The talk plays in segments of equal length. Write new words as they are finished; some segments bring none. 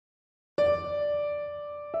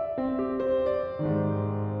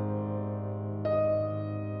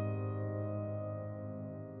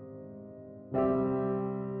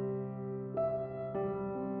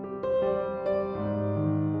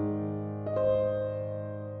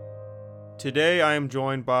Today I am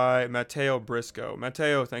joined by Matteo Briscoe.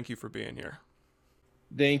 Matteo, thank you for being here.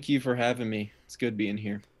 Thank you for having me. It's good being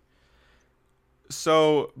here.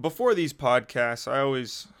 So, before these podcasts, I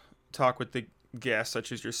always talk with the guests,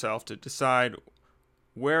 such as yourself, to decide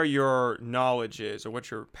where your knowledge is or what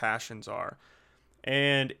your passions are.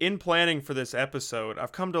 And in planning for this episode,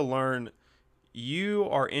 I've come to learn you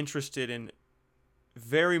are interested in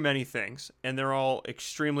very many things, and they're all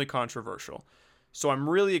extremely controversial. So, I'm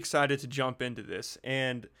really excited to jump into this,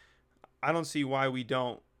 and I don't see why we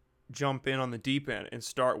don't jump in on the deep end and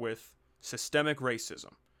start with systemic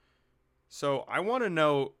racism. So I want to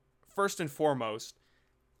know, first and foremost,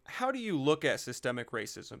 how do you look at systemic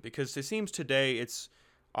racism? Because it seems today it's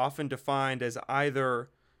often defined as either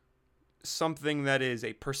something that is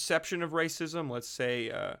a perception of racism, let's say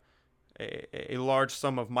a large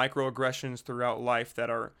sum of microaggressions throughout life that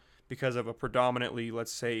are because of a predominantly,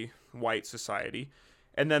 let's say, white society.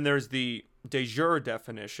 And then there's the de jure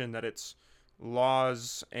definition that it's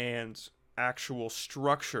laws and actual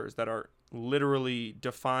structures that are literally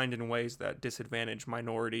defined in ways that disadvantage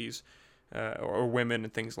minorities or women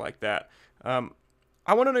and things like that. I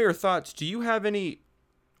want to know your thoughts. Do you have any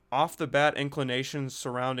off the bat inclinations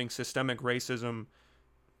surrounding systemic racism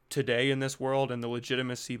today in this world and the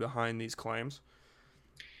legitimacy behind these claims?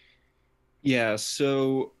 Yeah,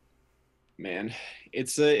 so man,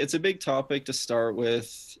 it's a big topic to start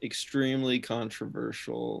with, extremely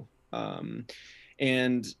controversial,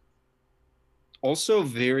 and also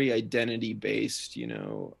very identity based.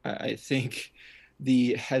 I think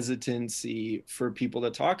the hesitancy for people to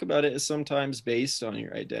talk about it is sometimes based on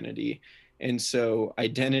your identity. And so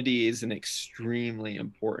identity is an extremely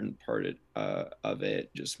important part of it.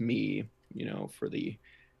 Just me, for the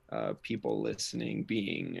people listening,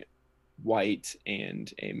 being white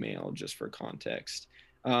and a male, just for context.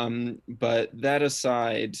 But that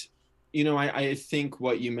aside, I think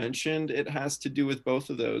what you mentioned, it has to do with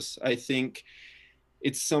both of those. I think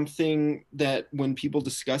it's something that when people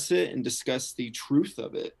discuss it and discuss the truth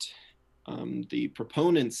of it, the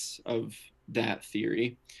proponents of that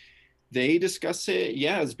theory, they discuss it,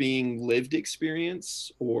 yeah, as being lived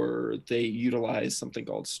experience, or they utilize something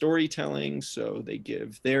called storytelling. So they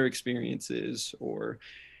give their experiences, or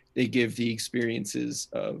they give the experiences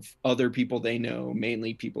of other people they know,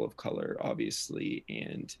 mainly people of color, obviously,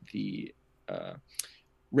 and the uh,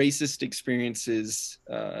 racist experiences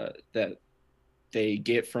that they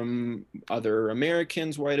get from other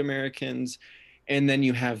Americans, white Americans. And then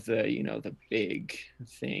you have the big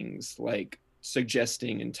things like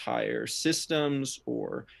suggesting entire systems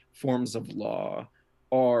or forms of law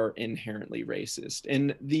are inherently racist.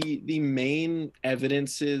 And the main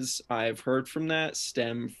evidences I've heard from that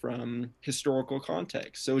stem from historical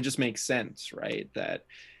context. So it just makes sense, right? That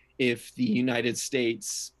if the United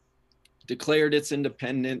States declared its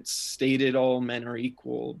independence, stated all men are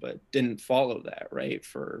equal, but didn't follow that, right,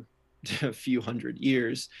 for a few hundred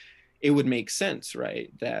years, it would make sense,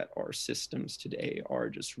 right, that our systems today are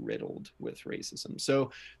just riddled with racism.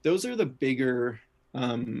 So those are the bigger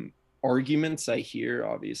arguments I hear.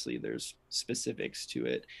 Obviously, there's specifics to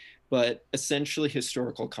it, but essentially,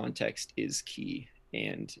 historical context is key.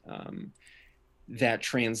 And that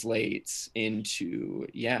translates into,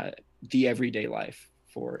 yeah, the everyday life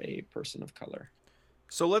for a person of color.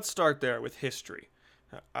 So let's start there with history.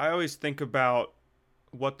 I always think about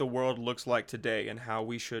what the world looks like today and how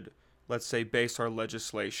we should, let's say, base our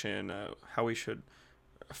legislation, how we should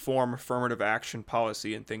form affirmative action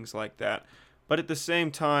policy and things like that. But at the same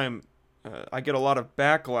time, I get a lot of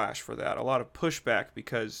backlash for that, a lot of pushback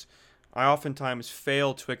because I oftentimes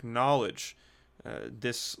fail to acknowledge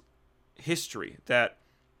this history that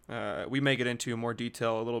we may get into in more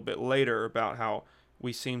detail a little bit later about how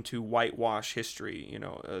we seem to whitewash history.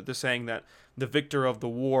 The saying that the victor of the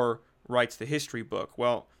war writes the history book.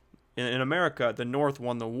 Well, in America, the North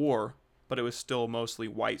won the war, but it was still mostly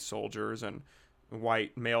white soldiers and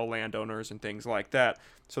white male landowners and things like that.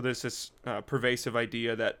 So there's this pervasive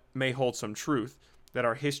idea that may hold some truth that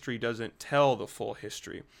our history doesn't tell the full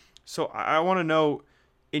history. So I want to know,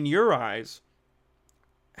 in your eyes,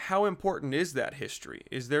 how important is that history?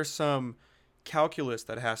 Is there some calculus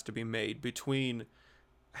that has to be made between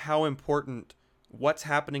how important what's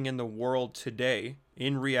happening in the world today,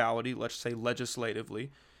 in reality, let's say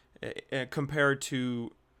legislatively, compared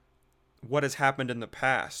to what has happened in the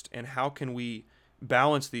past, and how can we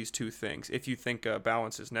balance these two things if you think a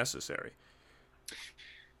balance is necessary?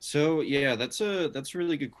 So yeah, that's a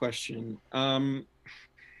really good question. From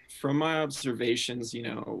my observations,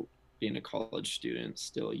 being a college student,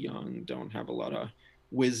 still young, don't have a lot of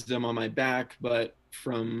wisdom on my back, but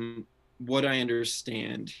from what I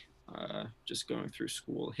understand, just going through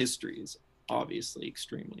school. History is obviously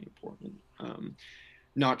extremely important.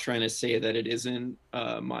 Not trying to say that it isn't.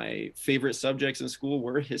 My favorite subjects in school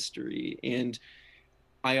were history, and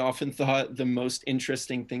I often thought the most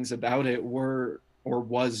interesting things about it were or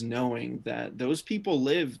was knowing that those people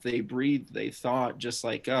lived, they breathed, they thought just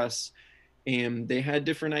like us, and they had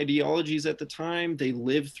different ideologies at the time. They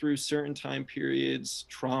lived through certain time periods,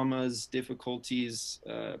 traumas, difficulties,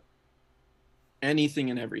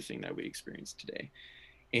 anything and everything that we experience today.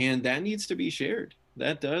 And that needs to be shared.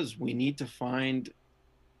 That does. We need to find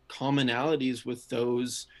commonalities with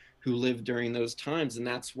those who lived during those times. And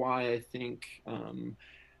that's why I think,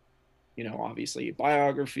 obviously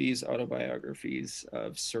biographies, autobiographies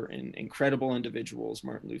of certain incredible individuals,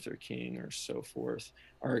 Martin Luther King or so forth,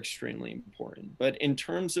 are extremely important. But in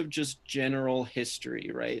terms of just general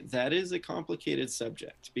history, right, that is a complicated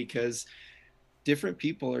subject because different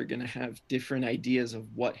people are going to have different ideas of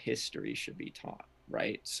what history should be taught,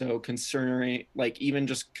 right? So concerning, like, even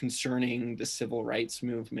just concerning the civil rights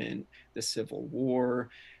movement, the Civil War,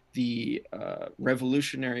 the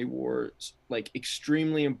Revolutionary Wars, like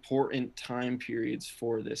extremely important time periods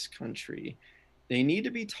for this country, they need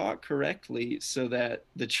to be taught correctly so that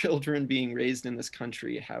the children being raised in this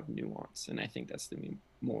country have nuance. And I think that's the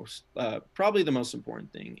most, probably the most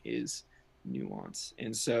important thing is nuance.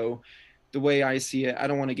 And so the way I see it, I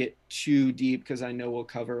don't want to get too deep because I know we'll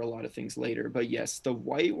cover a lot of things later. But yes, the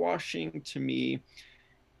whitewashing to me,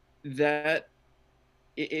 that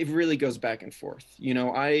it really goes back and forth.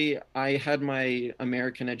 I had my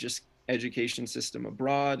American education system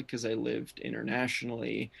abroad because I lived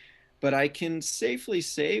internationally, but I can safely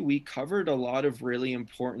say we covered a lot of really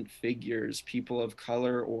important figures, people of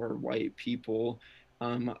color or white people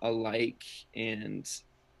alike, and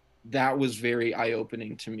that was very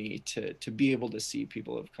eye-opening to me to be able to see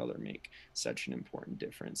people of color make such an important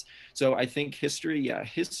difference. So I think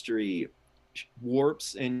history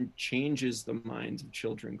warps and changes the minds of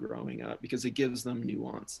children growing up because it gives them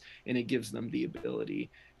nuance and it gives them the ability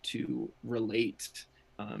to relate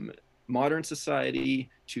modern society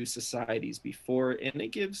to societies before, and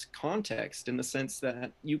it gives context in the sense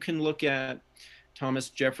that you can look at Thomas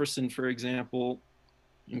Jefferson, for example,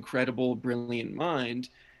 incredible, brilliant mind,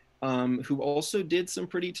 who also did some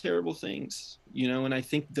pretty terrible things, and I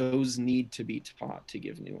think those need to be taught to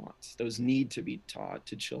give nuance. Those need to be taught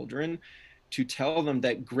to children to tell them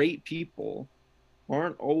that great people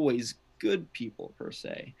aren't always good people per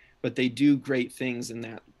se, but they do great things, and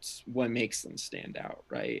that's what makes them stand out,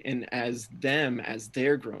 right? And as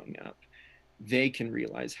they're growing up, they can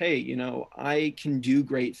realize, hey, I can do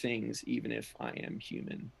great things even if I am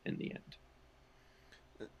human in the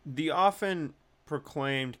end. The often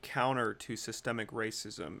proclaimed counter to systemic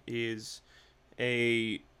racism is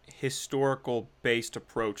a historical based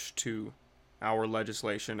approach to our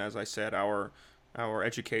legislation, as I said, our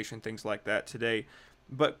education, things like that today.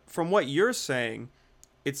 But from what you're saying,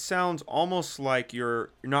 it sounds almost like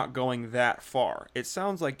you're not going that far. It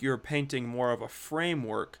sounds like you're painting more of a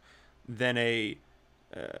framework than a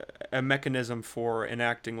mechanism for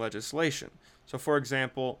enacting legislation. So, for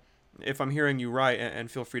example, if I'm hearing you right,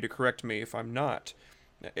 and feel free to correct me if I'm not,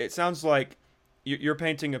 it sounds like you're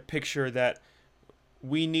painting a picture that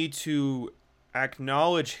we need to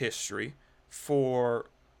acknowledge history for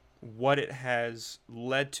what it has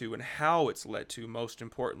led to and how it's led to, most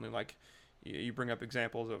importantly. Like, you bring up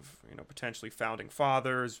examples of potentially founding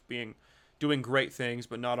fathers doing great things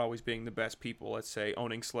but not always being the best people, let's say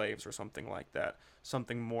owning slaves or something like that,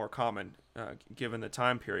 something more common given the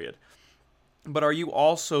time period. But are you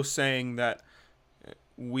also saying that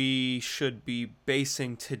we should be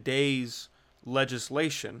basing today's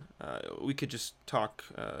legislation? We could just talk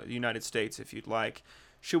United States if you'd like.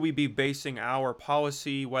 Should we be basing our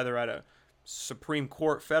policy, whether at a Supreme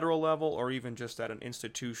Court federal level or even just at an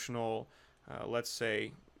institutional, let's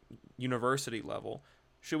say, university level,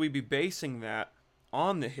 should we be basing that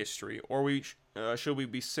on the history, or should we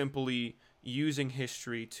be simply using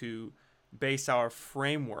history to base our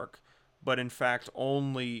framework, but in fact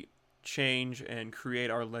only change and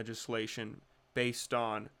create our legislation based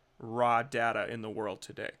on raw data in the world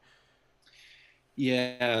today?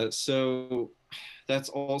 Yeah, so that's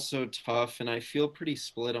also tough, and I feel pretty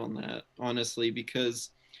split on that, honestly,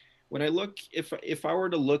 because when I look, if I were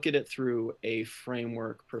to look at it through a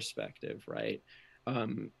framework perspective, right,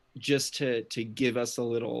 just to give us a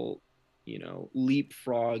little,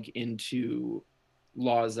 leapfrog into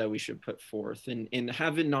laws that we should put forth and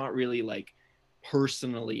have it not really like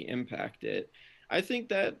personally impact it. I think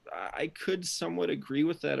that I could somewhat agree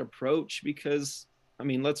with that approach because, I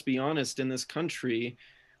mean, let's be honest, in this country,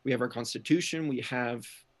 we have our constitution, we have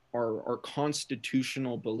our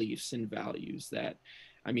constitutional beliefs and values that,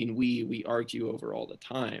 I mean, we argue over all the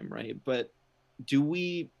time, right? But do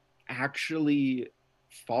we actually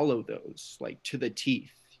follow those like to the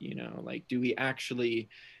teeth? You know, like, do we actually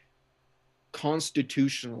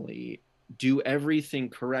constitutionally do everything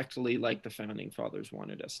correctly like the founding fathers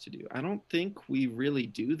wanted us to do? I don't think we really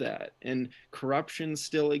do that. And corruption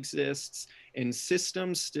still exists, and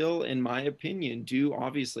systems still, in my opinion, do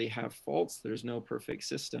obviously have faults. There's no perfect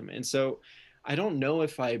system. And so I don't know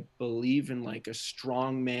if I believe in like a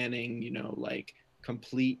strong manning, you know, like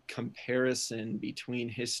complete comparison between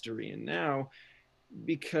history and now,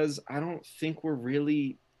 because I don't think we're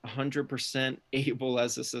really 100% able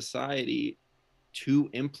as a society to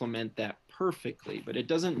implement that perfectly. But it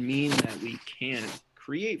doesn't mean that we can't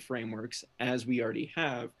create frameworks, as we already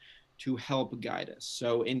have, to help guide us.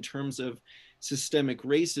 So, in terms of systemic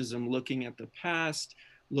racism, looking at the past,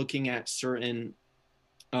 looking at certain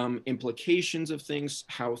implications of things,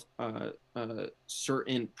 how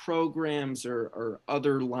certain programs or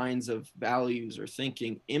other lines of values or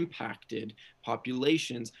thinking impacted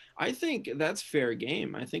populations, I think that's fair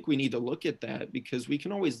game. I think we need to look at that because we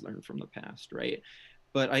can always learn from the past, right?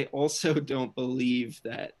 But I also don't believe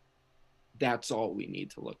that that's all we need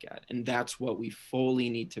to look at, and that's what we fully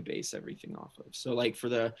need to base everything off of. So like for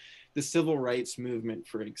the civil rights movement,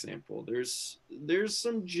 for example, there's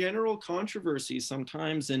some general controversy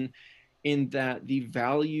sometimes in that the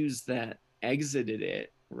values that exited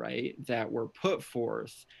it, right, that were put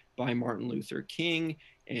forth by Martin Luther King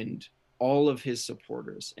and all of his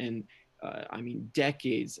supporters, and I mean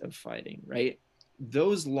decades of fighting, right,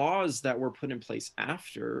 those laws that were put in place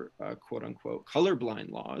after quote unquote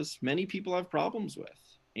colorblind laws, many people have problems with.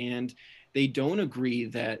 And they don't agree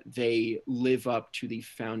that they live up to the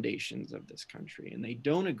foundations of this country. And they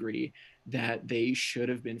don't agree that they should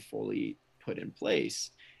have been fully put in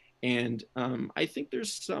place. And I think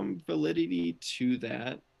there's some validity to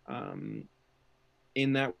that,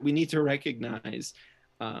 in that we need to recognize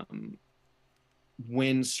um,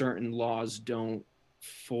 when certain laws don't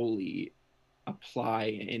fully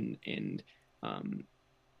apply and um,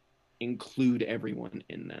 include everyone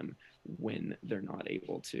in them when they're not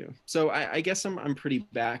able to. So I guess I'm pretty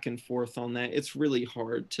back and forth on that. It's really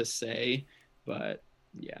hard to say, but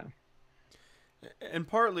yeah. And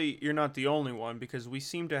partly you're not the only one because we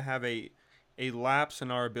seem to have a lapse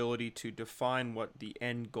in our ability to define what the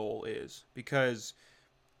end goal is. Because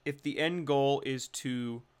if the end goal is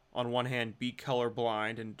to, on one hand, be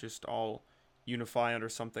colorblind and just all unify under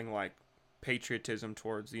something like patriotism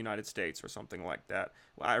towards the United States or something like that,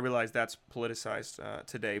 I realize that's politicized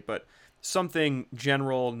today, but something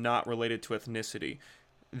general not related to ethnicity,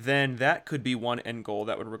 then that could be one end goal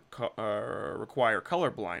that would require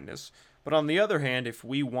colorblindness. But on the other hand, if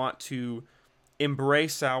we want to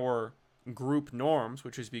embrace our group norms,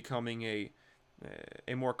 which is becoming a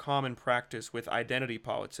more common practice with identity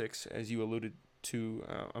politics, as you alluded to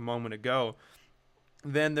a moment ago,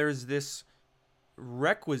 then there's this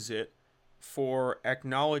requisite for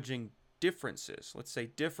acknowledging differences. Let's say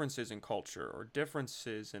differences in culture or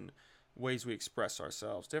differences in ways we express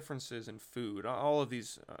ourselves, differences in food, all of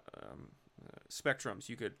these spectrums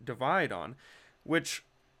you could divide on, which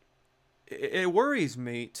it worries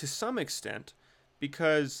me to some extent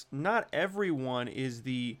because not everyone is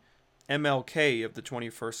the MLK of the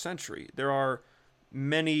 21st century. There are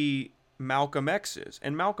many Malcolm X's,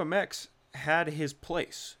 and Malcolm X had his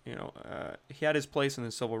place. He had his place in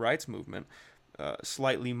the civil rights movement,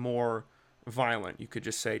 slightly more violent, you could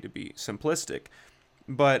just say, to be simplistic.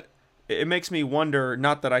 But it makes me wonder,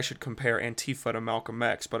 not that I should compare Antifa to Malcolm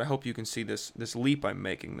X, but I hope you can see this leap I'm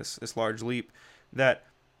making, this large leap, that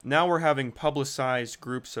now we're having publicized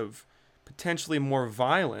groups of potentially more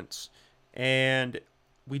violence, and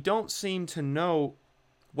we don't seem to know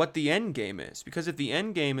what the end game is. Because if the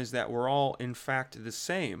end game is that we're all, in fact, the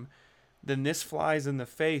same, then this flies in the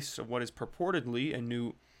face of what is purportedly a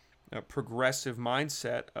new progressive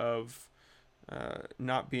mindset of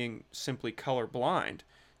not being simply colorblind.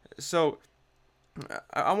 So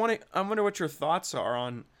I wonder what your thoughts are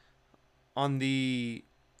on the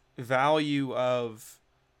value of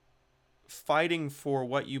fighting for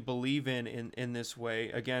what you believe in this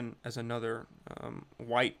way. Again, as another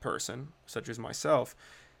white person such as myself,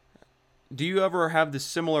 do you ever have the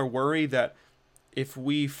similar worry that if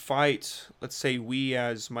we fight, let's say we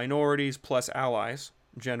as minorities plus allies,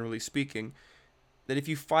 generally speaking, that if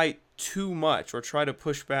you fight too much or try to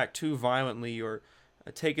push back too violently or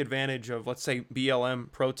take advantage of, let's say,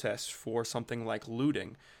 BLM protests for something like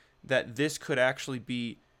looting, that this could actually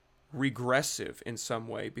be regressive in some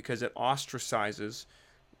way because it ostracizes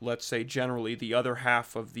let's say, generally the other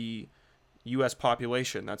half of the U.S.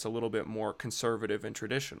 population that's a little bit more conservative and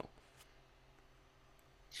traditional?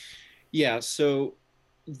 Yeah, so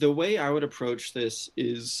the way I would approach this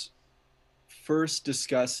is first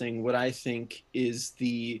discussing what I think is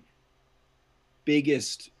the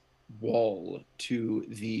biggest wall to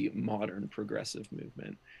the modern progressive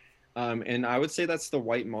movement. And I would say that's the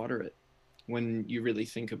white moderate when you really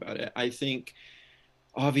think about it. I think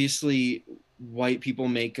obviously white people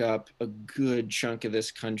make up a good chunk of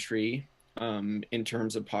this country in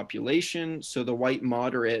terms of population. So the white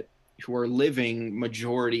moderate who are living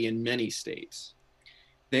majority in many states,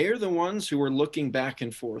 they are the ones who are looking back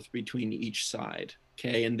and forth between each side.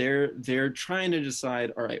 Okay. And they're trying to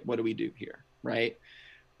decide, all right, what do we do here? Right.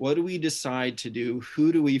 What do we decide to do?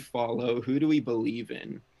 Who do we follow? Who do we believe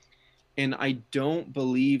in? And I don't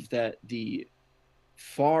believe that the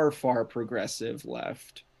far progressive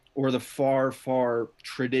left or the far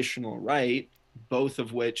traditional right, both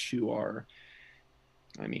of which who are,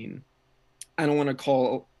 I mean, I don't want to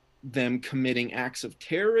call them committing acts of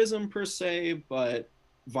terrorism per se, but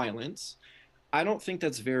violence. I don't think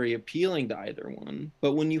that's very appealing to either one.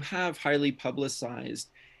 But when you have highly publicized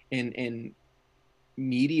and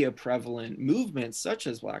media prevalent movements such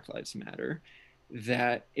as Black Lives Matter,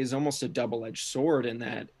 that is almost a double-edged sword in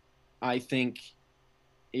that I think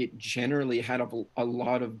it generally had a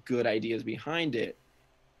lot of good ideas behind it,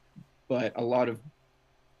 but a lot of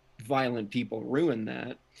violent people ruin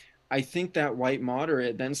that. I think that white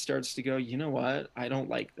moderate then starts to go, you know what, I don't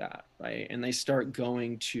like that, right? And they start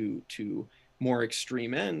going to more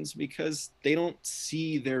extreme ends because they don't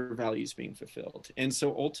see their values being fulfilled. And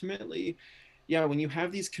so ultimately, yeah, when you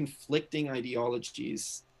have these conflicting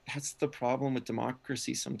ideologies, that's the problem with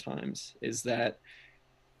democracy sometimes, is that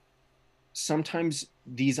sometimes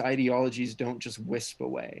these ideologies don't just wisp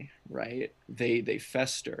away, right? They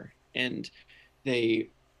fester and they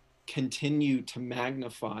continue to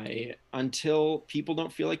magnify until people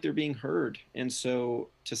don't feel like they're being heard. And so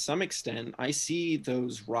to some extent, I see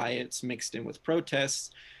those riots mixed in with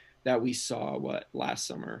protests that we saw last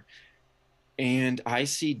summer. And I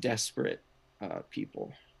see desperate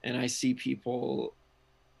people, and I see people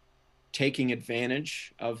taking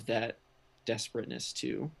advantage of that desperateness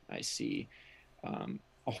too. I see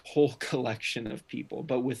a whole collection of people,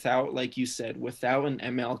 but without, like you said, without an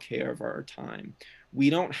MLK of our time, we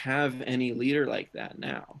don't have any leader like that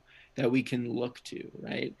now that we can look to,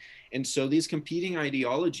 right? And so these competing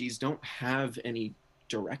ideologies don't have any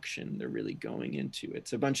direction they're really going into.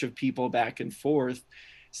 It's a bunch of people back and forth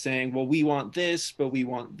saying, well, we want this, but we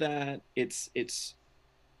want that. It's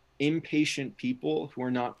impatient people who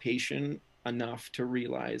are not patient enough to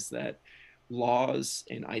realize that laws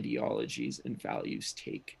and ideologies and values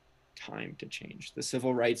take time to change. The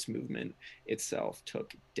civil rights movement itself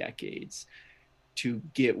took decades to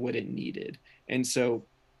get what it needed. And so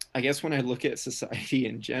I guess when I look at society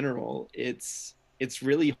in general, it's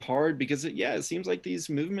really hard because it seems like these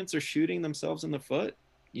movements are shooting themselves in the foot,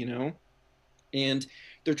 you know? And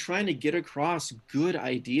they're trying to get across good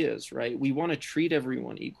ideas, right? We want to treat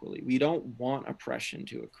everyone equally. We don't want oppression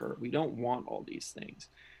to occur. We don't want all these things.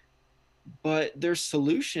 But their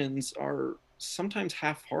solutions are sometimes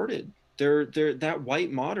half-hearted. They're that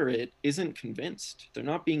white moderate isn't convinced. They're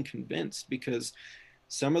not being convinced because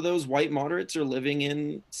some of those white moderates are living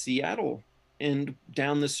in Seattle and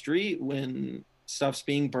down the street when stuff's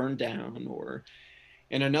being burned down, or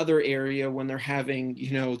in another area when they're having,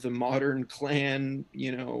 the modern Klan,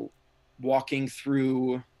 walking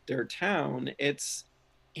through their town. It's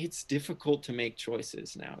difficult to make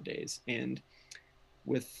choices nowadays. And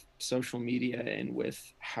with social media and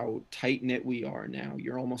with how tight knit we are now,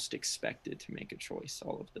 you're almost expected to make a choice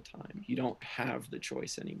all of the time. You don't have the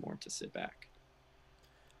choice anymore to sit back.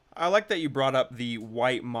 I like that you brought up the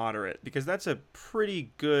white moderate because that's a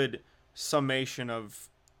pretty good summation of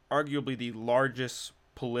arguably the largest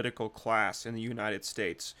political class in the United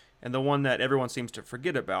States and the one that everyone seems to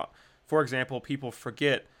forget about. For example, people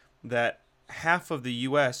forget that half of the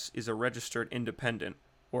U.S. is a registered independent,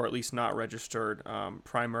 or at least not registered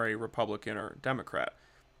primary Republican or Democrat.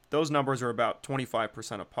 Those numbers are about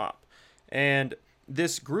 25% of pop. And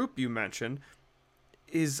this group you mentioned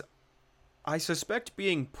is, I suspect,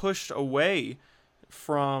 being pushed away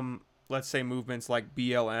from, let's say, movements like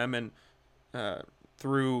BLM and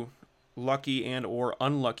through lucky and or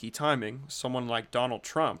unlucky timing, someone like Donald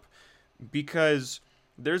Trump, because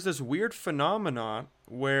there's this weird phenomenon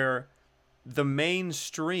where the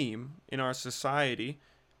mainstream in our society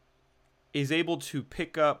is able to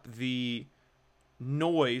pick up the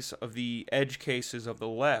noise of the edge cases of the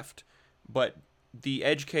left, but the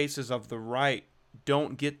edge cases of the right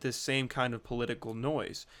don't get this same kind of political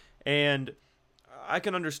noise. And I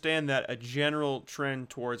can understand that a general trend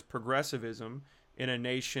towards progressivism in a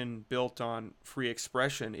nation built on free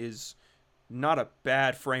expression is not a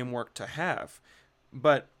bad framework to have.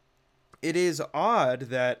 But it is odd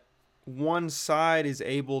that one side is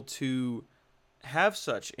able to have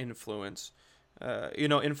such influence.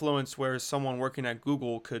 Influence where someone working at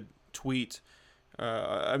Google could tweet,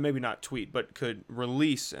 maybe not tweet, but could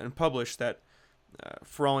release and publish that,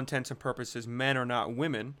 for all intents and purposes, men are not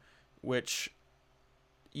women, which,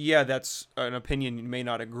 yeah, that's an opinion you may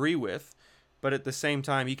not agree with, but at the same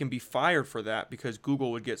time, he can be fired for that because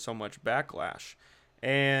Google would get so much backlash.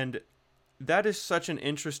 And that is such an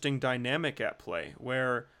interesting dynamic at play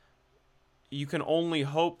where you can only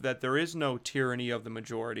hope that there is no tyranny of the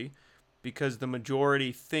majority because the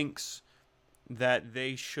majority thinks that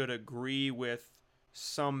they should agree with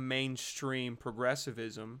some mainstream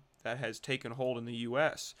progressivism that has taken hold in the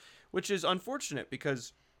US, which is unfortunate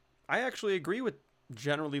because I actually agree with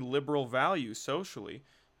generally liberal values socially,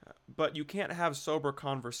 but you can't have sober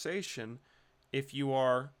conversation if you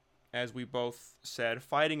are, as we both said,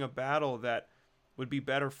 fighting a battle that would be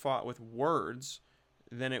better fought with words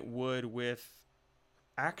than it would with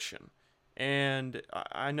action. And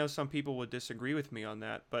I know some people would disagree with me on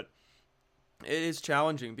that, but it is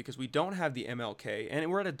challenging because we don't have the MLK, and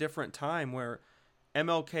we're at a different time where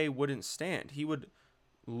MLK wouldn't stand. He would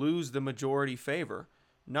lose the majority favor,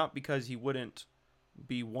 not because he wouldn't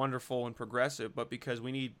be wonderful and progressive, but because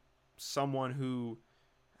we need someone who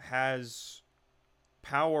has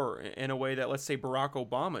power in a way that, let's say, Barack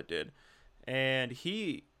Obama did. And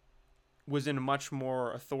he was in a much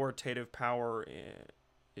more authoritative power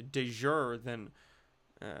de jure than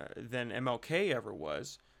MLK ever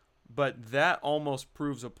was. But that almost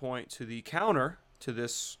proves a point to the counter to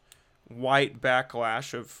this white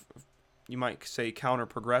backlash of, you might say, counter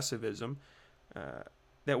progressivism,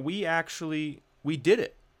 that we did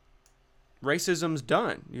it. Racism's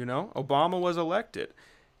done. Obama was elected,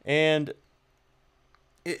 and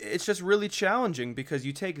it's just really challenging because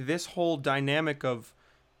you take this whole dynamic of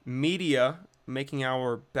media making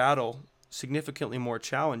our battle significantly more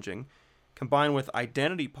challenging, combined with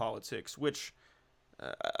identity politics, which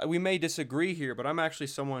we may disagree here, but I'm actually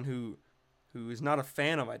someone who is not a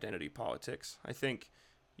fan of identity politics. I think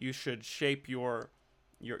you should shape your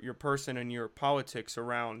person and your politics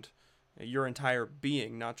around your entire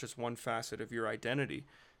being, not just one facet of your identity.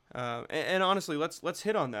 And honestly, let's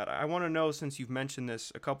hit on that. I want to know, since you've mentioned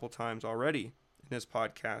this a couple times already in this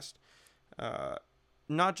podcast,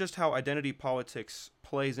 not just how identity politics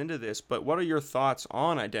plays into this, but what are your thoughts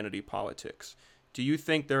on identity politics? Do you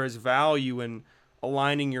think there is value in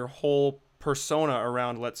aligning your whole persona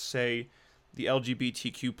around, let's say, the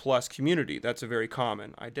LGBTQ plus community? That's a very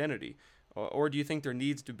common identity. Or do you think there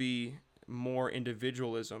needs to be more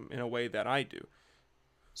individualism in a way that I do?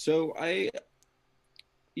 So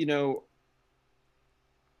you know,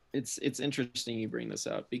 it's interesting you bring this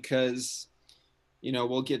up because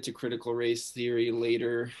we'll get to critical race theory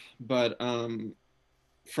later, but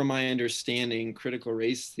from my understanding, critical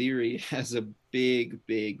race theory has a big,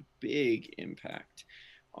 big, big impact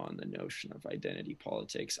on the notion of identity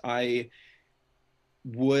politics. I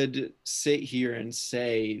would sit here and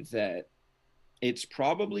say that it's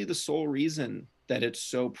probably the sole reason that it's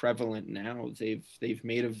so prevalent now. They've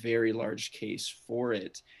made a very large case for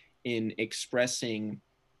it in expressing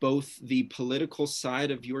both the political side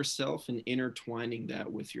of yourself and intertwining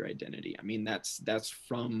that with your identity. I mean, that's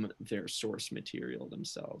from their source material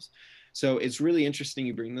themselves. So it's really interesting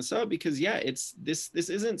you bring this up because yeah, it's this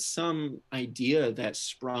isn't some idea that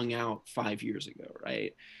sprung out 5 years ago,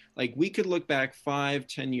 right? Like we could look back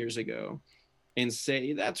 5-10 years ago and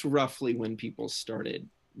say that's roughly when people started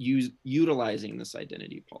utilizing this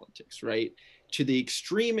identity politics, right? To the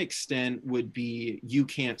extreme extent would be you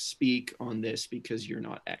can't speak on this because you're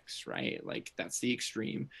not X, right? Like that's the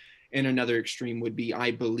extreme. And another extreme would be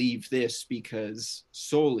I believe this because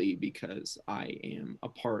solely because I am a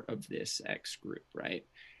part of this X group, right?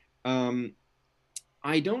 Um,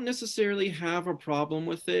 I don't necessarily have a problem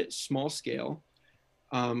with it, small scale.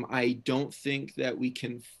 I don't think that we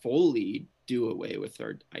can fully do away with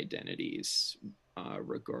our identities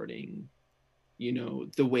regarding,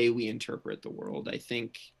 the way we interpret the world. I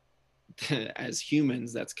think as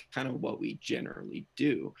humans, that's kind of what we generally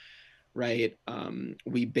do, right?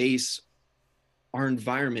 We base our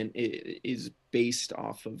environment is based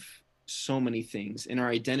off of so many things, and our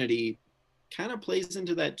identity kind of plays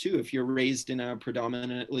into that too. If you're raised in a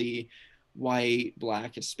predominantly white,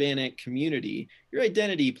 Black, Hispanic community, your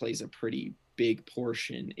identity plays a pretty big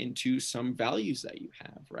portion into some values that you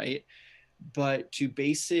have, right? But to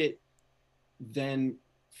base it then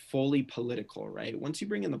fully political, right? Once you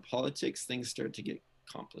bring in the politics, things start to get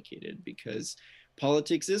complicated because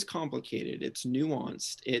politics is complicated. It's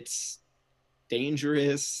nuanced. It's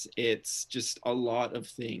dangerous. It's just a lot of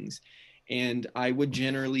things. And I would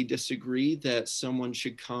generally disagree that someone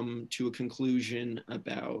should come to a conclusion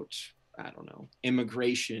about, I don't know,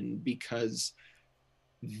 immigration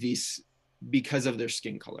this because of their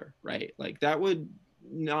skin color, right? Like that would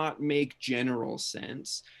not make general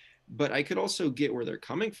sense. But I could also get where they're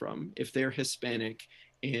coming from. If they're Hispanic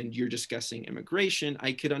and you're discussing immigration,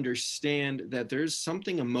 I could understand that there's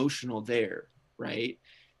something emotional there, right?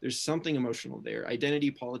 There's something emotional there. Identity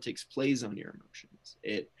politics plays on your emotions.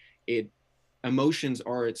 It emotions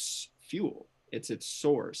are its fuel. It's its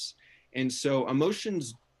source. And so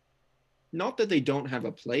emotions, not that they don't have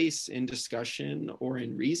a place in discussion or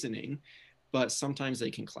in reasoning, but sometimes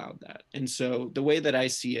they can cloud that. And so the way that I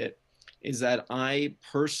see it is that I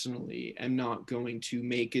personally am not going to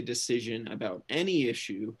make a decision about any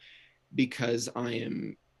issue because I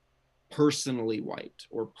am personally white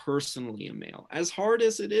or personally a male. As hard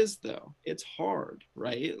as it is, though, it's hard,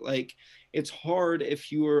 right? Like, it's hard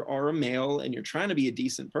if you are a male and you're trying to be a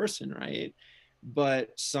decent person, right? But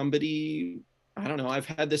somebody, I don't know, I've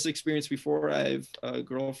had this experience before. I have a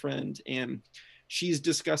girlfriend and she's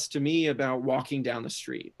discussed to me about walking down the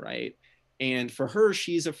street, right? And for her,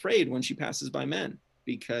 she's afraid when she passes by men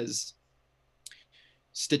because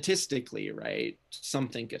statistically, right,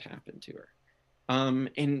 something could happen to her.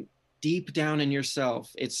 And deep down in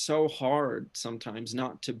yourself, it's so hard sometimes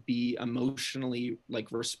not to be emotionally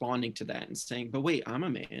like responding to that and saying, but wait, I'm a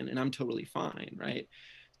man and I'm totally fine, right?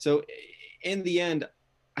 So in the end,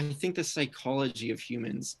 I think the psychology of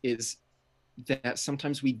humans is that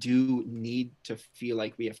sometimes we do need to feel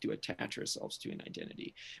like we have to attach ourselves to an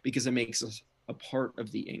identity because it makes us a part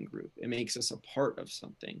of the in group. It makes us a part of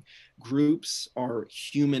something. Groups are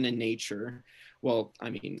human in nature. Well, I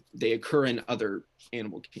mean, they occur in other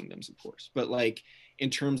animal kingdoms, of course, but like in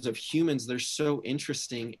terms of humans, they're so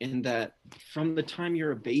interesting in that from the time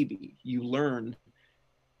you're a baby, you learn,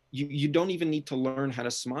 you don't even need to learn how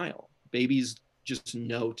to smile. Babies just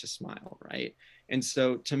know to smile, right? And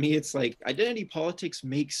so to me, it's like identity politics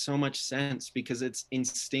makes so much sense because it's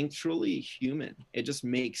instinctually human. It just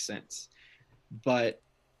makes sense. But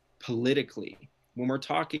politically, when we're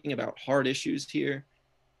talking about hard issues here,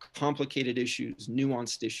 complicated issues,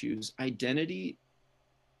 nuanced issues, identity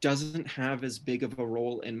doesn't have as big of a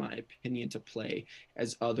role, in my opinion, to play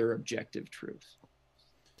as other objective truths.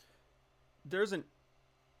 There's an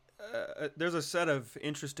there's a set of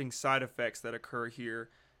interesting side effects that occur here.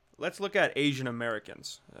 Let's look at Asian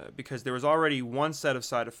Americans because there was already one set of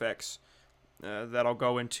side effects that I'll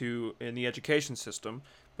go into in the education system,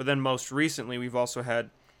 but then most recently we've also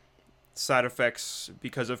had side effects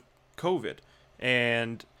because of COVID.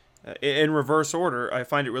 And in reverse order, I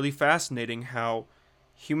find it really fascinating how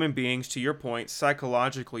human beings, to your point,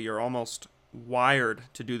 psychologically are almost wired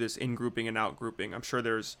to do this in grouping and out grouping. I'm sure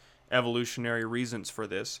there's evolutionary reasons for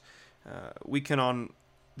this. We can, on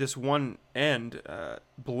this one end,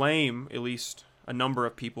 blame, at least a number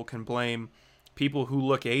of people can blame people who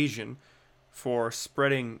look Asian for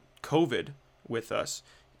spreading COVID with us.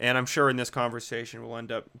 And I'm sure in this conversation we'll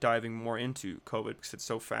end up diving more into COVID because it's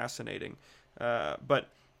so fascinating. But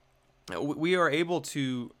we are able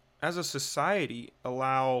to, as a society,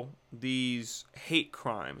 allow these hate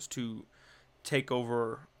crimes to take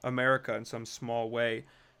over America in some small way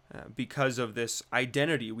because of this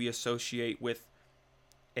identity we associate with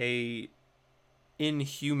a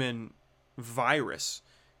inhuman virus.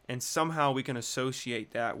 And somehow we can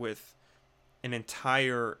associate that with an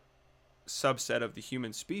entire subset of the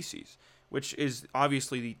human species, which is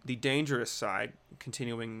obviously the dangerous side,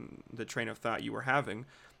 continuing the train of thought you were having.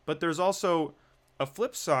 But there's also a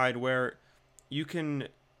flip side where you can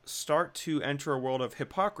start to enter a world of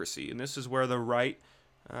hypocrisy. And this is where the right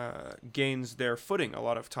gains their footing a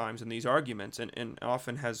lot of times in these arguments and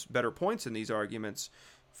often has better points in these arguments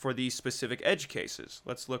for these specific edge cases.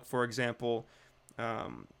 Let's look, for example,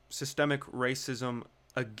 systemic racism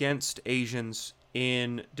against Asians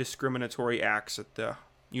in discriminatory acts at the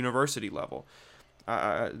university level.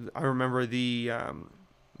 I remember the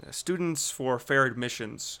Students for Fair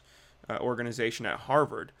Admissions organization at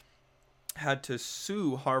Harvard had to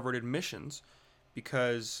sue Harvard admissions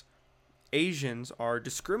because Asians are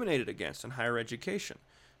discriminated against in higher education.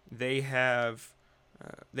 They have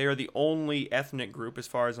they are the only ethnic group, as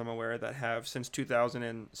far as I'm aware, that have since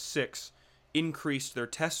 2006 increased their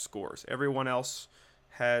test scores. Everyone else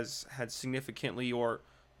has had significantly or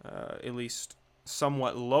at least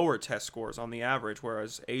somewhat lower test scores on the average,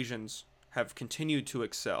 whereas Asians have continued to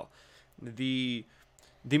excel. The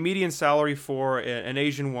the median salary for an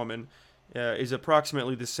Asian woman is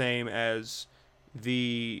approximately the same as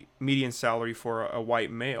the median salary for a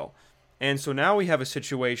white male. And so now we have a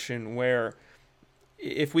situation where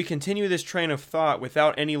if we continue this train of thought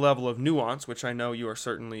without any level of nuance, which I know you are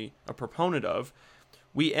certainly a proponent of,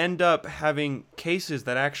 we end up having cases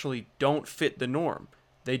that actually don't fit the norm.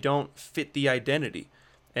 They don't fit the identity.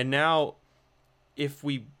 And now, if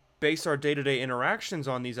we base our day to day interactions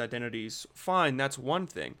on these identities, fine, that's one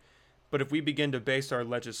thing. But if we begin to base our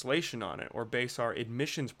legislation on it or base our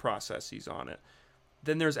admissions processes on it,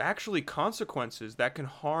 then there's actually consequences that can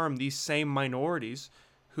harm these same minorities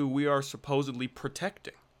who we are supposedly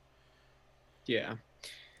protecting. Yeah.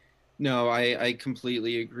 No, I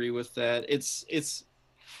completely agree with that. It's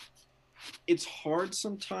hard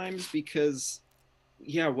sometimes because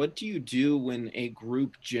yeah, what do you do when a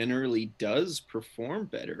group generally does perform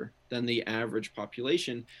better than the average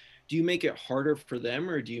population? Do you make it harder for them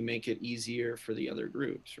or do you make it easier for the other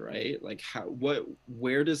groups, right? Like how what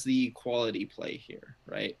where does the equality play here,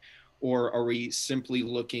 right? Or are we simply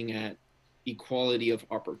looking at equality of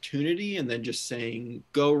opportunity and then just saying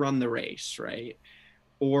go run the race, right?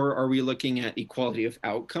 Or are we looking at equality of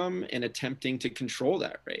outcome and attempting to control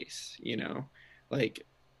that race, you know? Like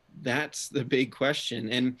that's the big question.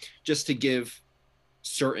 And just to give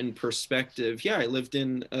certain perspective, yeah, I lived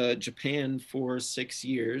in Japan for 6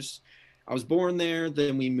 years. I was born there,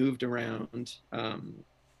 then we moved around, and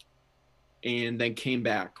then came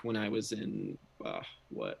back when I was in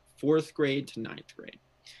what, fourth grade to ninth grade.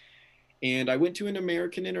 And I went to an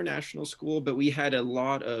American international school, but we had a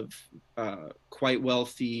lot of quite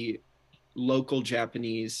wealthy local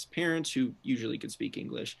Japanese parents who usually could speak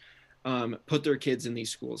English put their kids in these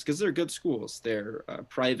schools because they're good schools. They're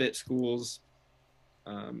private schools.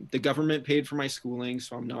 The government paid for my schooling,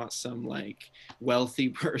 so I'm not some like wealthy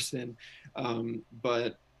person.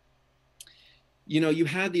 But you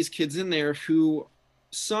had these kids in there who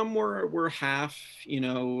some were half,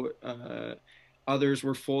 others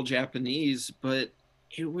were full Japanese, but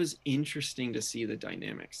it was interesting to see the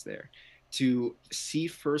dynamics there, to see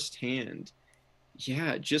firsthand,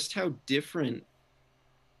 yeah, just how different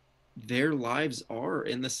their lives are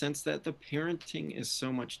in the sense that the parenting is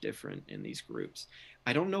so much different in these groups.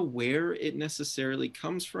 I don't know where it necessarily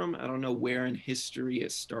comes from. I don't know where in history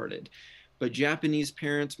it started. But Japanese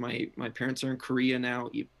parents, my parents are in Korea now,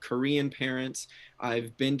 Korean parents,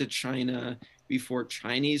 I've been to China before,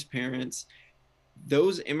 Chinese parents,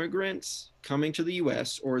 those immigrants coming to the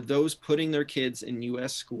US or those putting their kids in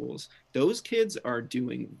US schools, those kids are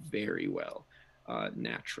doing very well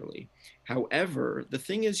naturally. However, the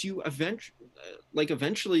thing is,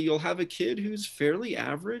 eventually you'll have a kid who's fairly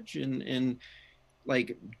average and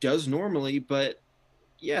like does normally, but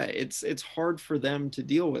yeah, it's hard for them to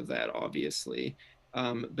deal with that, obviously.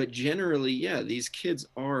 But generally, yeah, these kids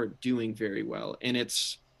are doing very well, and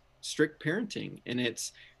it's strict parenting, and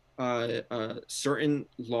it's certain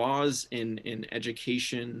laws in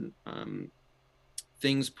education,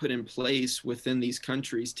 things put in place within these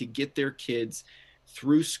countries to get their kids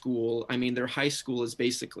through school. I mean, their high school is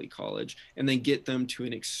basically college, and then get them to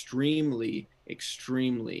an extremely,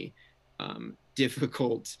 extremely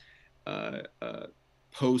difficult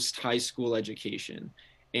post high school education.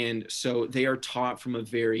 And so they are taught from a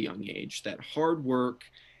very young age that hard work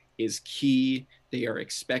is key. They are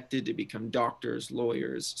expected to become doctors,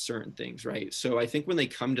 lawyers, certain things, right? So I think when they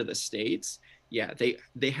come to the States, yeah,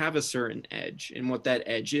 they have a certain edge. And what that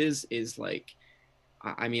edge is like,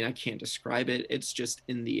 I mean, I can't describe it. It's just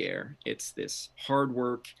in the air. It's this hard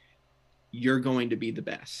work. You're going to be the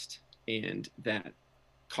best. And that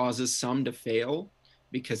causes some to fail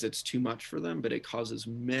because it's too much for them, but it causes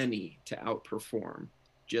many to outperform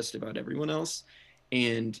just about everyone else.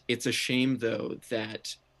 And it's a shame, though,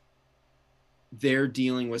 that they're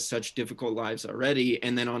dealing with such difficult lives already,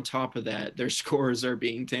 and then on top of that their scores are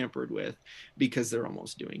being tampered with because they're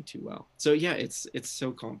almost doing too well. So yeah, it's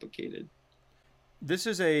so complicated. This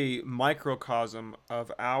is a microcosm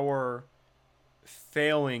of our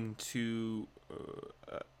failing to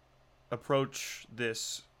approach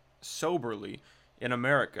this soberly in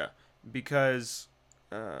America because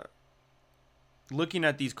uh, looking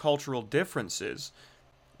at these cultural differences,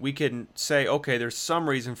 we can say, okay, there's some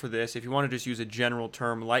reason for this. If you want to just use a general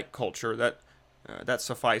term like culture, that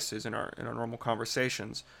suffices in our normal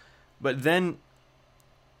conversations. But then,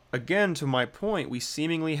 again, to my point, we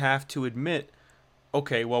seemingly have to admit,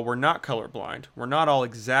 okay, well, we're not colorblind. We're not all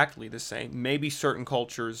exactly the same. Maybe certain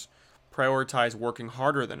cultures prioritize working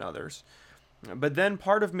harder than others. But then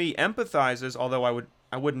part of me empathizes, although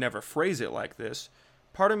I would never phrase it like this,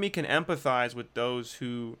 part of me can empathize with those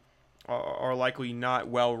who are likely not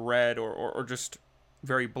well read, or just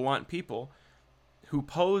very blunt people who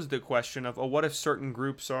pose the question of, oh, what if certain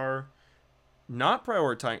groups are not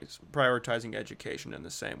prioritizing education in the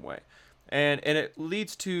same way? And it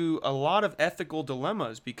leads to a lot of ethical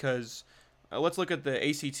dilemmas because let's look at the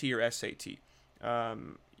ACT or SAT.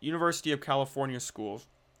 University of California schools,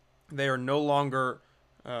 they are no longer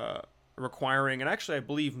requiring, and actually, I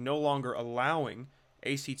believe, no longer allowing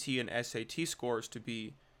ACT and SAT scores to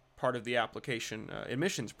be part of the application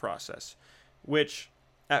admissions process, which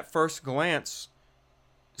at first glance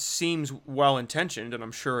seems well intentioned, and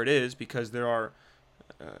I'm sure it is because there are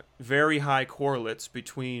very high correlates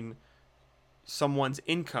between someone's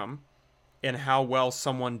income and how well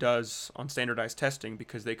someone does on standardized testing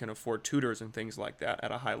because they can afford tutors and things like that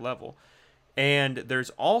at a high level. And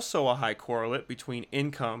there's also a high correlate between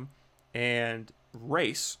income and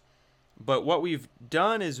race. But what we've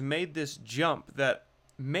done is made this jump that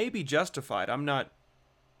may be justified. I'm not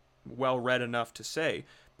well read enough to say,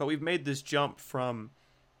 but we've made this jump from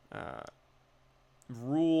uh,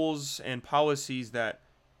 rules and policies that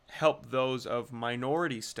help those of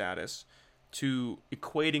minority status to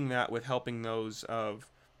equating that with helping those um,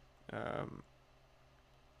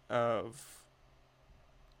 of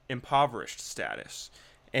impoverished status.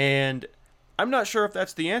 And I'm not sure if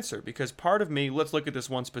that's the answer because part of me, let's look at this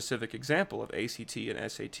one specific example of ACT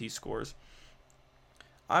and SAT scores.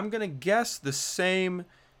 I'm going to guess the same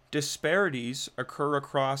disparities occur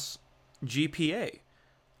across GPA.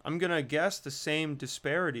 I'm going to guess the same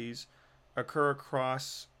disparities occur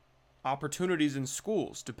across opportunities in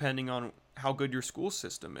schools depending on how good your school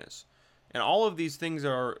system is. And all of these things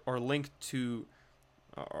are linked to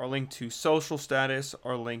social status,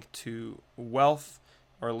 are linked to wealth,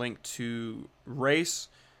 are linked to race.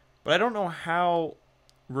 But I don't know how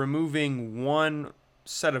removing one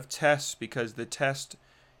set of tests because the test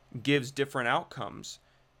gives different outcomes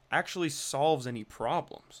actually solves any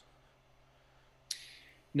problems.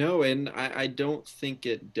 No, and I don't think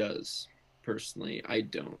it does. Personally, I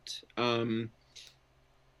don't.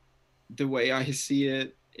 The way I see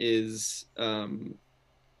it is, I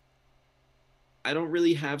don't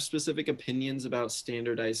really have specific opinions about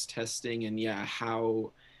standardized testing and, yeah,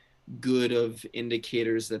 how good of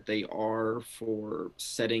indicators that they are for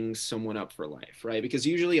setting someone up for life, right? Because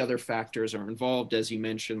usually other factors are involved, as you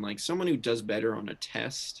mentioned, like someone who does better on a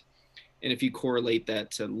test. And if you correlate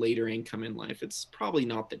that to later income in life, it's probably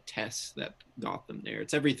not the test that got them there.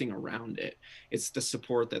 It's everything around it. It's the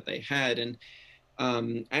support that they had. And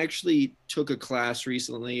I actually took a class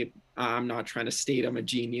recently. I'm not trying to state I'm a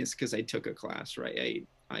genius because I took a class, right?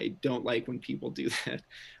 I don't like when people do that.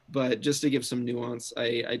 But just to give some nuance,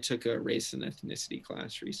 I took a race and ethnicity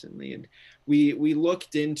class recently, and we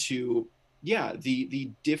looked into, yeah,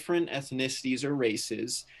 the different ethnicities or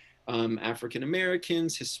races, African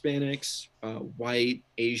Americans, Hispanics, white,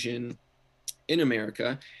 Asian in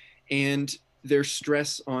America, and their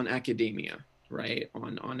stress on academia, right?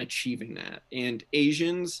 On achieving that. And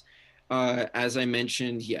Asians, as I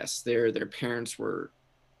mentioned, yes, their parents were,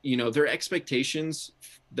 their expectations,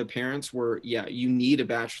 the parents were, yeah, you need a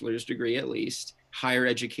bachelor's degree at least. Higher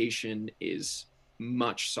education is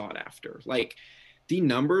much sought after. Like the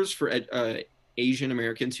numbers for Asian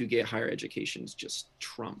Americans who get higher educations just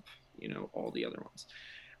trump, all the other ones,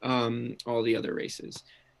 all the other races.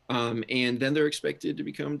 And then they're expected to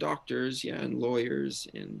become doctors, yeah, and lawyers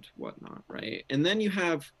and whatnot, right? And then you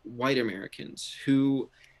have white Americans who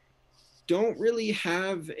don't really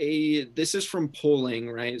have this is from polling,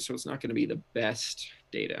 right? So it's not going to be the best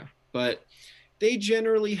data, but they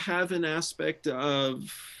generally have an aspect of,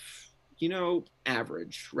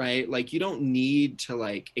 average, right? Like you don't need to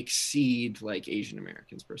like exceed like Asian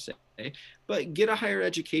Americans per se, but get a higher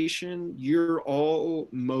education. You're all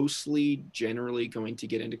mostly generally going to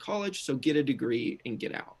get into college. So get a degree and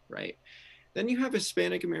get out, right? Then you have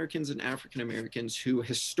Hispanic Americans and African Americans who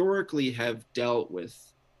historically have dealt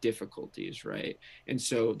with difficulties, right? And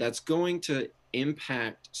so that's going to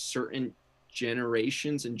impact certain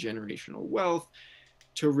generations and generational wealth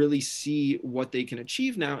to really see what they can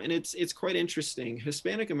achieve now. And it's quite interesting.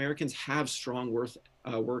 Hispanic Americans have strong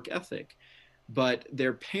work ethic, but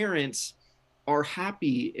their parents are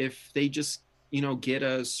happy if they just get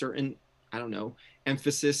a certain, I don't know,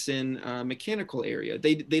 emphasis in mechanical area.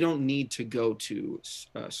 They don't need to go to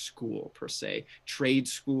school per se. Trade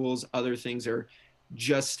schools, other things are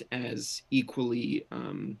just as equally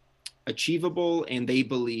achievable, and they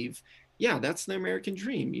believe, yeah, that's the American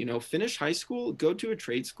dream. Finish high school, go to a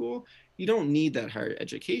trade school. You don't need that higher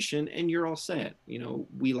education, and you're all set.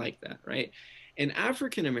 We like that, right? And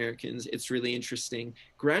African Americans, it's really interesting.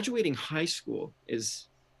 Graduating high school is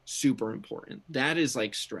super important. That is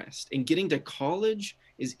like stressed. And getting to college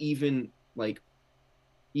is even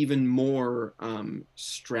more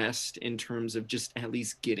stressed in terms of just at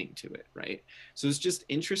least getting to it, right? So it's just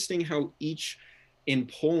interesting how in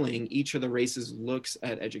polling, each of the races looks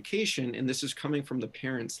at education, and this is coming from the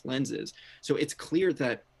parents' lenses. So it's clear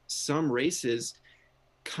that some races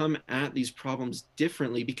come at these problems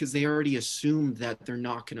differently because they already assume that they're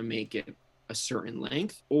not going to make it a certain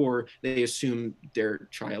length, or they assume their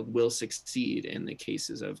child will succeed in the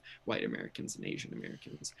cases of white Americans and Asian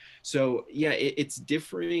Americans. So yeah, it's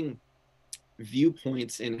differing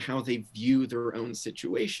viewpoints in how they view their own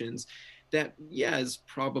situations that, yeah, is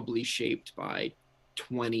probably shaped by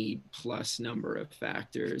 20 plus number of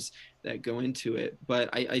factors that go into it. But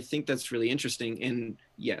I think that's really interesting. And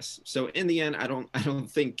yes, so in the end, I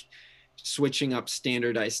don't think switching up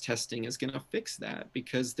standardized testing is going to fix that,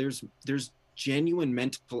 because there's genuine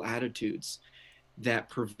mental attitudes that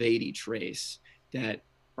pervade each race that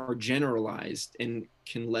are generalized and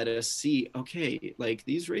can let us see, okay, like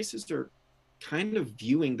these races are kind of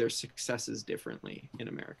viewing their successes differently in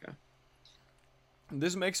America.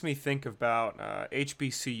 This makes me think about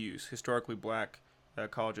HBCUs, historically black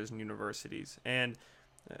colleges and universities, and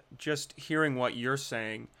just hearing what you're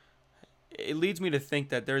saying, it leads me to think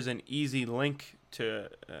that there's an easy link to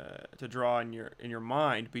draw in your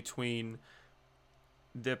mind between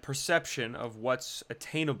the perception of what's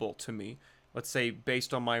attainable to me, let's say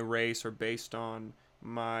based on my race or based on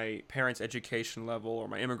my parents' education level or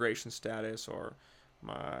my immigration status or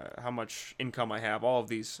how much income I have, all of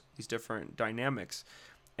these different dynamics,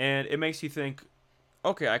 and it makes you think,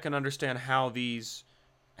 okay, I can understand how these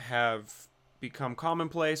have become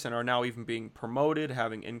commonplace and are now even being promoted,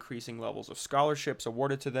 having increasing levels of scholarships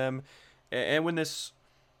awarded to them, and when this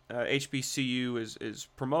HBCU is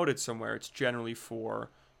promoted somewhere, it's generally for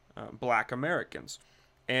black Americans.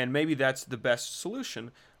 And maybe that's the best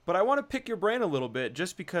solution. But I want to pick your brain a little bit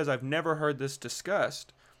just because I've never heard this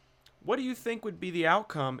discussed. What do you think would be the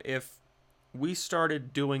outcome if we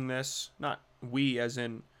started doing this? Not we as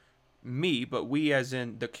in me, but we as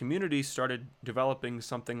in the community started developing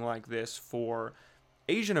something like this for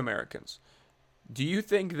Asian Americans. Do you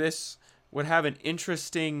think this would have an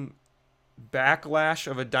interesting backlash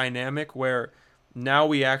of a dynamic where now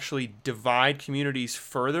we actually divide communities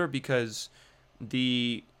further because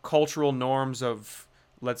the cultural norms of,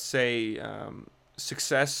 let's say,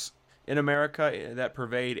 success in America that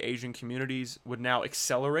pervade Asian communities would now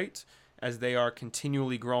accelerate as they are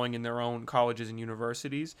continually growing in their own colleges and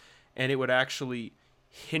universities, and it would actually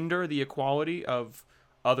hinder the equality of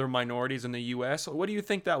other minorities in the U.S. What do you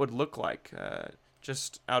think that would look like?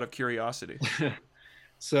 Just out of curiosity.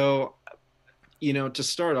 So, to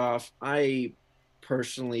start off, I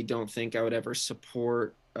personally don't think I would ever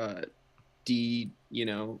support de,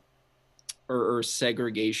 or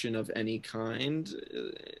segregation of any kind,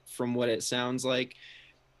 from what it sounds like.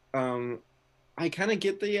 Um, I kind of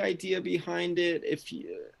get the idea behind it. If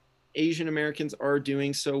Asian Americans are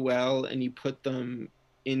doing so well and you put them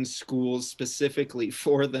in schools specifically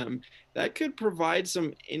for them, that could provide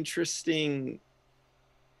some interesting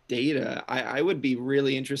data. I would be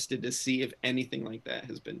really interested to see if anything like that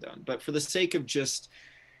has been done. But for the sake of just,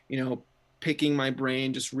 you know, picking my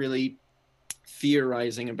brain, just really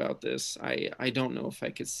theorizing about this, I don't know if I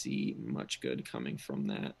could see much good coming from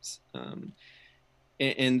that.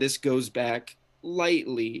 And this goes back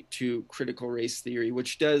lightly to critical race theory,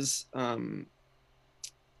 which does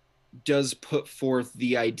put forth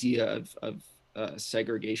the idea of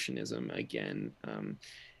segregationism again,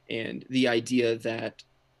 and the idea that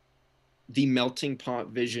the melting pot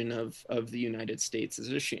vision of the United States is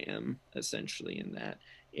a sham, essentially, in that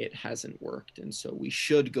it hasn't worked, and so we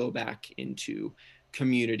should go back into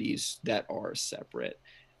communities that are separate.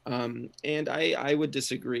 And I would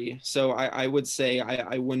disagree. So I would say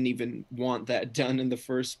I wouldn't even want that done in the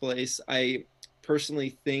first place. I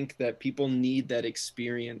personally think that people need that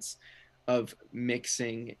experience of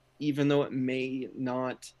mixing, even though it may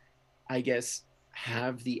not, I guess,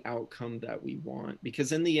 have the outcome that we want.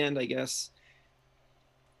 Because in the end, I guess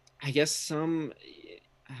some,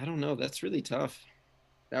 I don't know. That's really tough.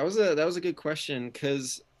 That was a good question,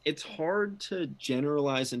 because it's hard to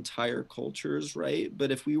generalize entire cultures, right?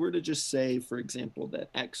 But if we were to just say, for example, that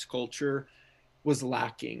X culture was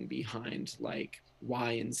lacking behind like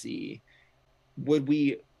Y and Z, would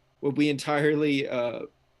we entirely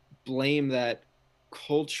blame that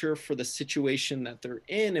culture for the situation that they're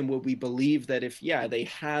in, and would we believe that if, yeah, they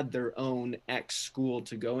had their own X school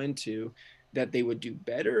to go into, that they would do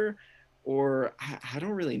better? or I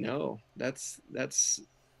don't really know. That's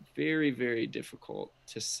very, very difficult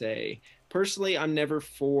to say. Personally, I'm never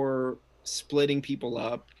for splitting people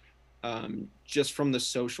up. Just from the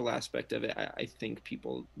social aspect of it, I think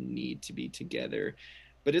people need to be together.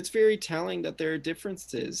 But it's very telling that there are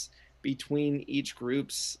differences between each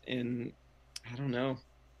groups, and I don't know.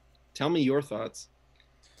 Tell me your thoughts.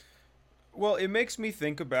 Well, it makes me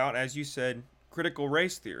think about, as you said, critical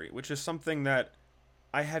race theory, which is something that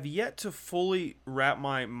I have yet to fully wrap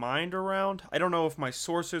my mind around. I don't know if my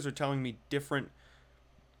sources are telling me different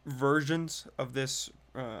versions of this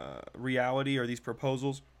reality or these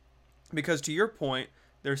proposals. Because to your point,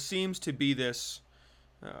 there seems to be this.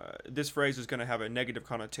 This phrase is going to have a negative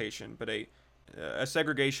connotation, but a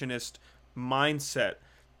segregationist mindset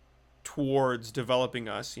towards developing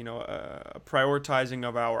us. A prioritizing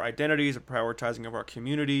of our identities, a prioritizing of our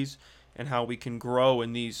communities, and how we can grow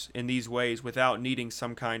in these ways without needing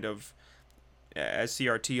some kind of, as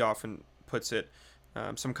CRT often puts it,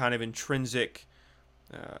 some kind of intrinsic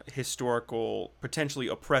historical, potentially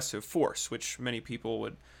oppressive force, which many people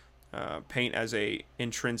would paint as a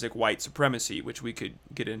intrinsic white supremacy, which we could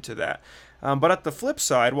get into that. But at the flip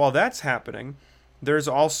side, while that's happening, there's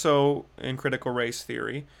also in critical race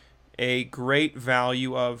theory a great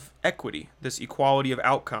value of equity, this equality of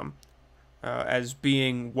outcome, as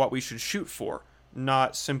being what we should shoot for,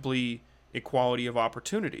 not simply equality of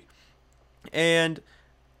opportunity. And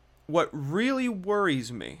what really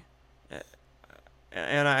worries me,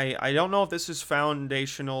 and I don't know if this is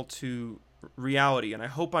foundational to reality, and I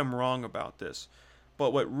hope I'm wrong about this,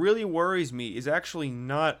 but what really worries me is actually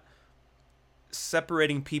not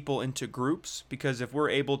separating people into groups, because if we're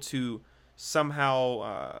able to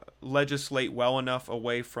somehow legislate well enough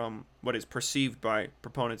away from what is perceived by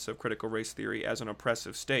proponents of critical race theory as an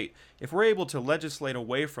oppressive state, if we're able to legislate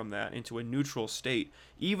away from that into a neutral state,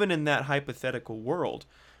 even in that hypothetical world,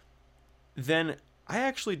 then I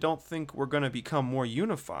actually don't think we're going to become more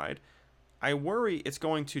unified. I worry it's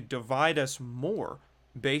going to divide us more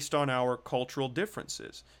based on our cultural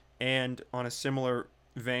differences. And on a similar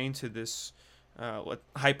vein to this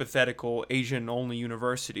hypothetical Asian only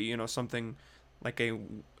university, something like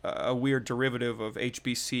a weird derivative of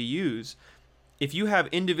HBCUs, if you have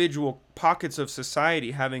individual pockets of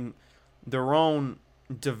society having their own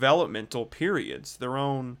developmental periods, their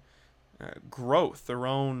own growth, their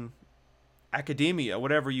own academia,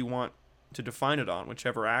 whatever you want to define it on,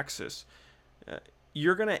 whichever axis, uh,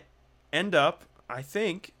 you're going to end up, I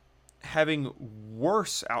think, having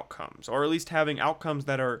worse outcomes, or at least having outcomes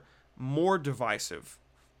that are more divisive.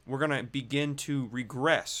 We're going to begin to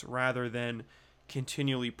regress rather than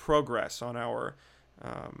continually progress on our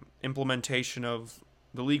implementation of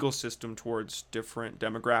the legal system towards different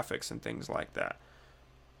demographics and things like that.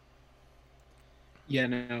 Yeah,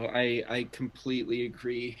 no, I completely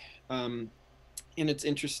agree. Um, and it's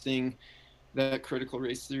interesting that critical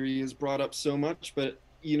race theory is brought up so much, but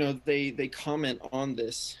they comment on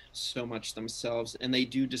this so much themselves, and they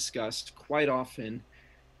do discuss quite often,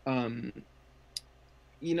 um,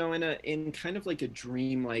 in kind of like a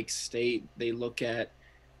dreamlike state. They look at,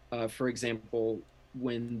 for example,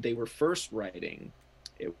 when they were first writing,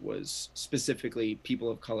 it was specifically people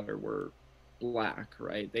of color were black,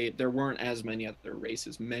 right? There weren't as many other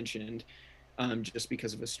races mentioned, just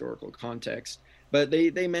because of historical context. But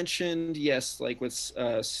they mentioned, yes, like with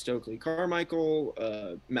Stokely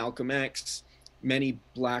Carmichael, Malcolm X, many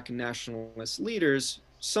black nationalist leaders,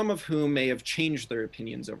 some of whom may have changed their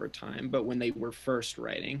opinions over time, but when they were first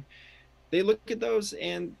writing, they look at those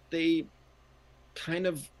and they kind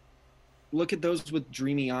of look at those with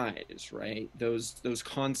dreamy eyes, right? Those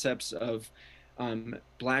concepts of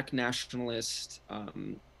black nationalist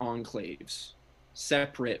enclaves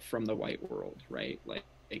separate from the white world, right?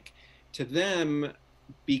 Like to them,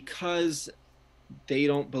 because they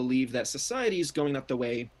don't believe that society is going up the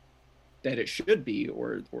way that it should be,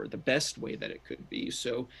 or the best way that it could be.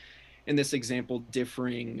 So in this example,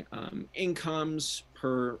 differing incomes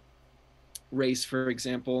per race, for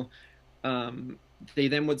example, um, they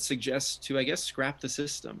then would suggest to, I guess, scrap the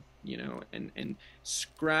system, and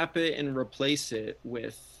scrap it and replace it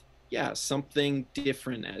with, yeah, something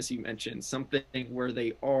different, as you mentioned, something where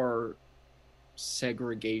they are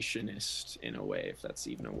segregationist in a way, if that's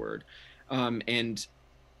even a word, and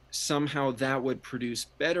somehow that would produce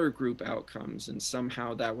better group outcomes, and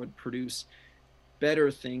somehow that would produce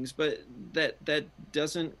better things, but that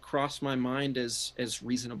doesn't cross my mind as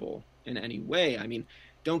reasonable in any way. I mean,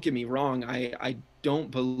 don't get me wrong, I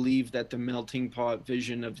don't believe that the melting pot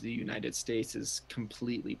vision of the United States is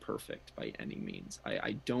completely perfect by any means.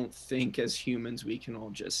 I don't think as humans we can all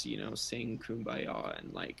just, sing kumbaya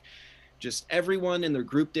and like just everyone and their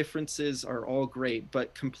group differences are all great,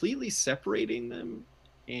 but completely separating them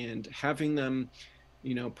and having them,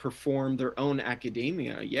 perform their own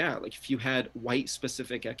academia. Yeah, like if you had white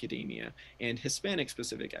specific academia and Hispanic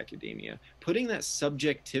specific academia, putting that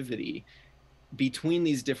subjectivity between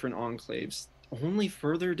these different enclaves only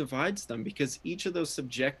further divides them, because each of those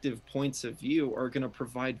subjective points of view are going to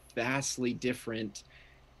provide vastly different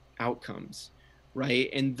outcomes, right?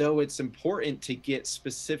 And though it's important to get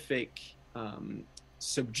specific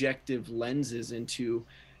subjective lenses into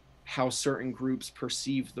how certain groups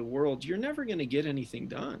perceive the world, you're never going to get anything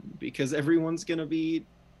done because everyone's going to be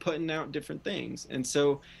putting out different things. And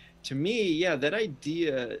so to me, yeah, that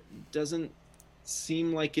idea doesn't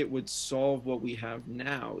seem like it would solve what we have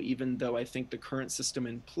now, even though I think the current system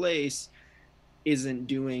in place isn't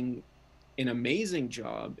doing an amazing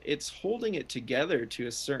job. It's holding it together to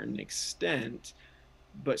a certain extent,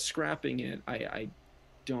 but scrapping it, I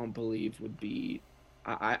don't believe would be.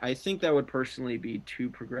 I think that would personally be too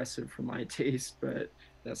progressive for my taste, but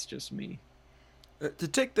that's just me. To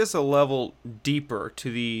take this a level deeper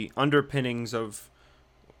to the underpinnings of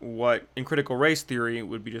what in critical race theory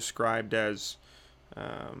would be described as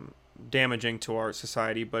um, damaging to our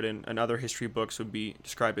society, but in other history books would be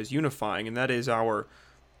described as unifying, and that is our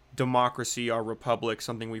democracy, our republic,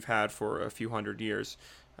 something we've had for a few hundred years.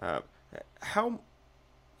 Uh, how,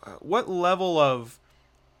 what level of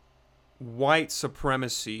white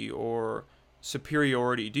supremacy or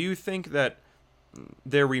superiority do you think that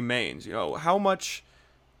there remains? How much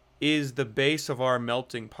is the base of our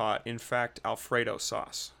melting pot, in fact, Alfredo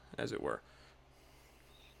sauce, as it were?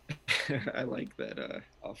 I like that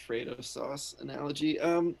Alfredo sauce analogy.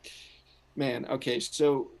 Man, okay,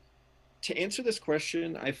 so to answer this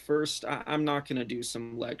question, I'm not going to do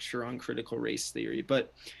some lecture on critical race theory,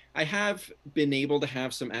 but I have been able to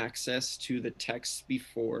have some access to the texts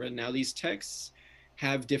before. And now these texts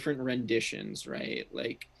have different renditions, right?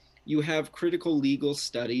 Like you have critical legal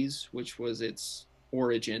studies, which was its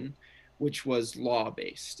origin, which was law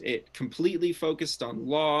based. It completely focused on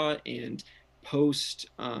law and post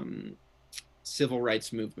civil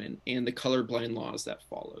rights movement and the colorblind laws that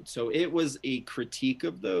followed. So it was a critique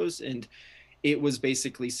of those, and it was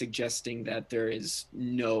basically suggesting that there is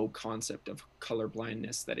no concept of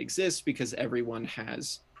colorblindness that exists because everyone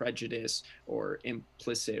has prejudice or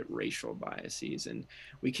implicit racial biases, and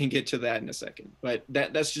we can get to that in a second, but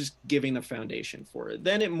that's just giving the foundation for it.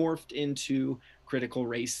 Then it morphed into critical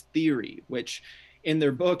race theory, which in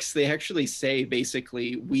their books they actually say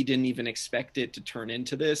basically we didn't even expect it to turn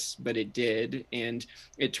into this, but it did, and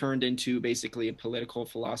it turned into basically a political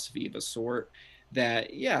philosophy of a sort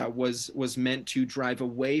that, yeah, was meant to drive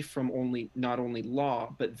away from only not only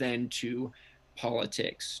law but then to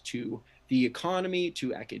politics, to the economy,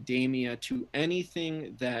 to academia, to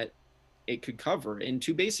anything that it could cover, and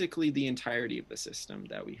to basically the entirety of the system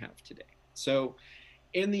that we have today. So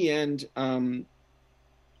in the end,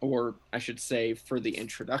 or I should say for the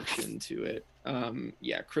introduction to it,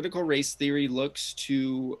 yeah, critical race theory looks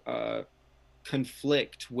to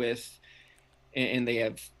conflict with, and they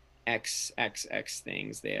have XXX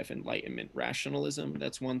things. They have Enlightenment rationalism.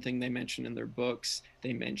 That's one thing they mention in their books.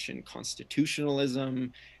 They mention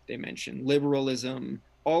constitutionalism. They mention liberalism.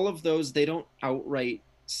 All of those, they don't outright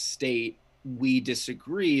state we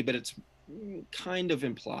disagree, but it's kind of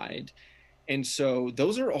implied. And so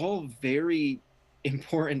those are all very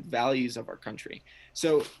important values of our country.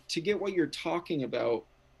 So to get what you're talking about,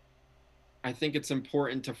 I think it's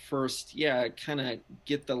important to first, yeah, kind of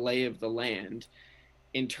get the lay of the land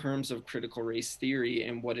in terms of critical race theory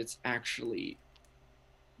and what it's actually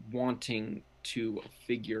wanting to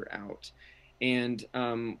figure out. And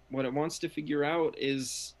what it wants to figure out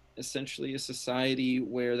is essentially a society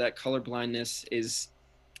where that colorblindness is,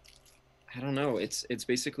 I don't know, it's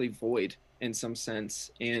basically void in some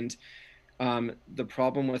sense. And the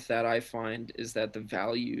problem with that, I find, is that the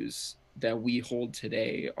values that we hold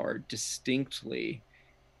today are distinctly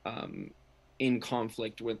um, in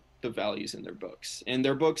conflict with the values in their books. And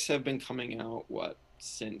their books have been coming out, what,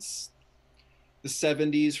 since the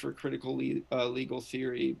 70s for critical legal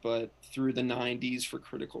theory, but through the 90s for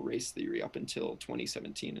critical race theory up until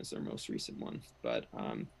 2017 is their most recent one. But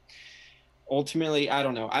ultimately, I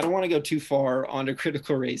don't know. I don't want to go too far onto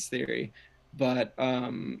critical race theory, but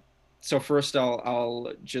so first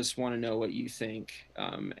I'll just want to know what you think,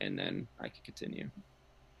 and then I can continue.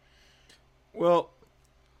 Well,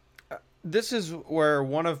 this is where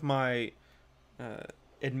one of my uh,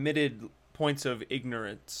 admitted points of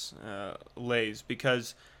ignorance lays,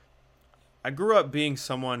 because I grew up being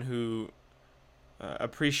someone who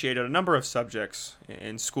appreciated a number of subjects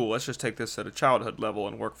in school. Let's just take this at a childhood level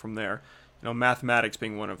and work from there. Mathematics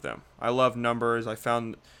being one of them. I love numbers. I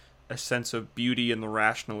found a sense of beauty in the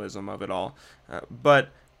rationalism of it all. But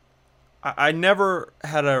I never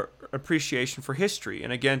had a appreciation for history.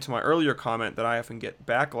 And again, to my earlier comment that I often get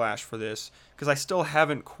backlash for this because I still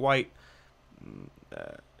haven't quite,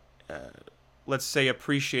 let's say,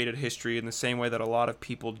 appreciated history in the same way that a lot of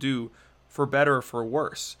people do, for better or for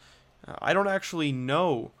worse. I don't actually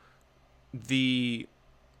know the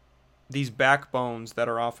these backbones that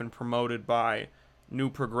are often promoted by new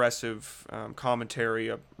progressive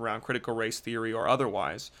commentary around critical race theory or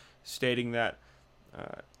otherwise, stating that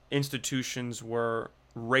institutions were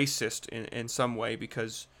racist in some way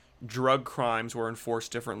because drug crimes were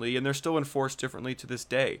enforced differently, and they're still enforced differently to this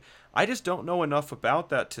day. I just don't know enough about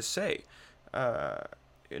that to say. Uh,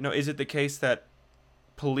 is it the case that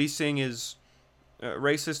policing is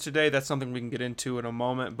racist today? That's something we can get into in a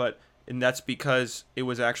moment, and that's because it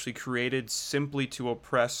was actually created simply to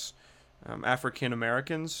oppress African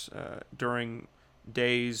Americans during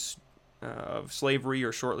days of slavery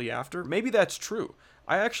or shortly after. Maybe that's true.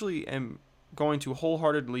 I actually am going to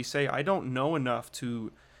wholeheartedly say I don't know enough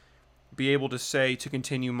to be able to say, to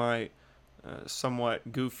continue my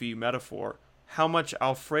somewhat goofy metaphor, how much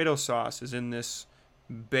Alfredo sauce is in this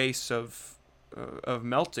base of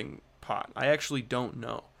melting pot. I actually don't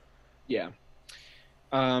know. Yeah.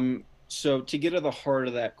 So to get to the heart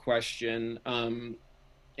of that question,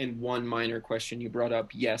 and one minor question you brought up,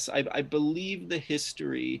 yes, I believe the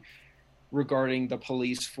history regarding the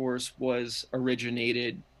police force was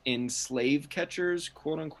originated in slave catchers,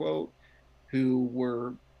 quote unquote, who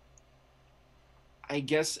were, I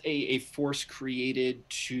guess, a force created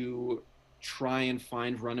to try and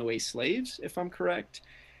find runaway slaves, if I'm correct.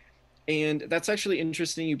 And that's actually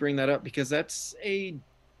interesting you bring that up because that's a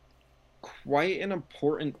quite an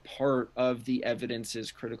important part of the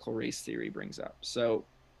evidences critical race theory brings up. So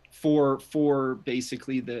for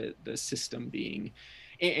basically the system being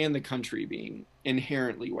and the country being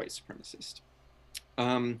inherently white supremacist.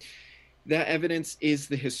 Um, that evidence is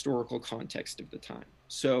the historical context of the time.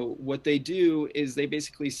 So what they do is they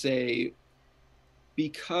basically say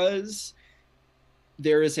because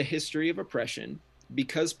there is a history of oppression,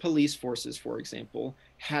 because police forces, for example,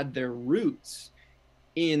 had their roots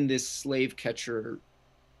in this slave catcher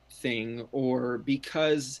thing, or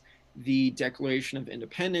because the Declaration of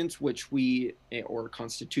Independence, which we, or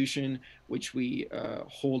Constitution, which we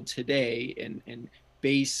hold today and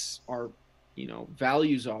base our,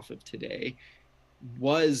 values off of today,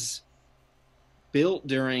 was built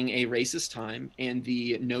during a racist time, and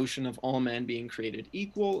the notion of all men being created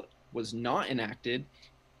equal was not enacted.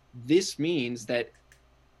 This means that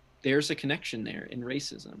there's a connection there in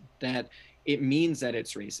racism, that it means that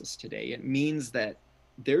it's racist today. It means that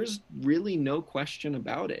there's really no question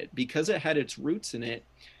about it. Because it had its roots in it,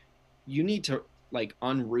 you need to like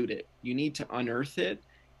unroot it. You need to unearth it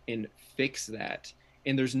and fix that.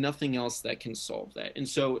 And there's nothing else that can solve that. And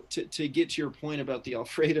so to get to your point about the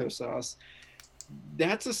Alfredo sauce,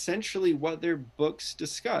 that's essentially what their books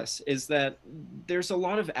discuss, is that there's a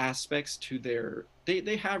lot of aspects to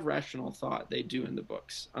they have rational thought, they do, in the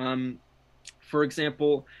books. For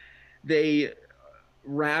example, they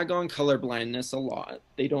rag on colorblindness a lot.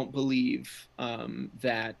 They don't believe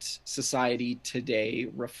that society today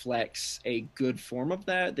reflects a good form of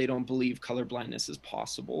that. They don't believe colorblindness is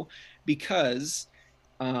possible because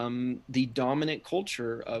the dominant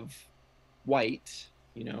culture of white,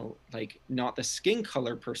 like not the skin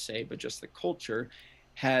color per se, but just the culture,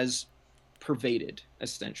 has pervaded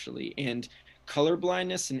essentially. And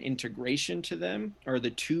colorblindness and integration to them are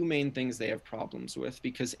the two main things they have problems with,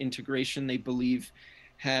 because integration, they believe,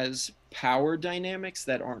 has power dynamics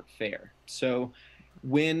that aren't fair. So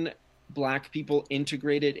when Black people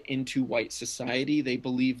integrated into white society, they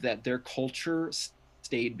believe that their culture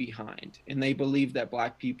stayed behind, and they believe that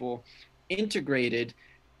Black people integrated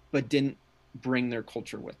but didn't bring their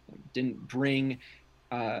culture with them, didn't bring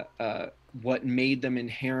what made them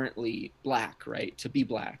inherently Black, right? To be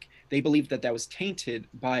Black. They believed that that was tainted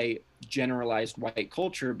by generalized white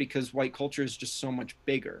culture, because white culture is just so much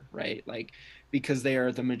bigger, right? Like, because they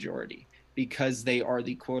are the majority, because they are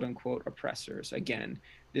the quote unquote oppressors. Again,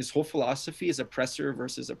 this whole philosophy is oppressor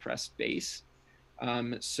versus oppressed base.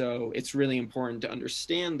 So it's really important to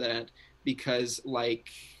understand that, because like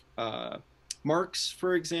Marx,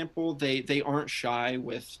 for example, they aren't shy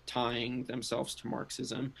with tying themselves to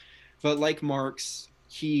Marxism, but like Marx,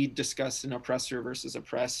 he discussed an oppressor versus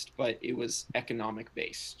oppressed, but it was economic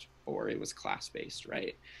based or it was class based,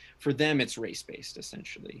 right? For them, it's race based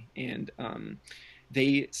essentially, and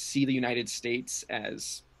they see the United States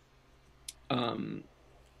as, um,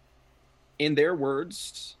 in their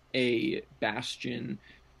words, a bastion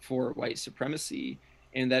for white supremacy.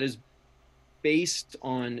 And that is based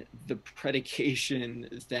on the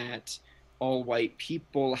predication that all white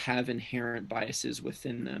people have inherent biases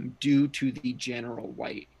within them due to the general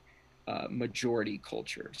white majority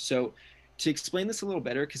culture. So, to explain this a little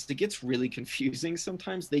better, because it gets really confusing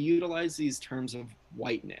sometimes, they utilize these terms of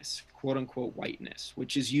whiteness, quote unquote whiteness,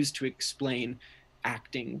 which is used to explain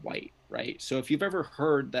acting white, right? So, if you've ever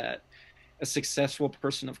heard that a successful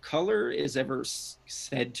person of color is ever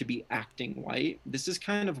said to be acting white, this is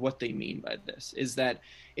kind of what they mean by this, is that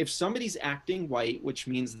if somebody's acting white, which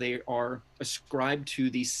means they are ascribed to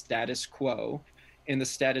the status quo, and the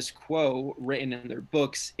status quo written in their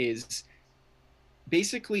books is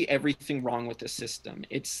basically everything wrong with the system.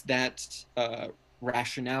 It's that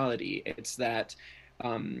rationality. It's that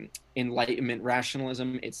enlightenment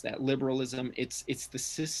rationalism. It's that liberalism. It's the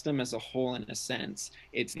system as a whole in a sense.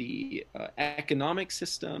 It's the economic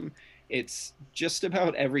system. It's just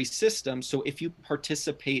about every system. So if you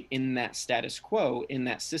participate in that status quo, in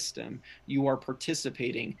that system, you are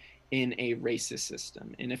participating in a racist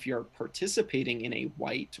system. And if you're participating in a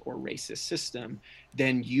white or racist system,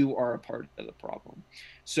 then you are a part of the problem.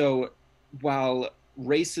 So while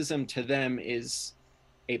racism to them is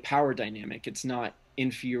a power dynamic, it's not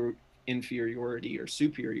inferiority or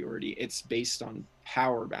superiority. It's based on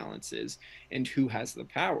power balances and who has the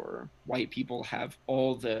power. White people have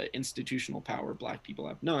all the institutional power, black people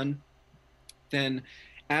have none. Then,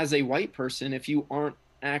 as a white person, if you aren't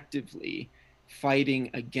actively fighting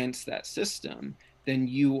against that system, then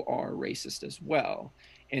you are racist as well.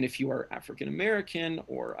 And if you are African American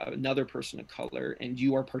or another person of color and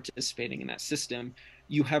you are participating in that system,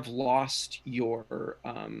 you have lost you,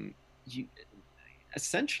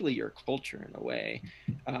 essentially your culture in a way.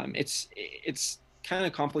 It's kind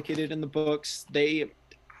of complicated in the books. I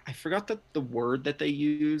forgot the word that they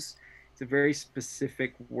use. It's a very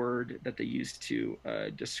specific word that they use to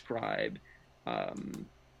describe um,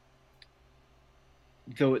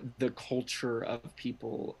 the culture of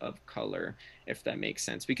people of color, if that makes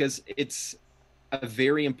sense, because it's a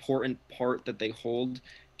very important part that they hold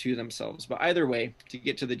to themselves. But either way, to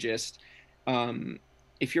get to the gist, um,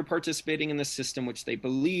 if you're participating in the system which they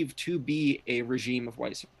believe to be a regime of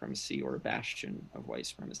white supremacy or a bastion of white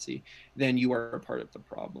supremacy, then you are a part of the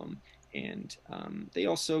problem. And they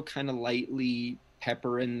also kind of lightly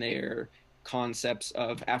pepper in their concepts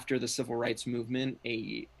of, after the civil rights movement,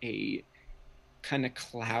 a kind of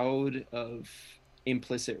cloud of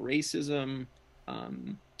implicit racism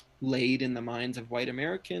um, laid in the minds of white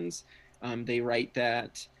Americans. They write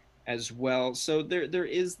that as well. So there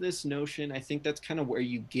is this notion. I think that's kind of where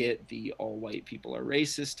you get the all white people are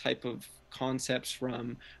racist type of concepts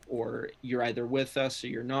from, or you're either with us or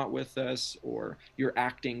you're not with us, or you're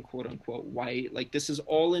acting quote unquote white. Like, this is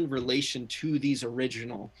all in relation to these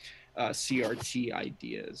original CRT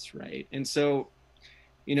ideas, right? And so,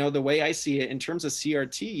 the way I see it in terms of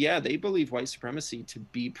CRT, yeah, they believe white supremacy to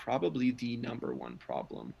be probably the number one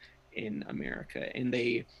problem in America. And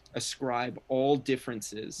they ascribe all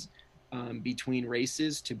differences between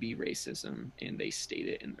races to be racism, and they state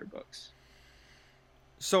it in their books.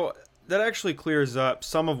 So that actually clears up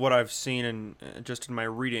some of what I've seen in just in my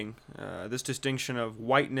reading. This distinction of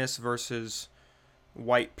whiteness versus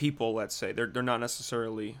white people, let's say, they're not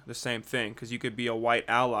necessarily the same thing, because you could be a white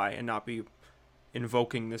ally and not be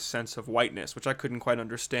invoking this sense of whiteness, which I couldn't quite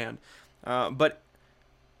understand. But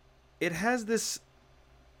it has this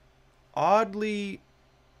oddly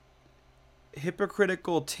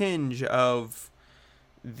hypocritical tinge of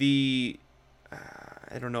the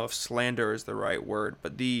I don't know if slander is the right word,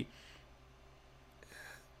 but the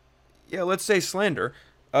yeah, let's say slander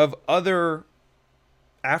of other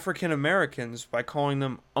African Americans by calling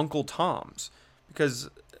them Uncle Toms, because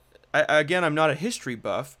again, I'm not a history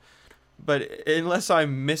buff, but unless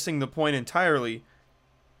I'm missing the point entirely,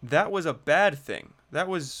 that was a bad thing. That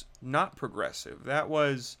was not progressive. That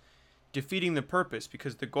was defeating the purpose,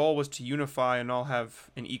 because the goal was to unify and all have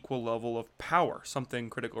an equal level of power, something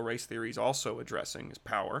critical race theory is also addressing, is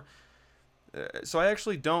power. So I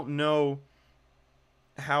actually don't know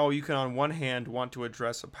how you can, on one hand, want to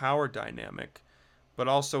address a power dynamic, but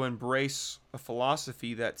also embrace a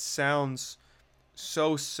philosophy that sounds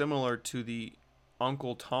so similar to the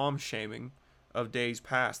Uncle Tom shaming of days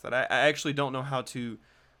past that I actually don't know how to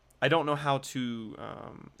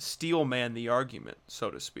steel man the argument,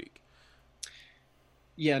 so to speak.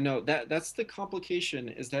 Yeah, no, that's the complication,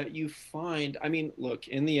 is that you find, I mean, look,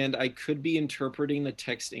 in the end, I could be interpreting the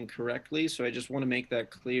text incorrectly, so I just want to make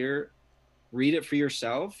that clear. read it for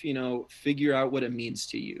yourself, figure out what it means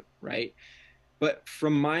to you, right? But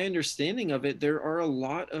from my understanding of it, there are a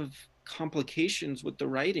lot of complications with the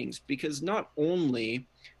writings because not only,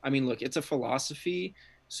 I mean, look, it's a philosophy,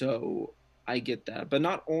 so I get that, but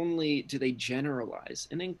not only do they generalize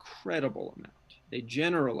an incredible amount, they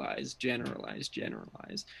generalize, generalize,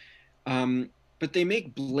 generalize, um, but they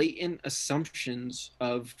make blatant assumptions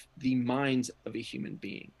of the minds of a human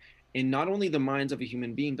being. And not only the minds of a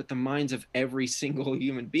human being, but the minds of every single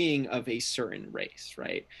human being of a certain race,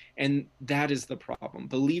 right? And that is the problem.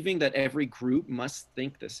 Believing that every group must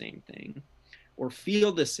think the same thing or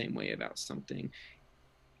feel the same way about something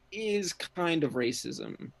is kind of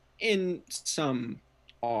racism in some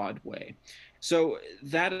odd way. So,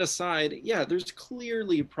 that aside, yeah, there's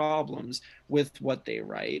clearly problems with what they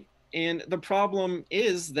write. And the problem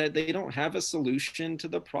is that they don't have a solution to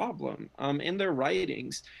the problem. In their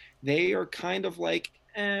writings, they are kind of like,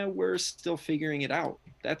 we're still figuring it out.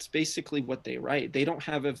 That's basically what they write. They don't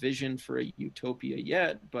have a vision for a utopia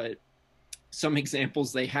yet, but some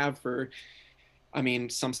examples they have for, I mean,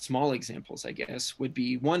 some small examples, I guess, would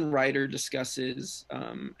be one writer discusses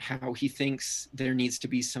how he thinks there needs to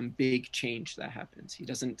be some big change that happens. He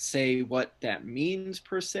doesn't say what that means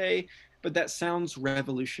per se, but that sounds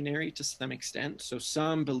revolutionary to some extent. So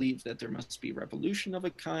some believe that there must be revolution of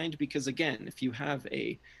a kind, because again, if you have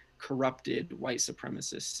a corrupted white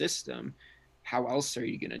supremacist system, how else are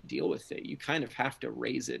you going to deal with it? You kind of have to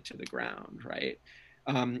raise it to the ground, right?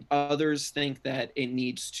 Others think that it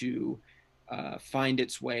needs to find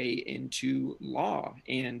its way into law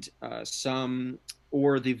and some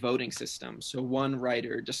or the voting system. So one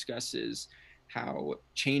writer discusses how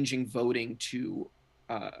changing voting to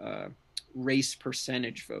race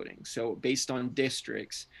percentage voting. So based on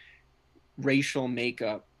districts, racial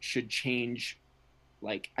makeup should change,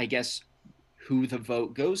 like, I guess, who the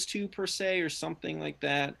vote goes to per se or something like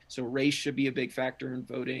that. So race should be a big factor in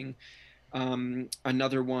voting.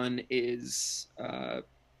 Another one is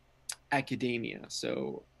academia.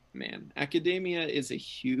 So, man, academia is a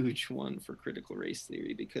huge one for critical race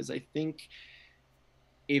theory because I think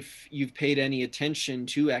if you've paid any attention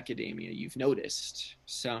to academia, you've noticed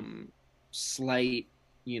some slight,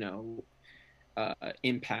 you know,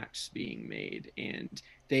 impacts being made, and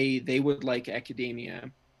they would like academia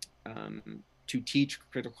to teach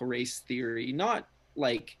critical race theory, not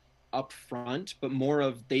like up front, but more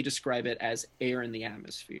of, they describe it as air in the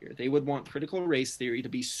atmosphere. They would want critical race theory to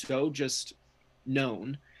be so just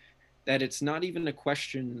known that it's not even a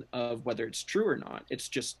question of whether it's true or not. It's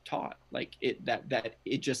just taught, like that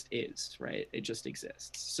it just is, right? It just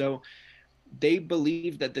exists. So they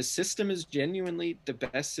believe that the system is genuinely the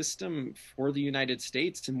best system for the United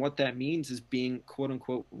States. And what that means is being quote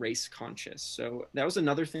unquote race conscious. So that was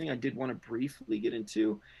another thing I did want to briefly get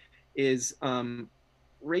into is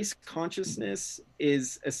race consciousness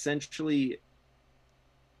is essentially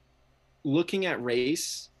looking at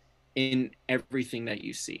race in everything that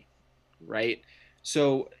you see, right?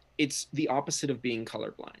 So it's the opposite of being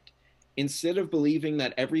colorblind. Instead of believing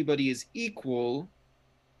that everybody is equal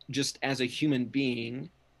just as a human being,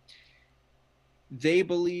 they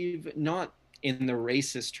believe not in the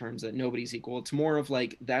racist terms that nobody's equal. It's more of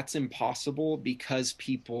like that's impossible because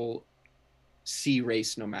people see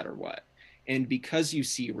race no matter what. And because you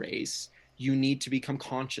see race, you need to become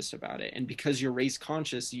conscious about it. And because you're race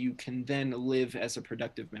conscious, you can then live as a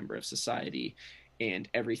productive member of society and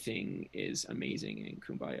everything is amazing and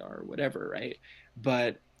kumbaya or whatever, right?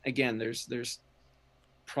 But again, there's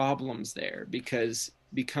problems there because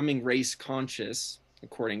becoming race conscious,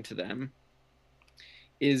 according to them,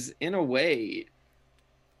 is in a way,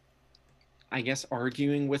 I guess,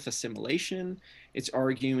 arguing with assimilation. It's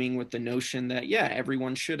arguing with the notion that, yeah,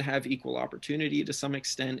 everyone should have equal opportunity to some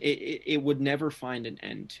extent. It would never find an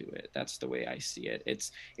end to it. That's the way I see it.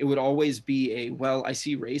 It would always be a, well, I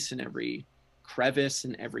see race in every crevice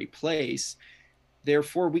in every place.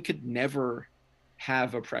 Therefore, we could never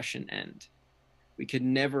have oppression end. We could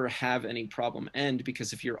never have any problem end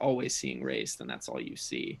because if you're always seeing race, then that's all you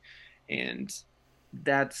see. And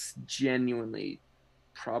that's genuinely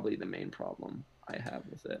probably the main problem I have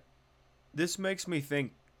with it. This makes me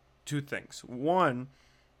think two things. One,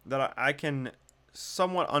 that I can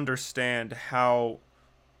somewhat understand how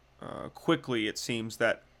quickly it seems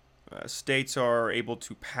that states are able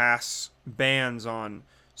to pass bans on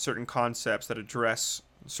certain concepts that address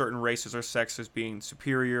certain races or sexes being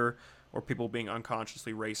superior or people being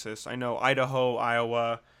unconsciously racist. I know Idaho,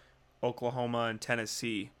 Iowa, Oklahoma, and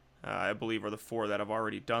Tennessee, I believe, are the four that have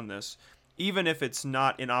already done this. Even if it's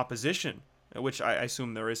not in opposition, which I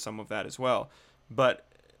assume there is some of that as well. But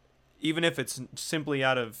even if it's simply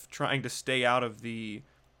out of trying to stay out of the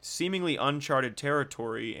seemingly uncharted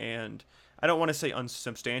territory, and I don't want to say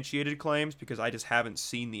unsubstantiated claims because I just haven't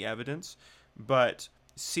seen the evidence, but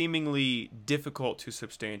seemingly difficult to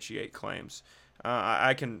substantiate claims.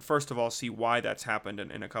 I can first of all see why that's happened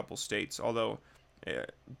in a couple states, although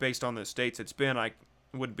based on the states it's been, I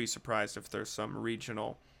wouldn't be surprised if there's some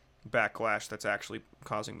regional backlash that's actually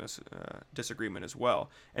causing this disagreement as well.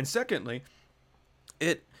 And secondly,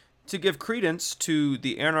 it to give credence to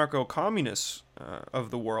the anarcho-communists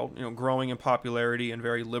of the world, growing in popularity in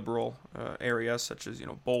very liberal areas such as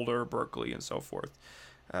Boulder, Berkeley, and so forth.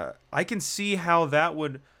 I can see how that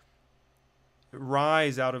would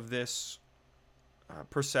rise out of this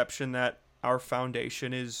perception that our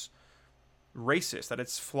foundation is racist, that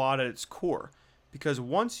it's flawed at its core. Because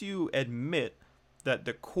once you admit that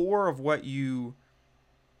the core of what you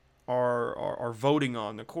are voting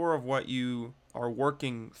on, the core of what you are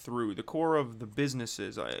working through, the core of the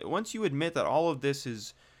businesses, once you admit that all of this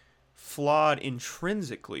is flawed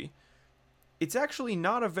intrinsically, it's actually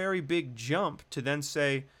not a very big jump to then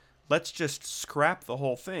say, let's just scrap the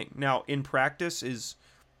whole thing. Now, in practice, is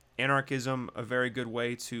anarchism a very good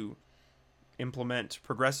way to implement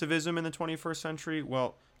progressivism in the 21st century?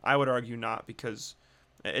 Well, I would argue not, because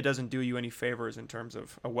it doesn't do you any favors in terms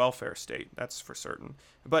of a welfare state. That's for certain.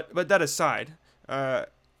 But that aside,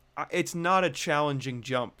 it's not a challenging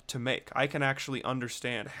jump to make. I can actually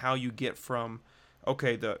understand how you get from,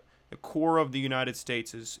 okay, the core of the United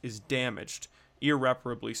States is damaged,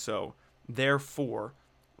 irreparably so. Therefore,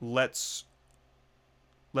 let's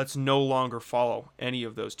no longer follow any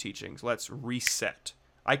of those teachings. Let's reset.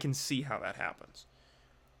 I can see how that happens.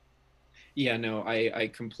 Yeah, no, I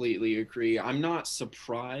completely agree. I'm not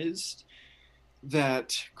surprised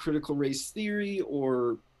that critical race theory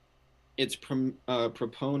or its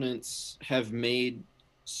proponents have made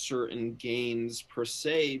certain gains per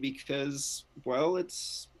se, because, well,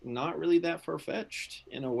 it's not really that far-fetched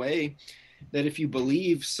in a way, that if you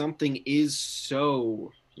believe something is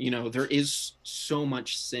so, there is so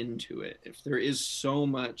much sin to it, if there is so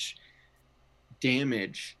much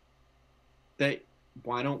damage, that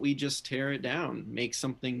why don't we just tear it down, make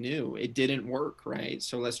something new? It didn't work, right?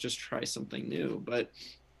 So let's just try something new. But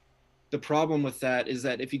the problem with that is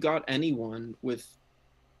that if you got anyone with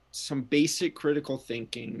some basic critical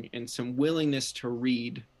thinking and some willingness to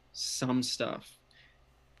read some stuff,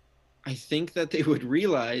 I think that they would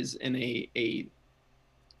realize in a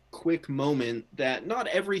quick moment that not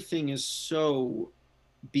everything is so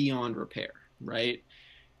beyond repair, right?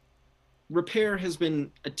 Repair has been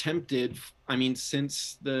attempted, I mean,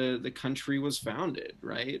 since the country was founded,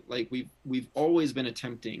 right? Like we've always been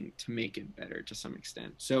attempting to make it better to some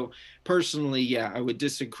extent. So personally, yeah, I would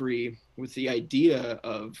disagree with the idea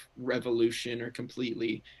of revolution or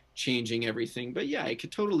completely changing everything, but yeah, I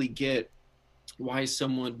could totally get why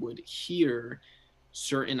someone would hear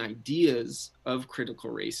certain ideas of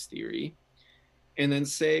critical race theory and then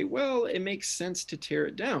say, well, it makes sense to tear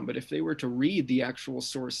it down. But if they were to read the actual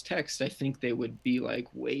source text, I think they would be like,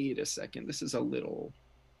 wait a second, this is a little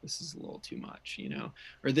too much,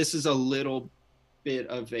 or this is a little bit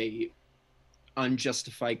of a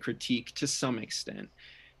unjustified critique to some extent.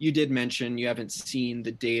 You did mention you haven't seen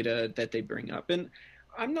the data that they bring up. And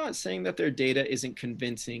I'm not saying that their data isn't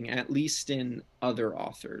convincing, at least in other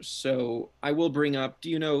authors. So I will bring up, do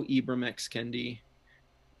you know Ibram X. Kendi?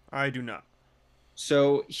 I do not.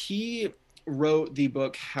 So he wrote the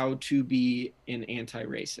book How to Be an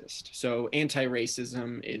Anti-Racist. So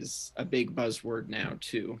anti-racism is a big buzzword now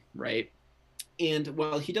too, right? And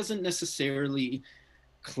while he doesn't necessarily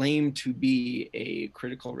claim to be a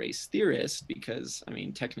critical race theorist, because I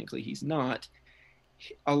mean technically he's not,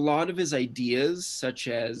 a lot of his ideas, such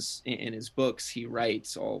as in his books, he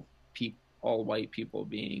writes all white people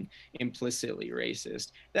being implicitly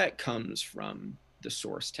racist. That comes from the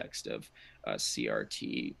source text of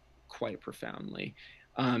CRT quite profoundly.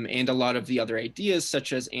 And a lot of the other ideas,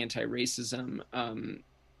 such as anti-racism,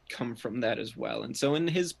 come from that as well. And so in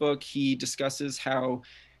his book, he discusses how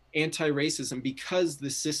anti-racism, because the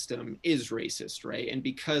system is racist, right? And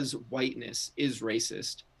because whiteness is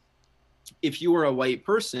racist, if you are a white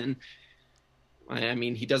person, I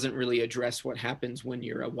mean, he doesn't really address what happens when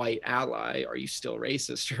you're a white ally. Are you still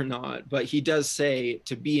racist or not? But he does say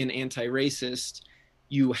to be an anti-racist,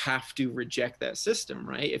 you have to reject that system,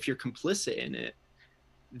 right? If you're complicit in it,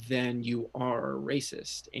 then you are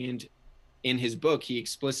racist. And in his book, he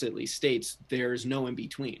explicitly states there's no in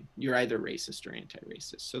between. You're either racist or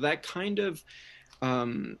anti-racist. So that kind of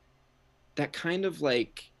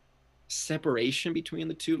like separation between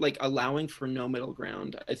the two, like allowing for no middle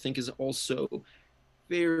ground, I think is also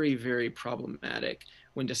very, very problematic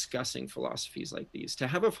when discussing philosophies like these. To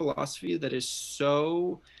have a philosophy that is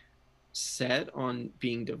so set on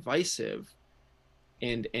being divisive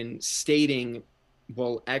and stating,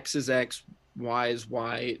 well, X is X, Y is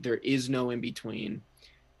Y, there is no in between,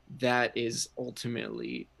 that is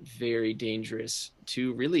ultimately very dangerous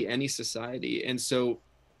to really any society. And so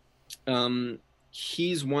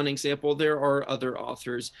he's one example. There are other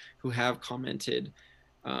authors who have commented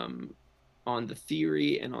um, on the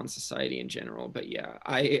theory and on society in general. But yeah,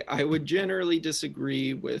 I would generally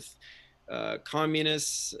disagree with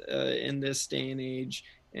communists in this day and age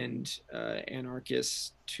and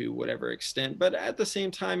anarchists to whatever extent. But at the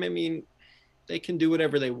same time, I mean, they can do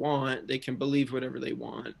whatever they want. They can believe whatever they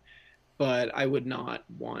want. But I would not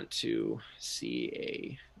want to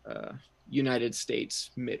see a United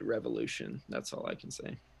States mid-revolution. That's all I can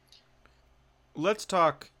say. Let's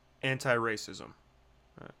talk anti-racism.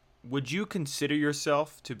 Uh, would you consider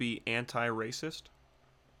yourself to be anti-racist?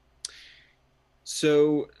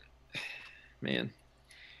 So, man,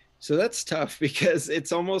 so that's tough because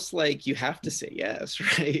it's almost like you have to say yes,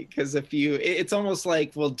 right? Because if you, it's almost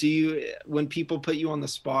like, well, do you, when people put you on the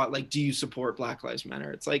spot, like, do you support Black Lives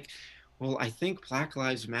Matter? It's like, well, I think Black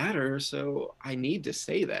Lives Matter, so I need to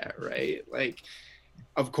say that, right? Like,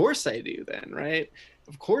 of course I do then, right?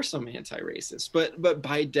 Of course I'm anti-racist, but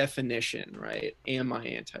by definition, right? Am I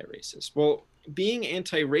anti-racist? Well, being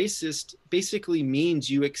anti-racist basically means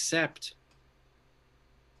you accept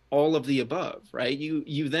all of the above, right?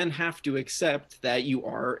 You then have to accept that you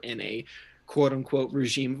are in a quote unquote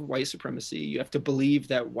regime of white supremacy. You have to believe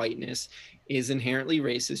that whiteness is inherently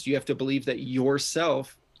racist. You have to believe that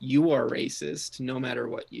yourself, you are racist no matter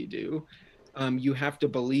what you do. You have to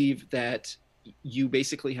believe that you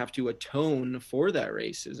basically have to atone for that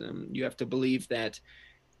racism. You have to believe that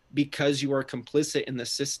because you are complicit in the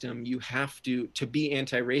system, you have to be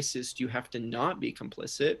anti-racist, you have to not be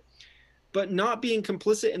complicit. But not being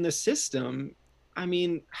complicit in the system, I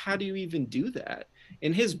mean, how do you even do that?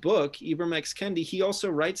 In his book, Ibram X. Kendi, he also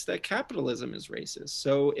writes that capitalism is racist.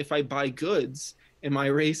 So if I buy goods, am I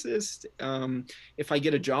racist? If I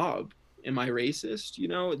get a job, am I racist? You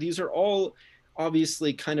know, these are all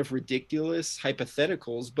obviously kind of ridiculous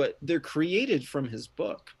hypotheticals, but they're created from his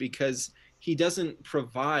book because he doesn't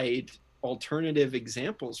provide alternative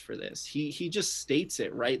examples for this. He just states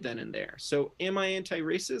it right then and there. So am I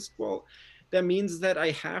anti-racist? Well, that means that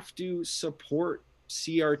I have to support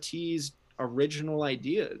CRT's original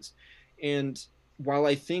ideas. And while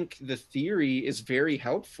I think the theory is very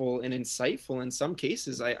helpful and insightful in some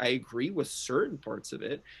cases, I agree with certain parts of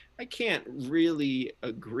it. I can't really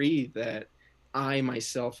agree that I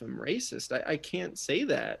myself am racist. I can't say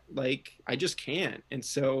that. Like, I just can't. And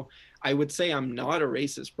so I would say I'm not a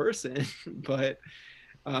racist person, but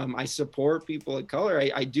I support people of color.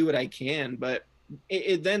 I do what I can, but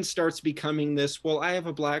it then starts becoming this, well, I have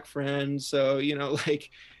a black friend. So, you know, like,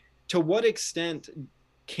 to what extent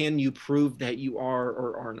can you prove that you are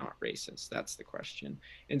or are not racist? That's the question.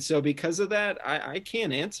 And so because of that, I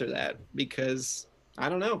can't answer that because I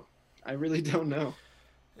don't know. I really don't know.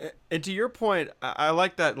 And to your point, I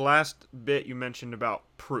like that last bit you mentioned about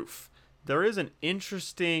proof. There is an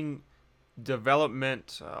interesting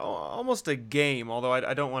development, almost a game, although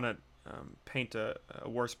I don't want to paint a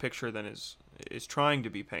worse picture than is trying to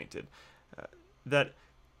be painted, that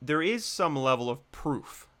there is some level of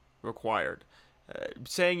proof required.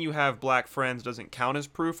 Saying you have black friends doesn't count as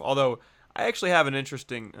proof, although I actually have an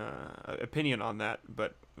interesting opinion on that,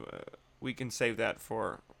 but we can save that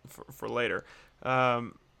for later.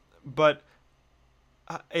 But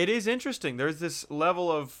it is interesting. There's this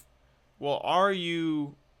level of, well, are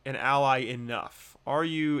you an ally enough? Are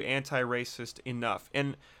you anti-racist enough?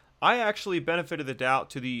 And I actually benefited the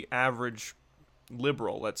doubt to the average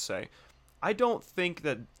liberal, let's say. I don't think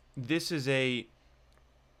that this is a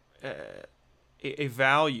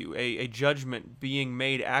value, a judgment being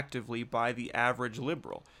made actively by the average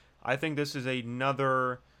liberal. I think this is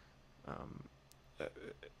another um,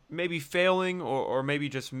 maybe failing or maybe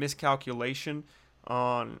just miscalculation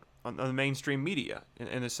on the mainstream media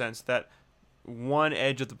in the sense that one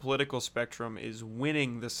edge of the political spectrum is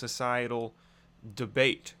winning the societal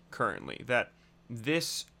debate currently, that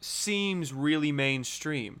this seems really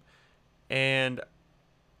mainstream, and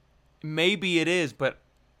maybe it is, but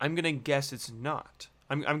I'm going to guess it's not.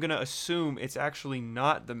 I'm going to assume it's actually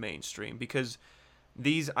not the mainstream because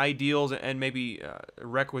these ideals and maybe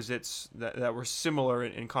requisites that were similar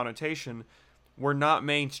in connotation were not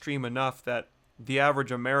mainstream enough that the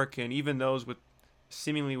average American, even those with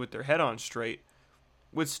seemingly with their head on straight,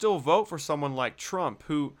 would still vote for someone like Trump,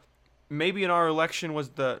 who maybe in our election was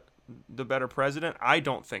the the better president? I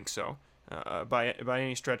don't think so, by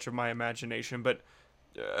any stretch of my imagination. But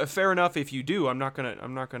fair enough if you do. I'm not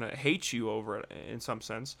gonna hate you over it in some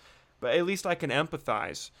sense, but at least I can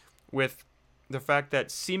empathize with the fact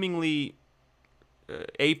that seemingly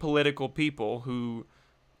apolitical people who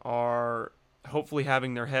are hopefully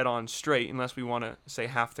having their head on straight, unless we want to say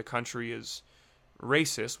half the country is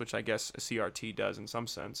racist, which I guess CRT does in some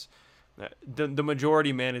sense. The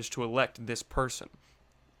majority managed to elect this person.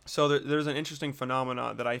 So there's an interesting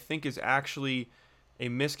phenomenon that I think is actually a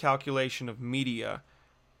miscalculation of media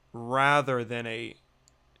rather than a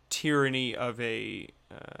tyranny of a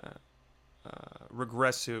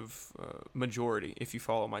regressive majority, if you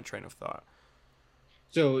follow my train of thought.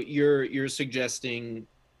 So you're suggesting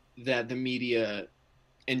that the media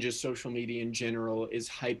and just social media in general is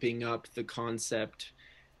hyping up the concept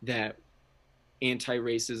that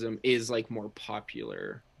anti-racism is like more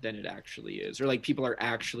popular than it actually is, or like people are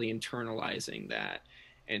actually internalizing that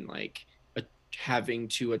and like having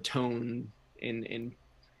to atone and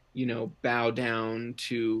bow down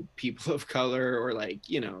to people of color, or like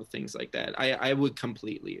things like that. I would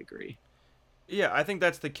completely agree. Yeah, I think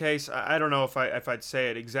that's the case. I don't know if I'd say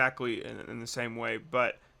it exactly in the same way,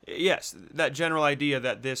 but yes, that general idea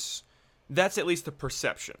that that's at least the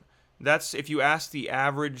perception. That's if you ask the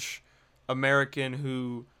average American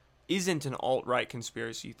who isn't an alt-right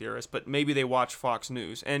conspiracy theorist, but maybe they watch Fox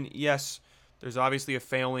News. And yes, there's obviously a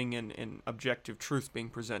failing in objective truth being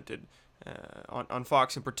presented on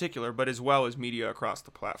Fox in particular, but as well as media across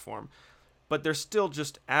the platform. But they're still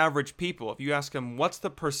just average people. If you ask them, what's the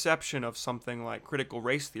perception of something like critical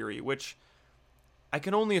race theory, which I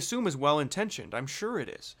can only assume is well intentioned, I'm sure it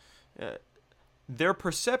is. Uh, their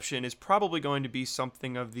perception is probably going to be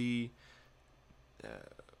something of the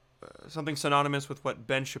something synonymous with what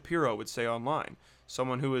Ben Shapiro would say online.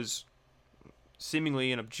 Someone who is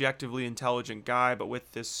seemingly an objectively intelligent guy, but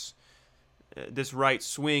with this right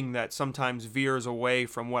swing that sometimes veers away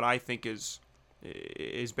from what I think is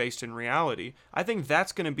based in reality. I think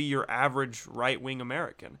that's going to be your average right-wing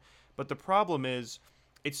American. But the problem is,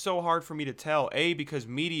 it's so hard for me to tell. A, because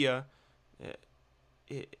media,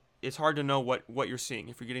 it's hard to know what you're seeing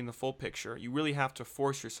if you're getting the full picture. You really have to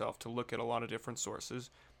force yourself to look at a lot of different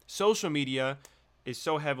sources. Social media is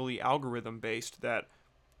so heavily algorithm based that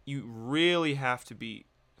you really have to be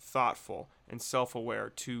thoughtful and self-aware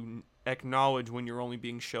to acknowledge when you're only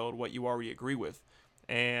being showed what you already agree with.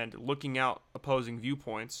 And looking out opposing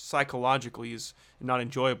viewpoints psychologically is not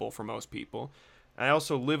enjoyable for most people. I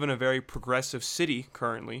also live in a very progressive city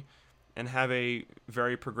currently and have a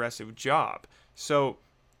very progressive job. So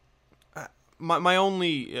my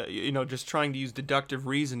only, just trying to use deductive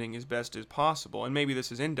reasoning as best as possible, and maybe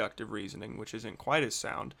this is inductive reasoning, which isn't quite as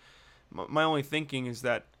sound. My only thinking is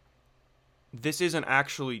that this isn't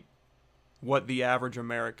actually what the average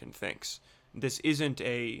American thinks. This isn't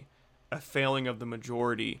a failing of the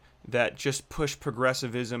majority that just push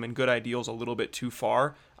progressivism and good ideals a little bit too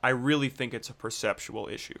far. I really think it's a perceptual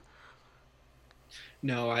issue.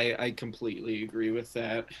 No, I completely agree with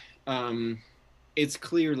that. It's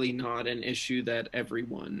clearly not an issue that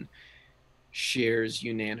everyone shares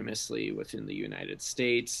unanimously within the United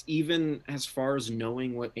States, even as far as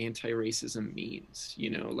knowing what anti-racism means.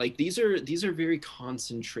 Like these are very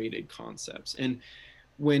concentrated concepts. And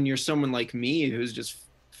when you're someone like me who's just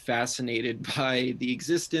fascinated by the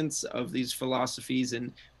existence of these philosophies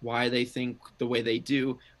and why they think the way they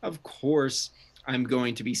do, of course I'm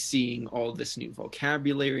going to be seeing all this new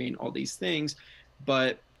vocabulary and all these things.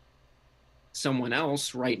 But someone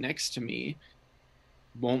else right next to me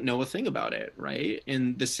won't know a thing about it, right?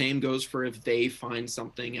 And the same goes for if they find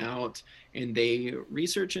something out and they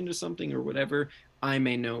research into something or whatever, I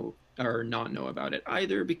may know or not know about it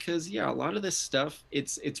either, because yeah, a lot of this stuff,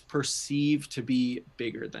 it's perceived to be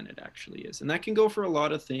bigger than it actually is. And that can go for a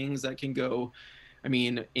lot of things. That can go, I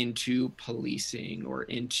mean, into policing or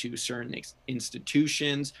into certain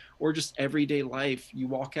institutions or just everyday life. You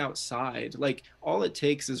walk outside, like all it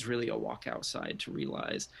takes is really a walk outside to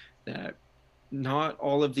realize that not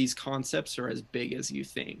all of these concepts are as big as you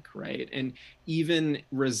think, right? And even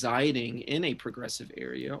residing in a progressive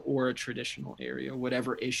area or a traditional area,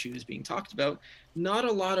 whatever issue is being talked about, not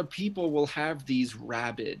a lot of people will have these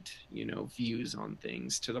rabid, views on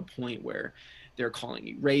things to the point where they're calling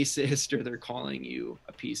you racist or they're calling you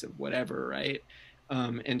a piece of whatever, right?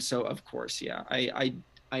 And so, of course, yeah, I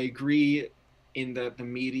agree in that the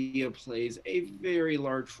media plays a very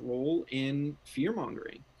large role in fear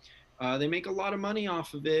mongering. They make a lot of money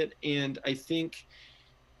off of it. And I think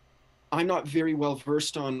I'm not very well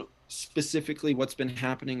versed on specifically what's been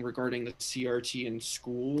happening regarding the CRT in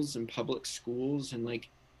schools and public schools and like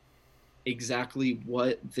exactly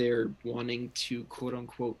what they're wanting to quote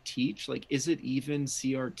unquote teach. Like, is it even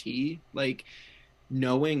CRT? Like,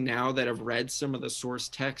 knowing now that I've read some of the source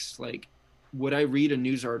text, like, would I read a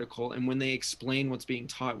news article and when they explain what's being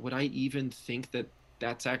taught, would I even think that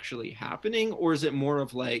that's actually happening? Or is it more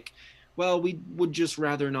of like, well, we would just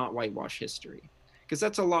rather not whitewash history? Because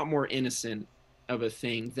that's a lot more innocent of a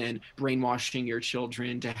thing than brainwashing your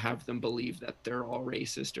children to have them believe that they're all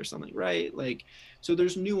racist or something, right? Like, so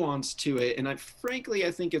there's nuance to it. And frankly,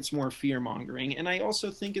 I think it's more fear mongering. And I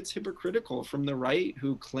also think it's hypocritical from the right,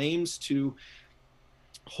 who claims to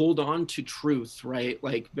hold on to truth, right?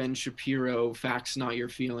 Like Ben Shapiro, facts, not your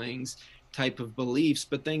feelings type of beliefs,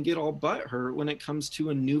 but then get all butthurt when it comes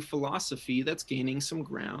to a new philosophy that's gaining some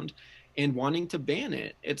ground and wanting to ban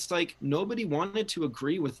it. It's like nobody wanted to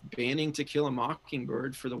agree with banning To Kill a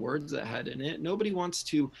Mockingbird for the words that had in it. Nobody wants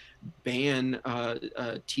to ban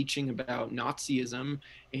teaching about Nazism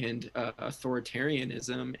and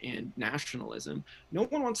authoritarianism and nationalism. No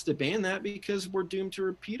one wants to ban that because we're doomed to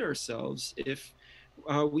repeat ourselves if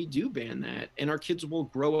we do ban that, and our kids will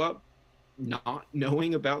grow up not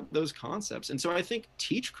knowing about those concepts. And so I think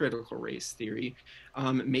teach critical race theory,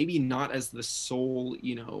 maybe not as the sole,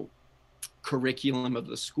 curriculum of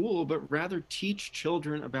the school, but rather teach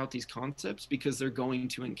children about these concepts because they're going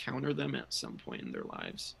to encounter them at some point in their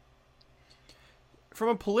lives. From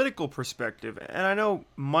a political perspective, and I know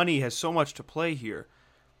money has so much to play here,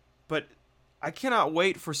 but I cannot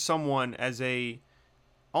wait for someone as a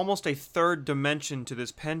almost a third dimension to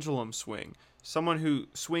this pendulum swing. Someone who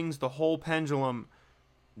swings the whole pendulum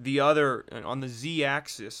the other on the z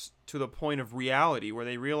axis to the point of reality where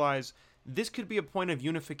they realize this could be a point of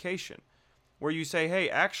unification where you say, hey,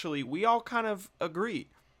 actually, we all kind of agree.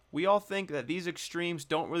 We all think that these extremes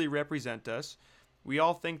don't really represent us. We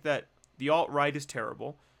all think that the alt right is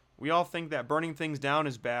terrible. We all think that burning things down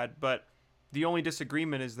is bad, but the only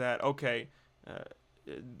disagreement is that, okay,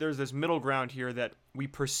 there's this middle ground here that we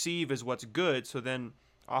perceive as what's good, so then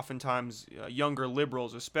oftentimes younger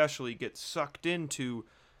liberals especially get sucked into,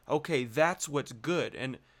 okay, that's what's good.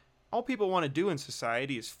 And all people want to do in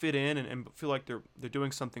society is fit in and feel like they're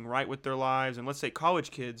doing something right with their lives. And let's say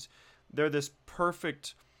college kids, they're this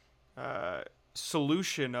perfect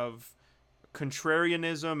solution of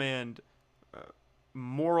contrarianism and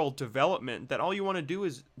moral development that all you want to do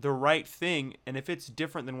is the right thing. And if it's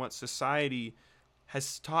different than what society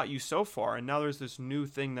has taught you so far, and now there's this new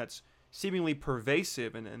thing that's seemingly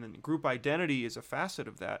pervasive, and group identity is a facet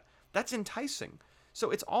of that, that's enticing. So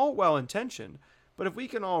it's all well intentioned, but if we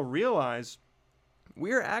can all realize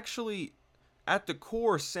we're actually at the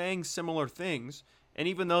core saying similar things, and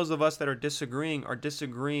even those of us that are disagreeing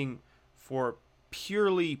for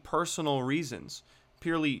purely personal reasons,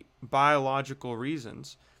 purely biological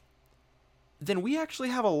reasons, then we actually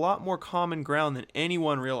have a lot more common ground than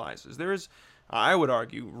anyone realizes. There is, I would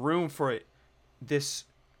argue, room for this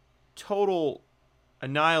total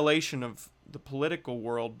annihilation of the political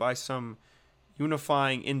world by some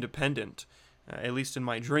unifying independent, at least in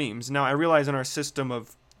my dreams. Now, I realize in our system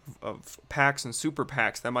of PACs and super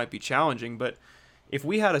PACs that might be challenging, but if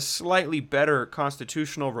we had a slightly better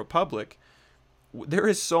constitutional republic, there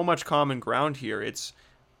is so much common ground here. It's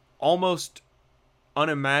almost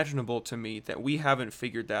unimaginable to me that we haven't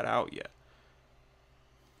figured that out yet.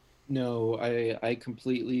 No, I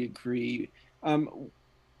completely agree.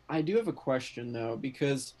 I do have a question though,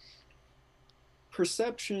 because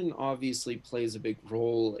perception obviously plays a big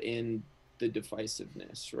role in the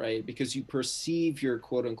divisiveness, right? Because you perceive your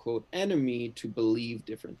quote unquote enemy to believe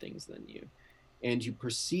different things than you, and you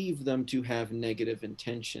perceive them to have negative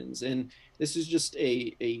intentions. And this is just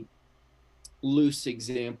a loose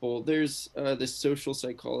example. There's this social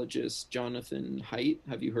psychologist, Jonathan Haidt.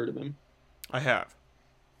 Have you heard of him? I have.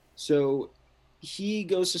 So he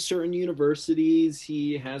goes to certain universities,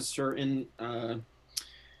 he has certain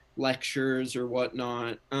lectures or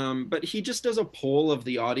whatnot. But he just does a poll of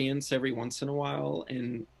the audience every once in a while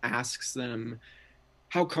and asks them,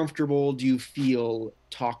 how comfortable do you feel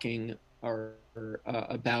talking or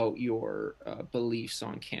about your beliefs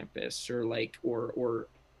on campus, or like or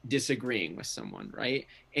disagreeing with someone, right?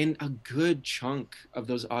 And a good chunk of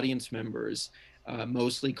those audience members,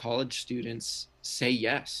 mostly college students, say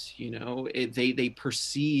yes. They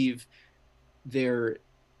perceive their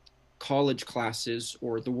college classes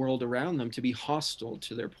or the world around them to be hostile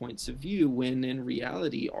to their points of view, when in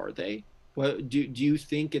reality, are they? What do you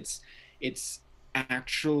think it's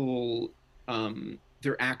actual,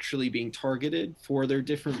 they're actually being targeted for their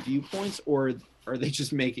different viewpoints, or are they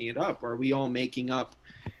just making it up? Are we all making up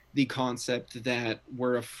the concept that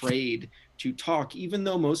we're afraid to talk, even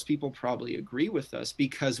though most people probably agree with us,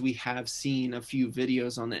 because we have seen a few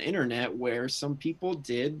videos on the internet where some people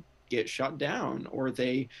did get shut down, or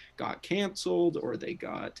they got canceled, or they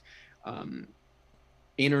got um,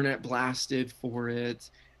 internet blasted for it.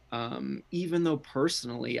 Even though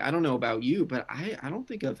personally, I don't know about you, but I don't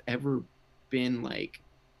think I've ever been like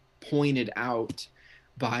pointed out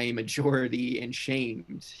by a majority and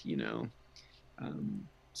shamed, you know.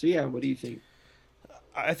 So yeah, what do you think?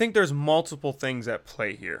 I think there's multiple things at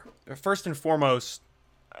play here. First and foremost,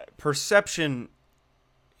 perception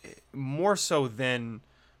more so than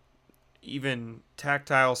even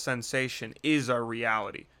tactile sensation is our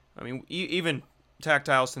reality. I mean, even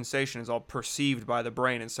tactile sensation is all perceived by the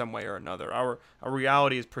brain in some way or another. Our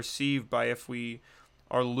reality is perceived by if we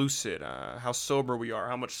are lucid, how sober we are,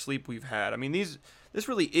 how much sleep we've had. I mean, this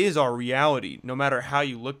really is our reality, no matter how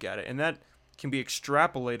you look at it, and that can be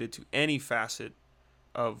extrapolated to any facet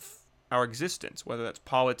of our existence, whether that's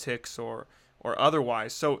politics or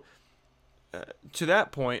otherwise. So, to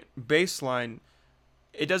that point, baseline,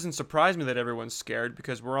 it doesn't surprise me that everyone's scared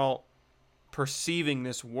because we're all perceiving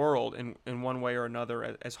this world in one way or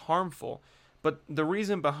another as harmful. But the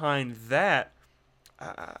reason behind that,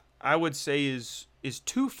 I would say, is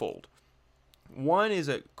twofold. One is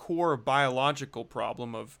a core biological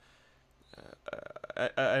problem of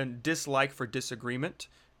a dislike for disagreement.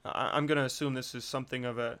 I'm going to assume this is something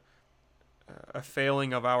of a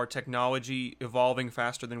failing of our technology evolving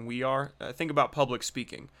faster than we are. Think about public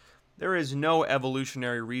speaking. There is no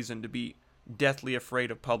evolutionary reason to be deathly afraid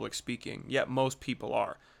of public speaking, yet most people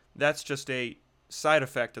are. That's just a side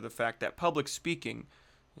effect of the fact that public speaking,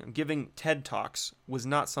 giving TED Talks, was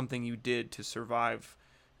not something you did to survive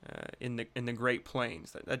in the Great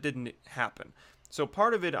Plains. That didn't happen. So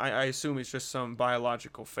part of it, I assume, is just some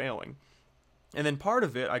biological failing. And then part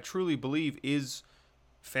of it, I truly believe, is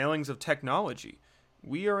failings of technology.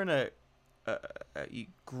 We are in a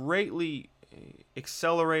greatly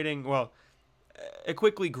accelerating, well, a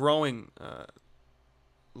quickly growing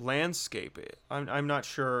landscape. I'm not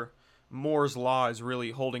sure Moore's law is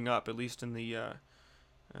really holding up, at least in the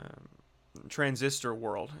um, transistor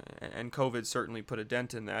world, and COVID certainly put a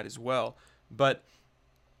dent in that as well. But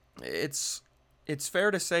it's it's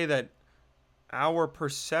fair to say that our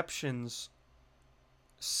perceptions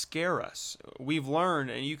scare us. We've learned,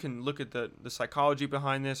 and you can look at the psychology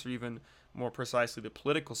behind this, or even more precisely, the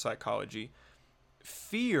political psychology.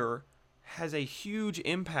 Fear has a huge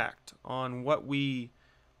impact on what we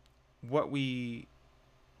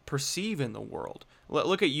perceive in the world.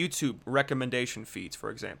 Look at YouTube recommendation feeds, for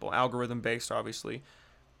example, algorithm based, obviously.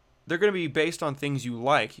 They're going to be based on things you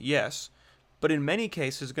like, yes, but in many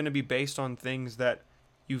cases, going to be based on things that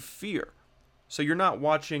you fear. So you're not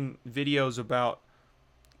watching videos about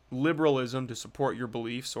liberalism to support your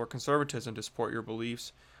beliefs or conservatism to support your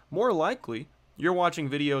beliefs. More likely, you're watching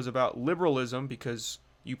videos about liberalism because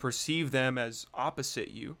you perceive them as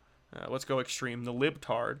opposite you. Let's go extreme, the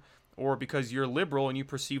libtard, or because you're liberal and you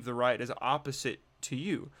perceive the right as opposite to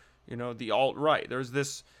you. You know, the alt right. There's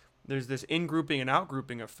this in grouping and out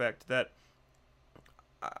grouping effect that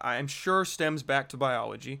I'm sure stems back to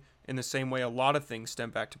biology in the same way a lot of things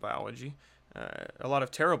stem back to biology. A lot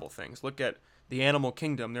of terrible things. Look at the animal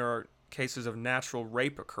kingdom. There are cases of natural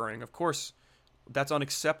rape occurring. Of course, that's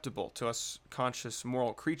unacceptable to us conscious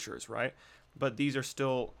moral creatures, right? But these are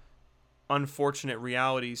still unfortunate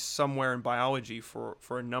realities somewhere in biology for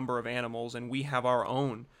a number of animals, and we have our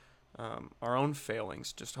own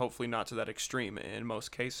failings, just hopefully not to that extreme in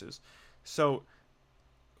most cases. So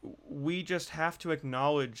we just have to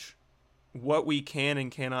acknowledge what we can and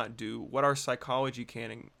cannot do, what our psychology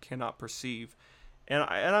can and cannot perceive. And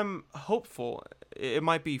I'm hopeful. It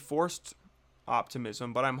might be forced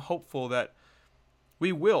optimism, but I'm hopeful that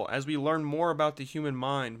we will, as we learn more about the human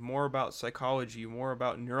mind, more about psychology, more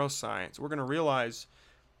about neuroscience, we're going to realize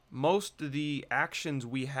most of the actions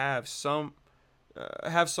we have some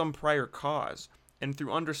prior cause, and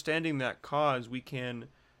through understanding that cause, we can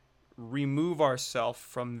remove ourselves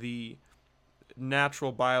from the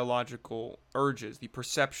natural biological urges, the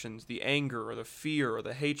perceptions, the anger or the fear or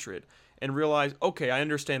the hatred, and realize, okay, I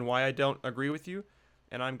understand why I don't agree with you,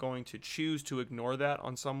 and I'm going to choose to ignore that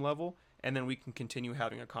on some level, and then we can continue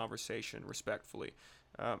having a conversation respectfully.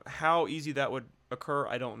 How easy that would occur,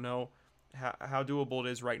 I don't know. How doable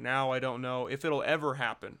it is right now, I don't know. If it'll ever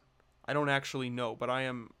happen, I don't actually know, but I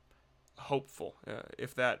am hopeful,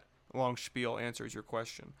 if that long spiel answers your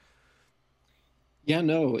question. Yeah,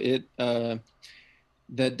 no, it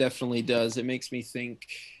that definitely does. It makes me think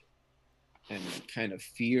and kind of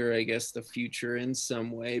fear, I guess, the future in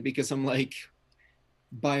some way, because I'm like,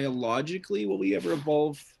 biologically will we ever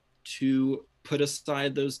evolve to put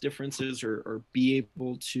aside those differences, or be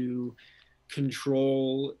able to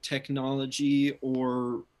control technology,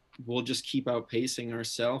 or we'll just keep outpacing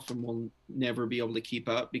ourselves and we'll never be able to keep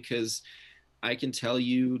up? Because I can tell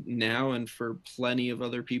you now, and for plenty of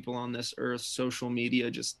other people on this earth, social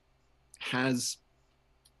media just has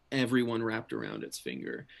everyone wrapped around its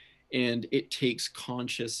finger. And it takes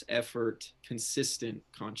conscious effort, consistent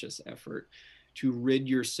conscious effort, to rid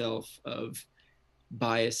yourself of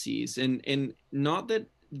biases. And not that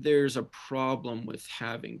there's a problem with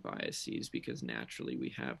having biases, because naturally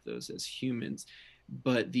we have those as humans,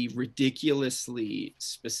 but the ridiculously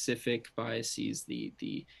specific biases,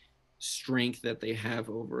 the strength that they have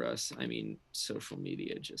over us, I mean, social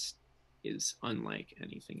media just is unlike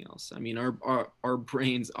anything else. I mean, our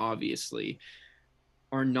brains obviously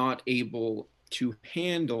are not able to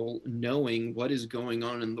handle knowing what is going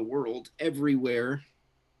on in the world everywhere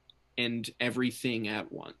and everything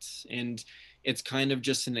at once. And it's kind of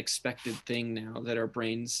just an expected thing now that our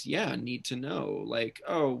brains, yeah, need to know. Like,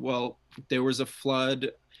 oh, well, there was a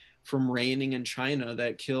flood from raining in China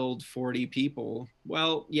that killed 40 people.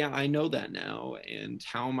 Well, yeah, I know that now. And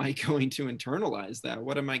how am I going to internalize that?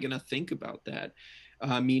 What am I going to think about that?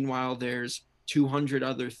 Meanwhile, there's 200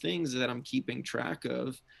 other things that I'm keeping track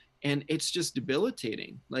of. And it's just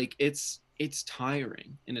debilitating. Like, it's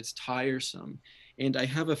tiring and it's tiresome. And I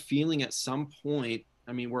have a feeling at some point,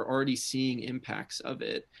 I mean, we're already seeing impacts of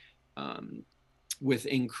it, um, with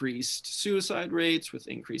increased suicide rates, with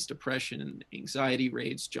increased depression and anxiety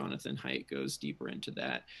rates. Jonathan Haidt goes deeper into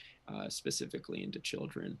that, specifically into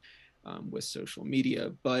children, with social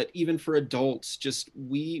media. But even for adults, just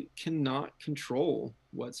we cannot control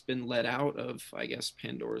what's been let out of, I guess,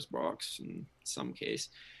 Pandora's box in some case.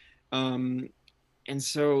 Um, and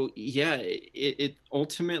so, yeah, it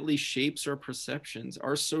ultimately shapes our perceptions,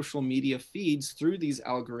 our social media feeds through these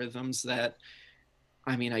algorithms that,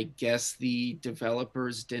 I mean, I guess the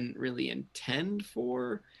developers didn't really intend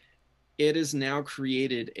for. It has now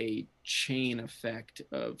created a chain effect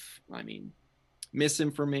of, I mean,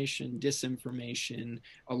 misinformation, disinformation,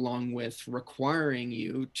 along with requiring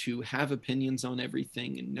you to have opinions on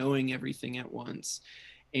everything and knowing everything at once.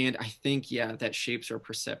 And I think, yeah, that shapes our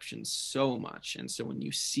perception so much. And so when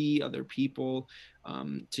you see other people,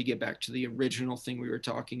 to get back to the original thing we were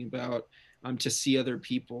talking about, to see other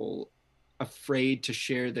people afraid to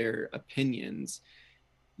share their opinions,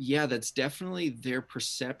 yeah, that's definitely their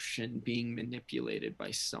perception being manipulated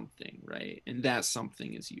by something, right? And that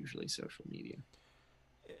something is usually social media.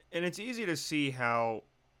 And it's easy to see how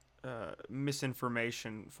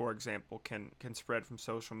misinformation, for example, can spread from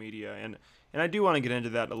social media, and I do want to get into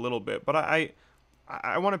that a little bit, but I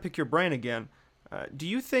want to pick your brain again. Do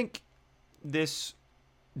you think this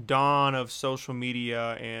dawn of social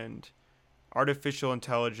media and artificial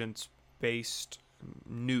intelligence based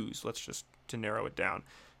news, let's just to narrow it down,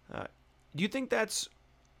 uh, do you think that's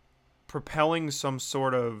propelling some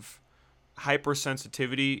sort of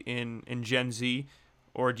hypersensitivity in Gen Z,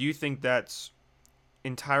 or do you think that's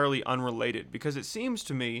entirely unrelated? Because it seems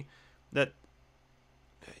to me that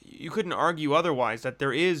you couldn't argue otherwise, that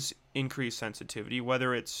there is increased sensitivity,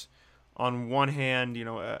 whether it's on one hand,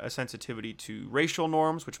 a sensitivity to racial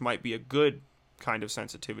norms, which might be a good kind of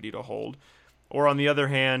sensitivity to hold, or on the other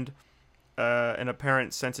hand, an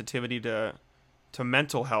apparent sensitivity to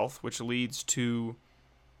mental health, which leads to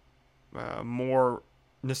more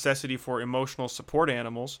necessity for emotional support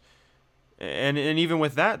animals. And even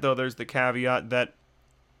with that, though, there's the caveat that,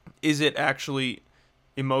 is it actually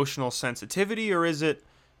emotional sensitivity, or is it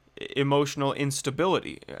emotional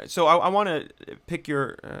instability? So I want to pick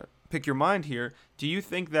your mind here. Do you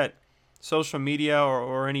think that social media,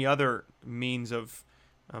 or any other means of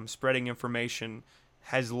spreading information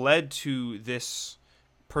has led to this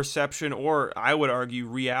perception, or I would argue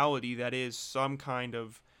reality, that is some kind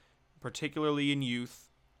of, particularly in youth,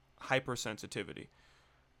 hypersensitivity?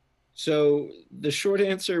 So the short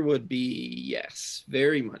answer would be yes,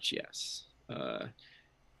 very much yes.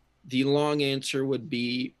 The long answer would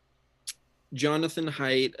be Jonathan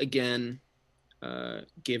Haidt, again,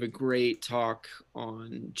 gave a great talk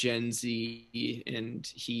on Gen Z, and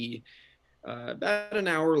he, about an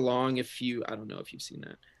hour long, if you, I don't know if you've seen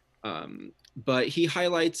that. But he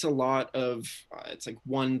highlights a lot of, it's like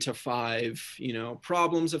 1 to 5,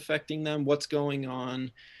 problems affecting them, what's going on.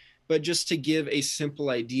 But just to give a simple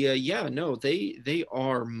idea, yeah, no, they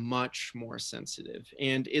are much more sensitive.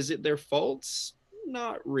 And is it their faults?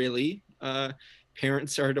 Not really.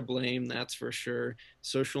 Parents are to blame, that's for sure.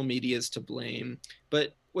 Social media is to blame.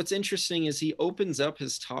 But what's interesting is he opens up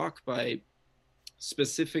his talk by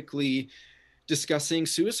specifically discussing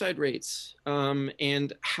suicide rates,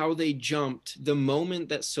 and how they jumped the moment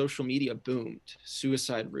that social media boomed.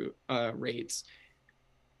 Rates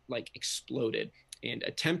like exploded, and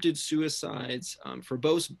attempted suicides, for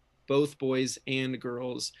both boys and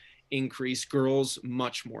girls increase. Girls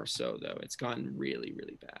much more so, though. It's gotten really,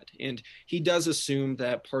 really bad. And he does assume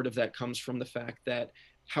that part of that comes from the fact that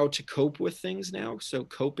how to cope with things now. So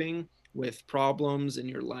coping with problems in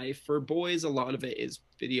your life. For boys, a lot of it is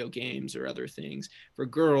video games or other things. For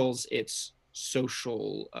girls, it's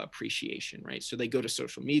social appreciation, right? So they go to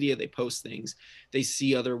social media, they post things, they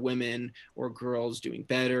see other women or girls doing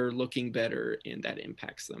better, looking better, and that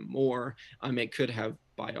impacts them more. It could have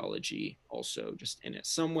biology also just in it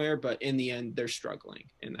somewhere, but in the end, they're struggling,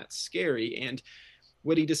 and that's scary. And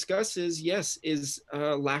what he discusses, yes, is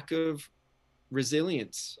a lack of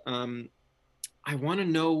resilience. I want to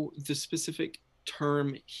know the specific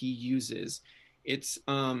term he uses. It's,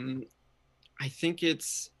 I think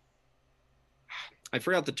it's, I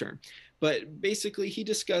forgot the term, but basically he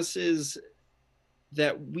discusses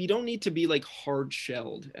that we don't need to be like hard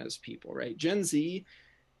shelled as people, right? Gen Z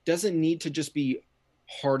doesn't need to just be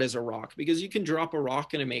hard as a rock, because you can drop a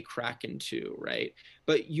rock and it may crack in two, right?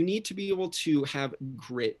 But you need to be able to have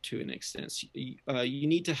grit to an extent. You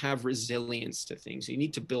need to have resilience to things. You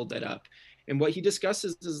need to build that up. And what he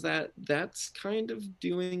discusses is that that's kind of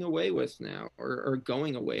doing away with now, or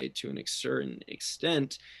going away to an certain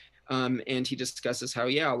extent. And he discusses how,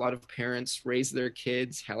 yeah, a lot of parents raise their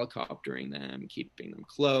kids helicoptering them, keeping them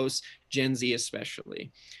close, Gen Z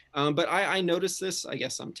especially. But I noticed this. I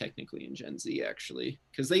guess I'm technically in Gen Z actually,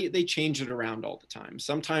 because they change it around all the time.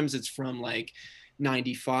 Sometimes it's from like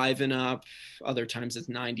 95 and up. Other times it's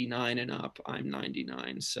 99 and up. I'm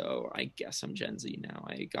 99, so I guess I'm Gen Z now.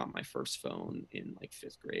 I got my first phone in like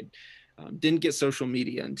fifth grade. Didn't get social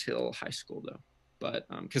media until high school though, but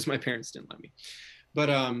because my parents didn't let me. But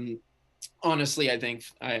honestly, I think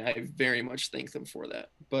I very much thank them for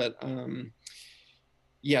that. But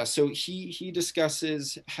yeah, so he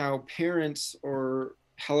discusses how parents are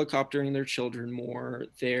helicoptering their children more.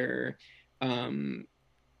 They're um,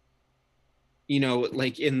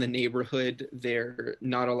 like in the neighborhood, they're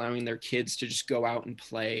not allowing their kids to just go out and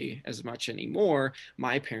play as much anymore.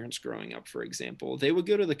 My parents growing up, for example, they would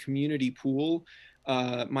go to the community pool.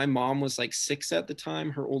 My mom was like 6 at the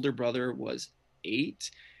time. Her older brother was 8,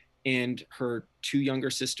 and her 2 younger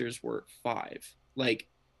sisters were 5. Like,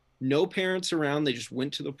 no parents around. They just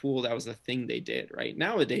went to the pool. That was the thing they did, right?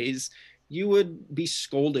 Nowadays, you would be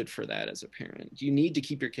scolded for that as a parent. You need to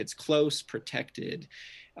keep your kids close, protected.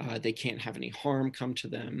 They can't have any harm come to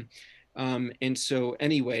them. And so,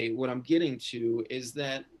 anyway, what I'm getting to is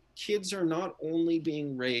that kids are not only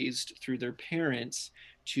being raised through their parents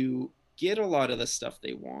to get a lot of the stuff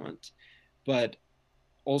they want, but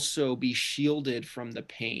also be shielded from the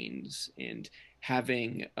pains, and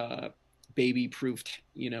having baby proofed,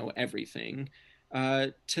 everything,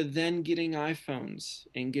 to then getting iPhones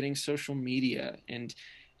and getting social media, and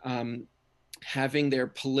um, having their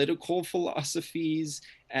political philosophies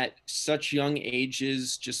at such young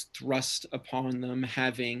ages just thrust upon them,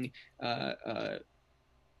 having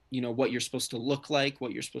what you're supposed to look like,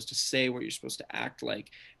 what you're supposed to say, what you're supposed to act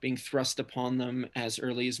like, being thrust upon them as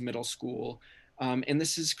early as middle school. And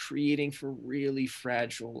this is creating for really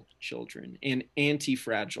fragile children. And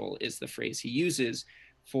anti-fragile is the phrase he uses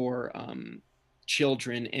for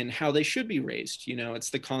children and how they should be raised. It's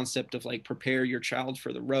the concept of like, prepare your child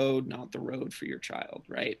for the road, not the road for your child,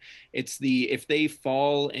 right? It's if they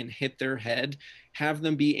fall and hit their head, have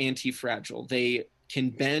them be anti-fragile. They can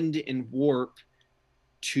bend and warp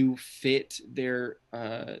to fit their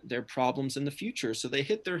problems in the future. So they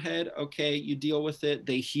hit their head, okay, you deal with it,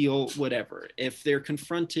 they heal, whatever. If they're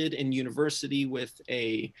confronted in university with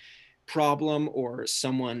a problem, or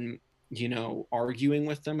someone, arguing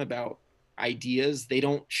with them about ideas, they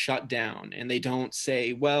don't shut down, and they don't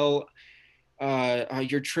say, well,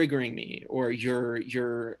 you're triggering me, or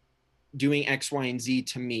you're doing X, Y, and Z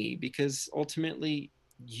to me, because ultimately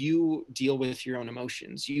you deal with your own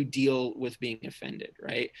emotions. You deal with being offended,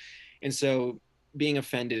 right? And so being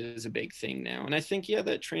offended is a big thing now. And I think, yeah,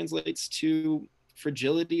 that translates to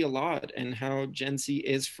fragility a lot, and how Gen Z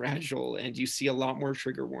is fragile. And you see a lot more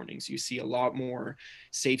trigger warnings. You see a lot more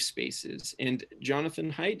safe spaces. And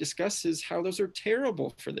Jonathan Haidt discusses how those are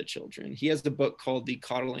terrible for the children. He has the book called The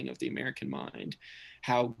Coddling of the American Mind,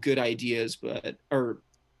 how good ideas, or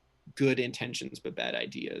good intentions but bad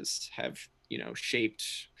ideas have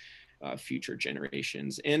shaped future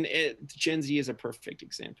generations. And Gen Z is a perfect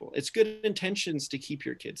example. It's good intentions to keep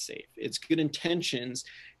your kids safe. It's good intentions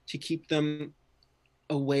to keep them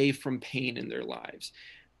away from pain in their lives,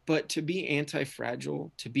 But to be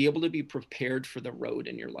anti-fragile, to be able to be prepared for the road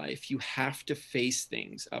in your life, you have to face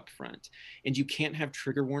things up front. And you can't have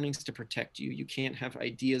trigger warnings to protect you. You can't have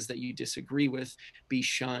ideas that you disagree with be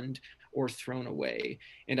shunned or thrown away.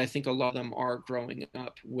 And I think a lot of them are growing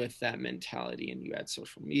up with that mentality. And you add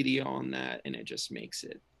social media on that, and it just makes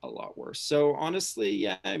it a lot worse. So honestly,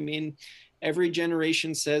 yeah, I mean, every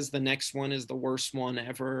generation says the next one is the worst one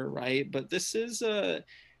ever, right? But this is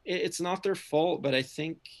it's not their fault, but I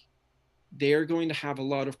think they're going to have a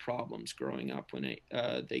lot of problems growing up when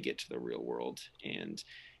they get to the real world, and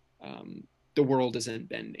um, the world isn't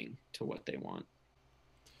bending to what they want.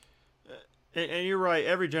 And you're right.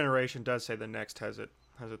 Every generation does say the next has it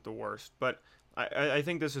the worst. But I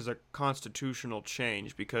think this is a constitutional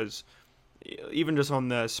change because even just on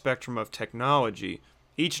the spectrum of technology,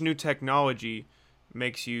 each new technology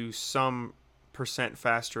makes you some percent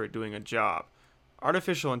faster at doing a job.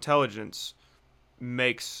 Artificial intelligence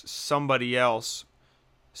makes somebody else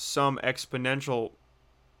some exponential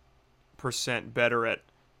percent better at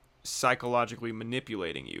psychologically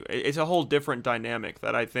manipulating you. It's a whole different dynamic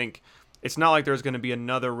that I think it's not like there's going to be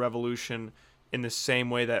another revolution in the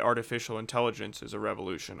same way that artificial intelligence is a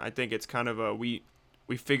revolution. I think it's kind of a we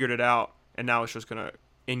figured it out and now it's just going to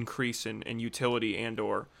increase in utility and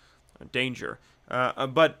or danger.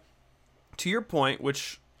 But to your point,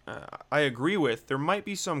 which I agree with, there might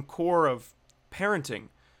be some core of parenting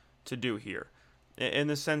to do here, in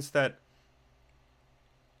the sense that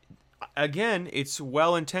again, it's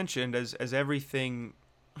well intentioned as everything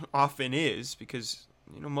often is because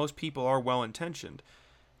most people are well intentioned.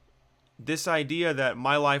 This idea that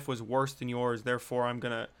my life was worse than yours, therefore I'm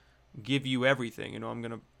gonna give you everything. I'm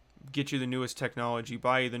gonna get you the newest technology,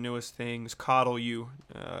 buy you the newest things, coddle you,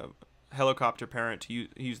 helicopter parent to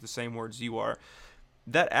use the same words you are.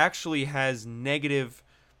 That actually has negative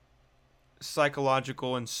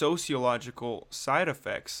psychological and sociological side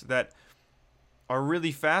effects that are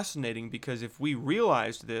really fascinating because if we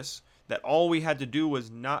realized this, that all we had to do was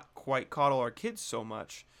not quite coddle our kids so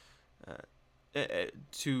much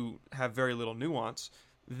to have very little nuance,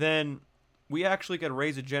 then we actually could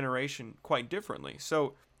raise a generation quite differently.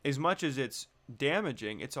 So, as much as it's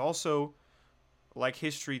damaging, it's also, like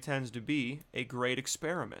history tends to be, a great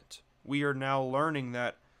experiment. We are now learning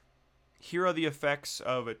that here are the effects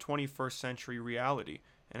of a 21st century reality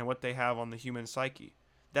and what they have on the human psyche.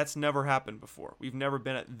 That's never happened before. We've never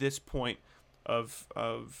been at this point of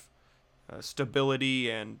stability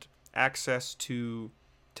and access to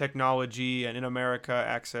technology, and in America,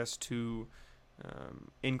 access to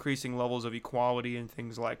increasing levels of equality and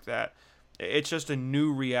things like that. It's just a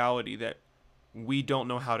new reality that we don't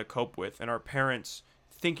know how to cope with, and our parents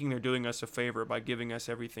thinking they're doing us a favor by giving us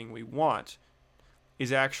everything we want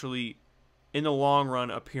is actually, in the long run,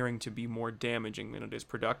 appearing to be more damaging than it is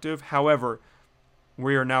productive. However,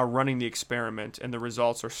 we are now running the experiment and the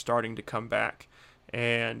results are starting to come back.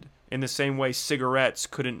 And in the same way, cigarettes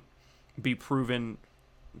couldn't be proven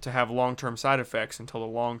to have long-term side effects until the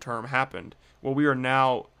long term happened. Well, we are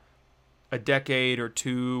now a decade or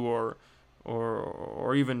two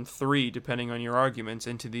or even three, depending on your arguments,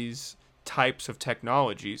 into these types of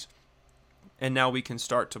technologies. And now we can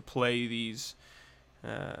start to play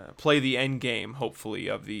play the end game, hopefully,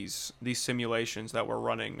 of these simulations that we're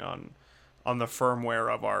running on the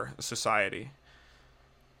firmware of our society.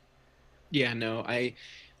 Yeah, no,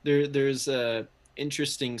 there's a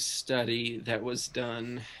interesting study that was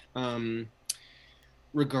done um,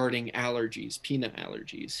 regarding allergies, peanut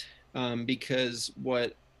allergies, because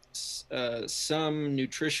what some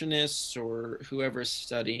nutritionists or whoever's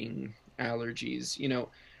studying allergies,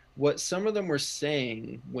 what some of them were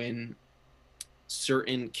saying when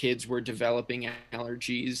certain kids were developing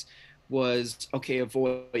allergies was, okay,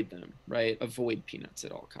 avoid them, right? Avoid peanuts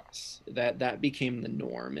at all costs. That became the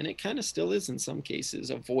norm, and it kind of still is in some cases.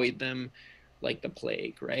 Avoid them like the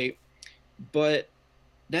plague, right? But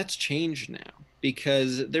that's changed now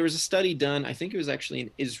because there was a study done, I think it was actually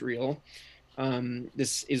in Israel,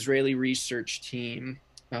 this Israeli research team.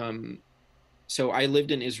 So I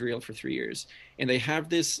lived in Israel for 3 years, and they have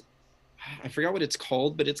this, I forgot what it's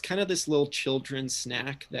called, but it's kind of this little children's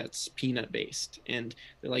snack that's peanut based, and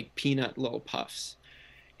they're like peanut little puffs.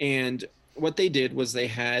 And what they did was they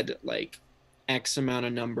had like X amount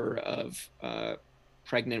of number of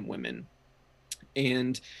pregnant women,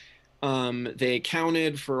 and they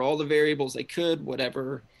accounted for all the variables they could,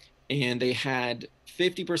 whatever, and they had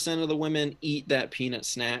 50% of the women eat that peanut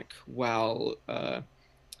snack while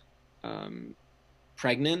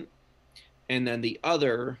pregnant, and then the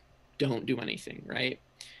other don't do anything, right?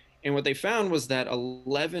 And what they found was that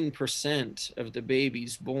 11% of the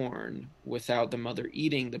babies born without the mother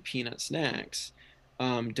eating the peanut snacks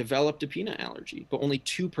developed a peanut allergy, but only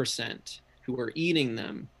 2% who were eating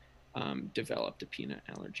them developed a peanut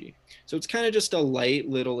allergy. So it's kind of just a light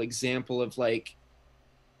little example of like,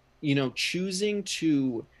 choosing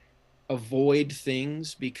to avoid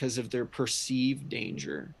things because of their perceived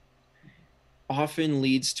danger often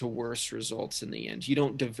leads to worse results in the end. You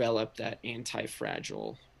don't develop that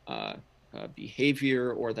anti-fragile uh,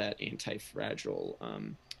 behavior or that anti-fragile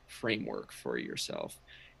framework for yourself.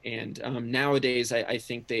 And nowadays, I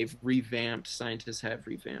think scientists have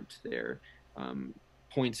revamped their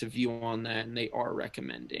points of view on that, and they are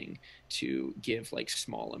recommending to give like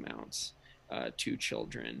small amounts to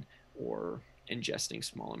children, or ingesting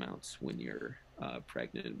small amounts when you're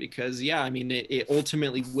pregnant, because yeah, I mean, it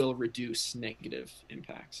ultimately will reduce negative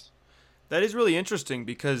impacts. That is really interesting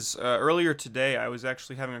because earlier today I was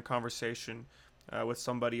actually having a conversation with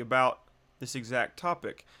somebody about this exact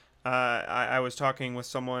topic. I was talking with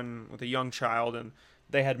someone with a young child, and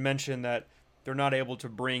they had mentioned that they're not able to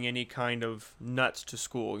bring any kind of nuts to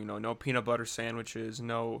school. You know, no peanut butter sandwiches,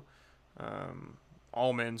 no um,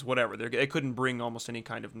 almonds, whatever. They couldn't bring almost any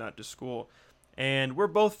kind of nut to school. And we're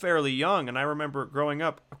both fairly young, and I remember growing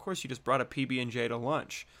up, of course, you just brought a PB&J to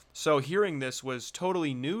lunch. So hearing this was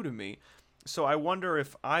totally new to me. So I wonder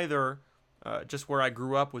if either just where I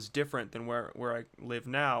grew up was different than where I live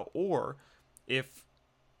now, or if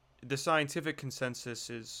the scientific consensus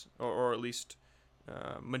is, or at least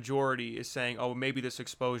majority is saying, oh, maybe this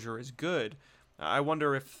exposure is good. I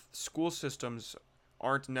wonder if school systems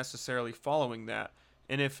aren't necessarily following that,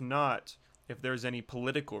 and if not, if there's any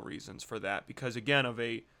political reasons for that, because again, of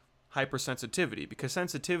a hypersensitivity, because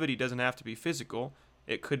sensitivity doesn't have to be physical,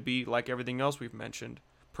 it could be, like everything else we've mentioned,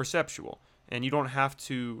 perceptual, and you don't have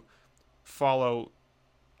to follow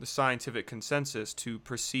the scientific consensus to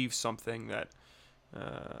perceive something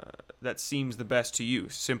that seems the best to you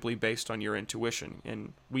simply based on your intuition.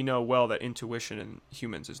 And we know well that intuition in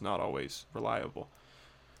humans is not always reliable.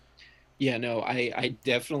 Yeah, no, I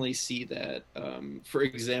definitely see that. For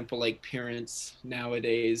example, like parents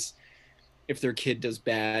nowadays, if their kid does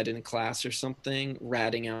bad in class or something,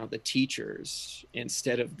 ratting out the teachers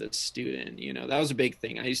instead of the student. That was a big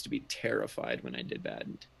thing. I used to be terrified when I did bad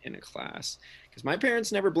in a class, because my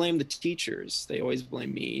parents never blamed the teachers. They always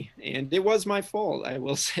blamed me. And it was my fault, I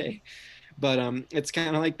will say. But it's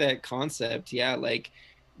kind of like that concept. Yeah, like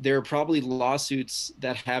there are probably lawsuits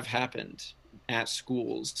that have happened at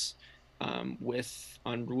schools with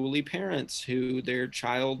unruly parents who their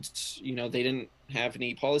child, they didn't have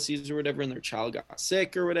any policies or whatever, and their child got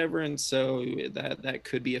sick or whatever, and so that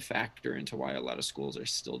could be a factor into why a lot of schools are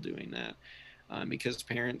still doing that, because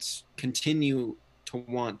parents continue to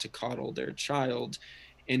want to coddle their child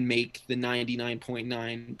and make the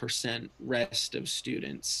 99.9% rest of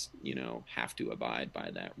students, have to abide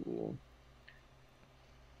by that rule.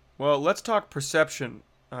 Well, let's talk perception.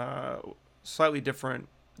 Slightly different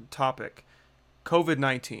topic. COVID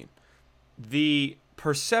 19. The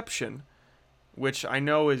perception, which I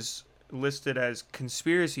know is listed as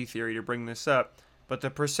conspiracy theory to bring this up, but the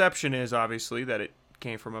perception is obviously that it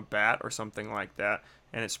came from a bat or something like that,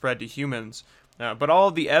 and it spread to humans. But all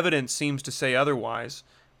of the evidence seems to say otherwise.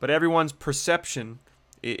 But everyone's perception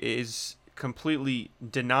is completely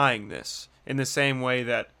denying this, in the same way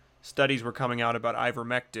that studies were coming out about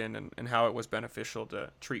ivermectin and how it was beneficial to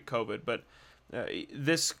treat COVID. But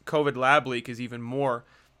this COVID lab leak is even more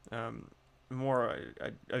a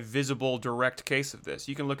visible, direct case of this.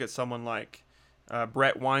 You can look at someone like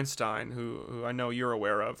Brett Weinstein, who I know you're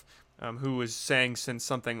aware of, who was saying since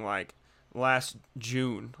something like last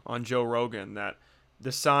June on Joe Rogan that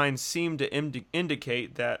the signs seem to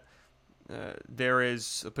indicate that there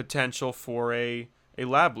is a potential for a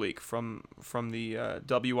lab leak from the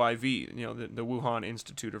WIV, the Wuhan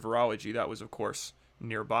Institute of Virology. That was, of course,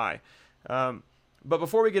 nearby. But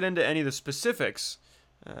before we get into any of the specifics,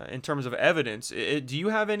 in terms of evidence, do you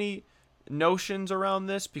have any notions around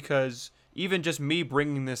this? Because even just me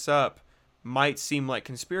bringing this up might seem like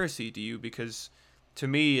conspiracy to you, because to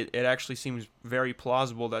me it actually seems very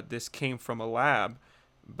plausible that this came from a lab.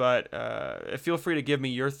 But feel free to give me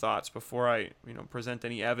your thoughts before I present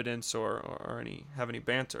any evidence or any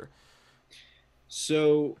banter.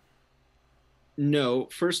 So, no,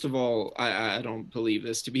 first of all, I don't believe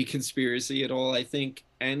this to be conspiracy at all. I think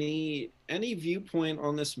any viewpoint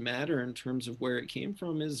on this matter in terms of where it came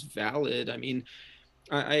from is valid. I mean,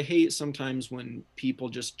 I hate sometimes when people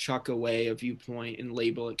just chuck away a viewpoint and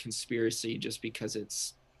label it conspiracy just because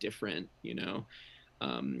it's different.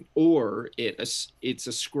 or it's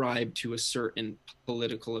ascribed to a certain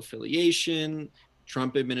political affiliation.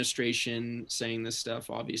 Trump administration saying this stuff,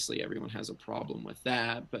 obviously everyone has a problem with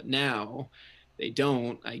that, but now they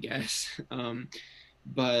don't, I guess.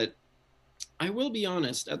 But I will be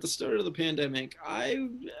honest, at the start of the pandemic, I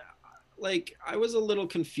was a little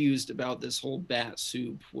confused about this whole bat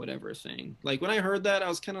soup whatever thing. Like when I heard that, I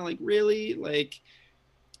was kind of like, really? Like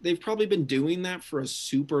they've probably been doing that for a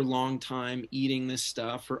super long time, eating this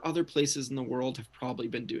stuff, or other places in the world have probably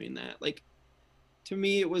been doing that. Like to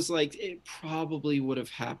me, it was like it probably would have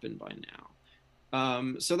happened by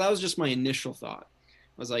now. So that was just my initial thought.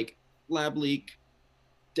 I was like, lab leak,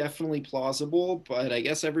 definitely plausible, but I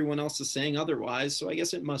guess everyone else is saying otherwise, so I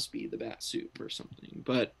guess it must be the bat soup or something.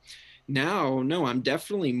 But now, no, I'm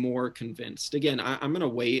definitely more convinced. Again, I'm going to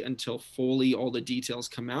wait until fully all the details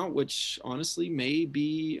come out, which honestly may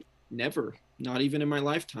be never, not even in my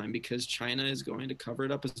lifetime, because China is going to cover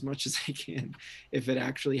it up as much as they can if it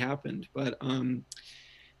actually happened. But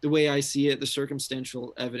the way I see it, the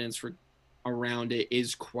circumstantial evidence around it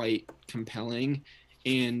is quite compelling.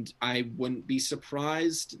 And I wouldn't be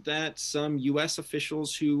surprised that some US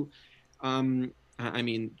officials who, I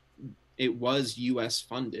mean, it was US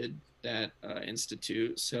funded, that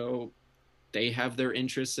institute. So they have their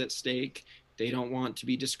interests at stake. They don't want to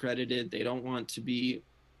be discredited. They don't want to be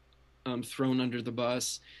thrown under the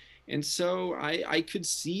bus. And so I could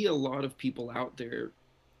see a lot of people out there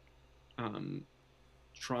um,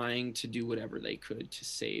 trying to do whatever they could to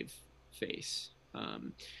save face.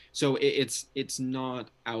 So it's not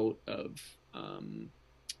out of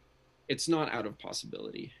it's not out of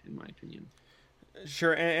possibility, in my opinion.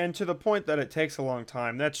 Sure, and to the point that it takes a long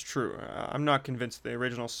time, that's true. I'm not convinced the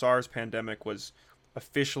original SARS pandemic was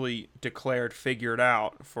officially declared, figured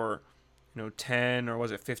out for, 10 or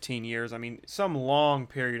was it 15 years? I mean, some long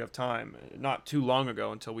period of time, not too long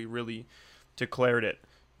ago until we really declared it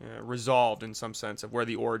resolved in some sense of where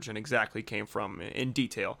the origin exactly came from in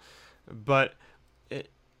detail. But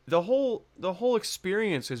the whole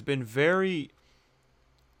experience has been very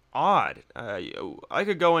odd. I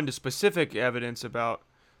could go into specific evidence about,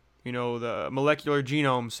 the molecular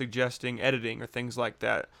genome suggesting editing or things like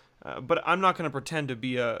that. But I'm not going to pretend to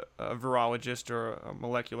be a virologist or a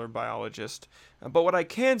molecular biologist. But what I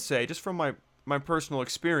can say, just from my personal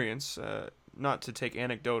experience, not to take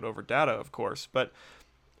anecdote over data, of course, but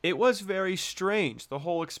it was very strange, the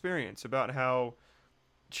whole experience about how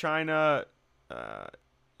China,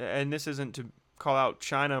 and this isn't to call out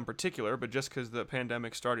China in particular, but just because the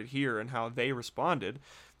pandemic started here and how they responded,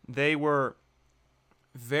 they were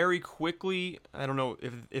very quickly, I don't know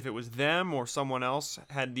if it was them or someone else,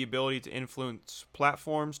 had the ability to influence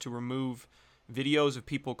platforms to remove videos of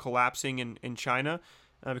people collapsing in China.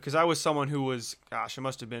 Because I was someone who was, gosh, it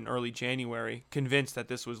must have been early January, convinced that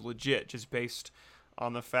this was legit, just based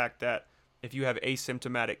on the fact that if you have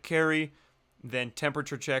asymptomatic carry, then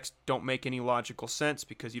temperature checks don't make any logical sense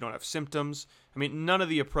because you don't have symptoms. I mean, none of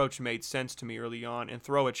the approach made sense to me early on, and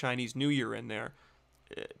throw a Chinese New Year in there,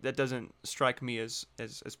 that doesn't strike me as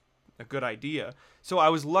a good idea. So I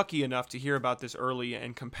was lucky enough to hear about this early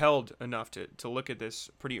and compelled enough to look at this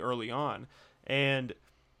pretty early on. And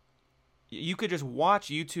you could just watch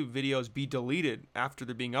YouTube videos be deleted after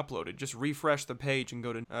they're being uploaded. Just refresh the page and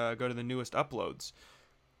go to the newest uploads.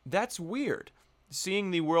 That's weird.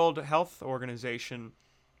 Seeing the World Health Organization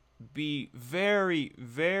be very,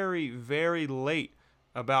 very, very late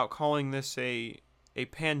about calling this a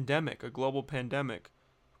pandemic, a global pandemic,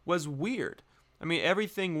 was weird. I mean,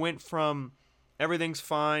 everything went from everything's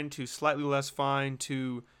fine to slightly less fine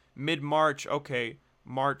to mid-March, okay,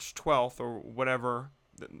 March 12th or whatever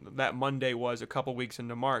that Monday was, a couple weeks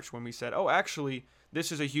into March, when we said, oh, actually,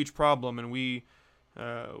 this is a huge problem and we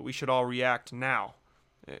should all react now.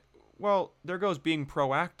 Well, there goes being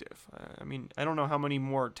proactive. I mean, I don't know how many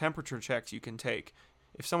more temperature checks you can take.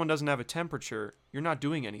 If someone doesn't have a temperature, you're not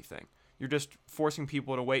doing anything. You're just forcing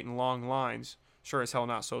people to wait in long lines. Sure as hell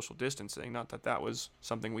not social distancing. Not that that was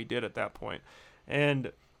something we did at that point.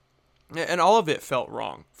 And all of it felt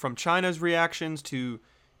wrong. From China's reactions to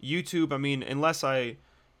YouTube. I mean, unless I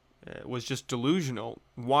was just delusional,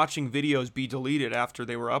 watching videos be deleted after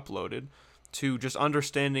they were uploaded, to just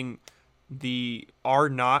understanding the R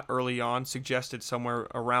naught early on suggested somewhere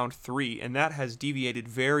around 3, and that has deviated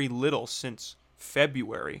very little since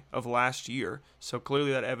February of last year. So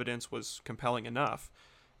clearly that evidence was compelling enough.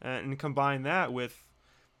 And combine that with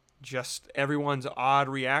just everyone's odd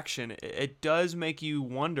reaction, it does make you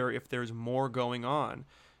wonder if there's more going on,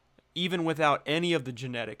 even without any of the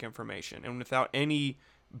genetic information and without any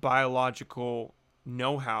biological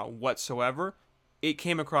know-how whatsoever. it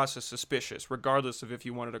came across as suspicious, regardless of if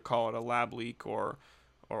you wanted to call it a lab leak or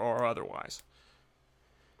otherwise.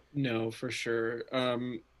 No, for sure.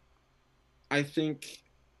 I think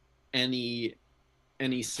any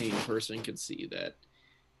any sane person could see that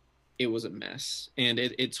it was a mess, and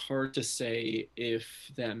it's hard to say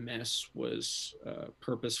if that mess was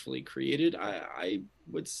purposefully created. I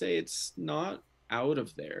would say it's not out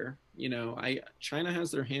of there. You know, I China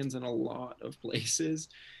has their hands in a lot of places,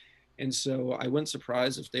 and so I wouldn't be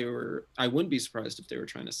surprised if they were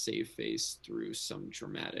trying to save face through some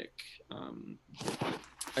dramatic um,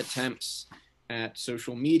 attempts at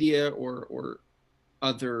social media or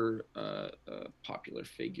other popular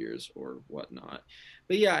figures or whatnot.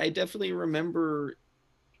 But yeah, I definitely remember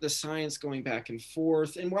the science going back and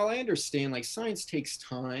forth. And while I understand, like, science takes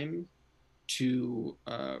time to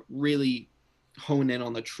really hone in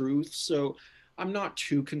on the truth, so I'm not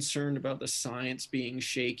too concerned about the science being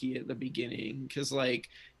shaky at the beginning. Because, like,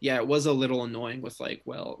 yeah, it was a little annoying with, like,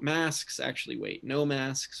 well, masks, actually, wait, no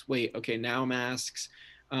masks, wait, okay, now masks.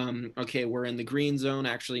 Okay, we're in the green zone.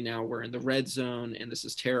 Actually, now we're in the red zone, and this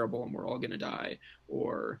is terrible, and we're all gonna die.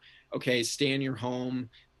 Or, okay, stay in your home,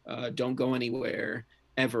 don't go anywhere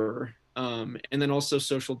ever. And then also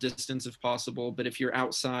social distance if possible. But if you're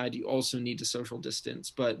outside, you also need to social distance.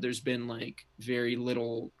 But there's been like very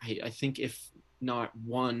little, I think, if not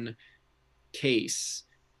one case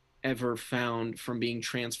ever found from being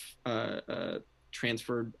transferred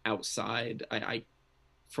outside.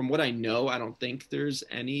 From what I know, I don't think there's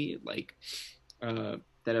any like uh,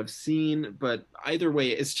 that I've seen. But either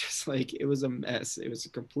way, it's just like it was a mess. It was a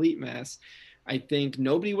complete mess. I think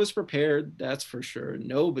nobody was prepared. That's for sure.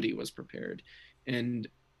 Nobody was prepared. And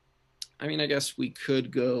I mean, I guess we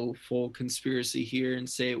could go full conspiracy here and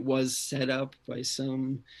say it was set up by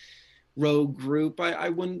some rogue group. I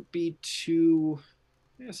wouldn't be too,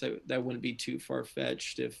 I guess that wouldn't be too far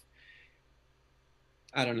fetched if,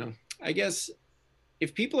 I don't know. I guess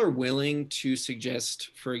if people are willing to suggest,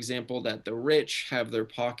 for example, that the rich have their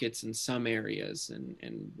pockets in some areas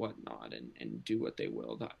and whatnot and do what they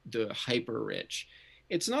will, the hyper rich,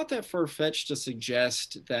 it's not that far fetched to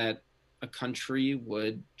suggest that a country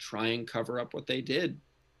would try and cover up what they did,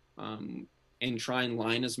 um, and try and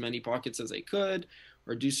line as many pockets as they could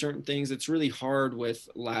or do certain things. It's really hard with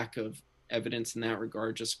lack of evidence in that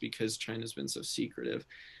regard just because China's been so secretive.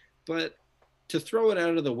 But to throw it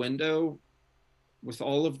out of the window, with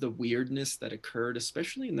all of the weirdness that occurred,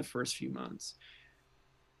 especially in the first few months,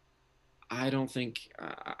 I don't think,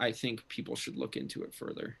 I think people should look into it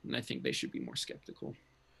further, and I think they should be more skeptical.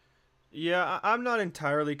 Yeah, I'm not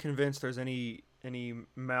entirely convinced there's any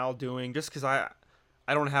maldoing, just because I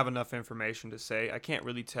don't have enough information to say. I can't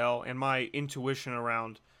really tell, and my intuition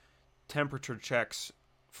around temperature checks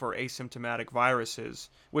for asymptomatic viruses,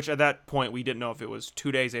 which at that point we didn't know if it was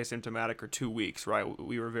 2 days asymptomatic or 2 weeks, right?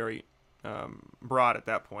 We were very broad at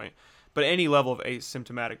that point. But any level of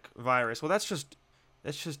asymptomatic virus, well, that's just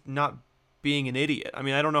not being an idiot. I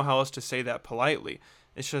mean, I don't know how else to say that politely.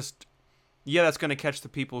 It's just, yeah, that's going to catch the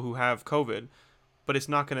people who have COVID, but it's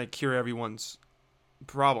not going to cure everyone's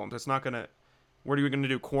problems. It's not going to. What are you going to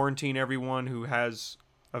do? Quarantine everyone who has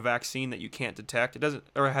a vaccine that you can't detect? It doesn't,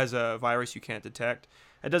 or has a virus you can't detect.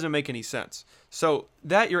 It doesn't make any sense. So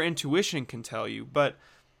that your intuition can tell you, but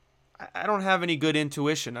I don't have any good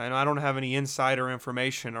intuition. I don't have any insider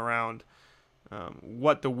information around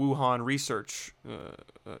what the Wuhan Research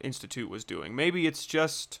Institute was doing. Maybe it's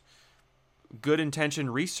just good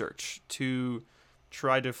intentioned research to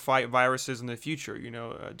try to fight viruses in the future,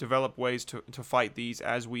 develop ways to fight these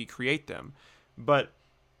as we create them. But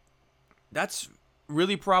that's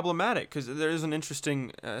really problematic because there's an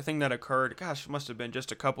interesting thing that occurred, gosh, it must have been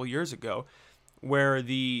just a couple years ago, where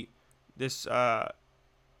this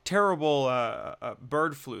terrible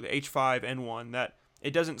bird flu, the H5N1, that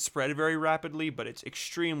it doesn't spread very rapidly, but it's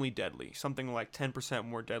extremely deadly, something like 10%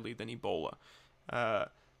 more deadly than Ebola. Uh,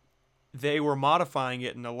 they were modifying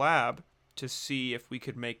it in the lab to see if we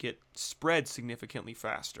could make it spread significantly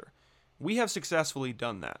faster. We have successfully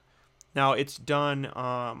done that. Now, it's done,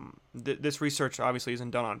 this research obviously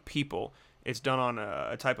isn't done on people. It's done on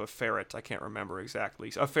a type of ferret. I can't remember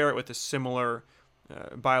exactly. A ferret with a similar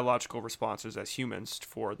biological responses as humans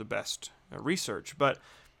for the best research. But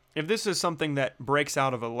if this is something that breaks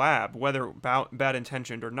out of a lab, whether bad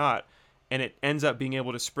intentioned or not, and it ends up being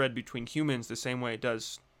able to spread between humans the same way it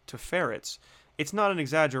does to ferrets, it's not an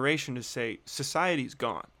exaggeration to say society's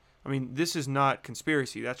gone. I mean, this is not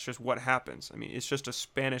conspiracy. That's just what happens. I mean, it's just a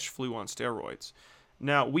Spanish flu on steroids.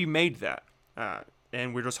 Now, we made that,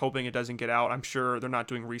 and we're just hoping it doesn't get out. I'm sure they're not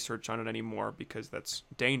doing research on it anymore because that's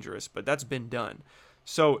dangerous, but that's been done.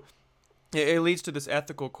 So it leads to this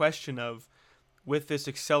ethical question of, with this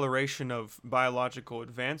acceleration of biological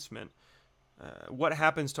advancement, what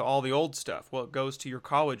happens to all the old stuff? Well, it goes to your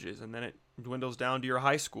colleges, and then it dwindles down to your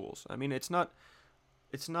high schools. I mean, it's not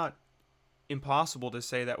impossible to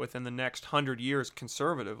say that within the next 100 years,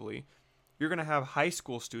 conservatively, you're going to have high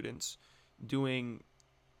school students doing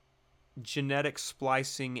genetic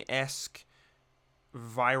splicing esque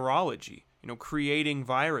virology, creating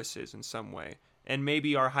viruses in some way. And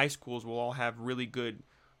maybe our high schools will all have really good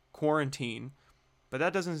quarantine, but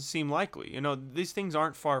that doesn't seem likely. These things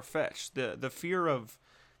aren't far fetched. The fear of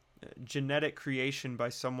genetic creation by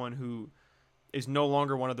someone who is no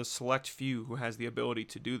longer one of the select few who has the ability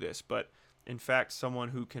to do this, but in fact someone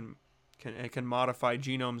who can modify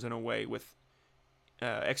genomes in a way with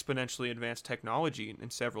exponentially advanced technology in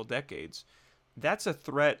several decades. That's a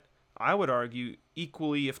threat, I would argue,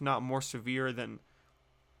 equally, if not more severe than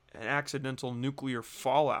an accidental nuclear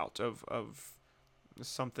fallout of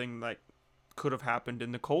something like could have happened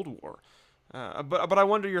in the Cold War. But I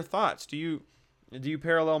wonder your thoughts. Do you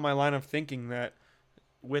parallel my line of thinking that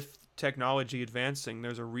with technology advancing,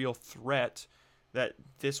 there's a real threat that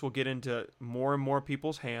this will get into more and more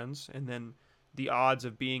people's hands, and then the odds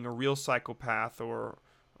of being a real psychopath or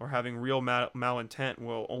having real malintent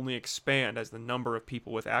will only expand as the number of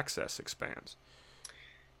people with access expands?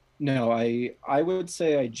 No, I would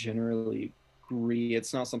say I generally agree.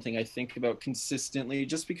 It's not something I think about consistently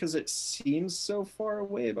just because it seems so far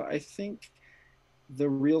away, but I think the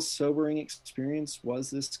real sobering experience was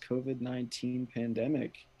this COVID-19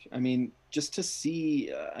 pandemic. I mean, just to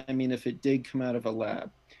see, I mean, if it did come out of a lab,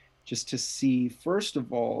 just to see, first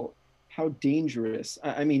of all, how dangerous,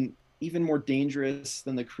 I mean, even more dangerous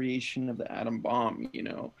than the creation of the atom bomb,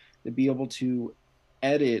 to be able to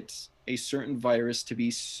edit a certain virus to be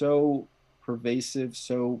so pervasive,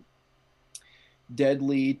 so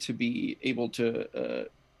deadly, to be able to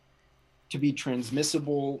be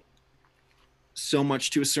transmissible so much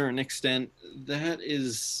to a certain extent, that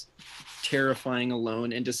is terrifying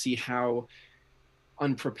alone. And to see how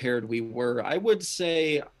unprepared we were, I would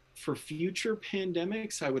say for future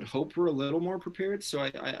pandemics, I would hope we're a little more prepared. So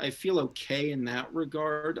I feel okay in that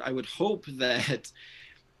regard. I would hope that,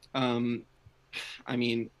 um, I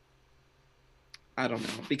mean, I don't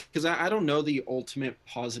know, because I don't know the ultimate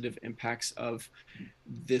positive impacts of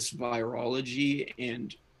this virology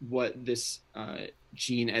and what this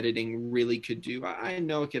gene editing really could do. I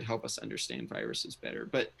know it could help us understand viruses better,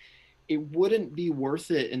 but it wouldn't be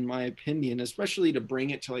worth it, in my opinion, especially to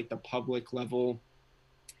bring it to like the public level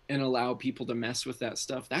and allow people to mess with that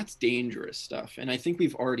stuff. That's dangerous stuff. And I think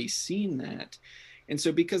we've already seen that. And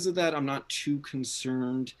so, because of that, I'm not too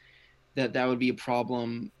concerned that that would be a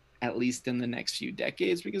problem, at least in the next few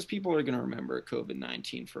decades, because people are going to remember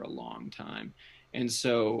COVID-19 for a long time. And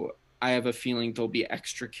so I have a feeling they'll be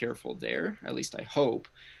extra careful there, at least I hope.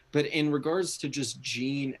 But in regards to just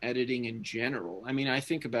gene editing in general, I mean, I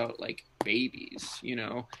think about like babies,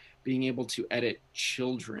 being able to edit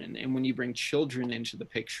children. And when you bring children into the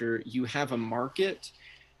picture, you have a market,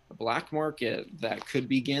 a black market that could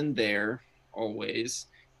begin there always,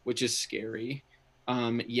 which is scary.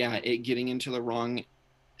 Yeah, it getting into the wrong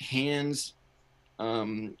hands,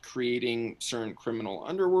 creating certain criminal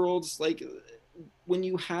underworlds. Like when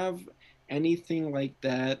you have anything like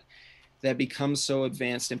that that becomes so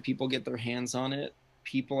advanced and people get their hands on it,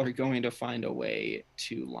 people are going to find a way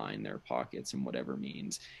to line their pockets in whatever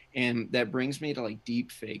means. And that brings me to like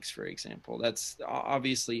deep fakes, for example. That's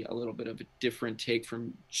obviously a little bit of a different take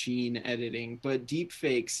from gene editing, but deep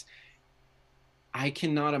fakes, I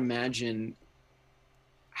cannot imagine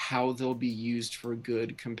how they'll be used for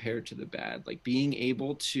good compared to the bad. Like being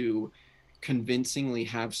able to convincingly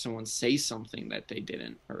have someone say something that they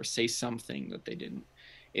didn't, or say something that they didn't,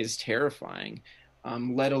 is terrifying.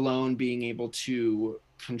 Let alone being able to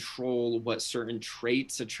control what certain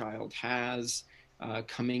traits a child has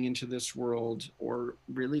coming into this world, or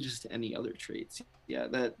really just any other traits. Yeah,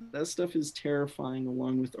 that stuff is terrifying,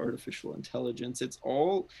 along with artificial intelligence. It's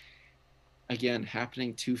all, again,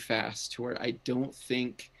 happening too fast to where I don't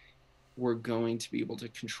think we're going to be able to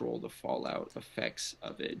control the fallout effects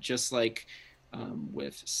of it. Just like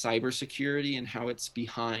with cybersecurity and how it's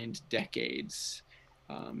behind decades,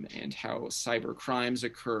 and how cyber crimes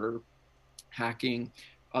occur, hacking,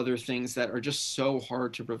 other things that are just so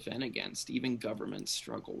hard to prevent against. Even governments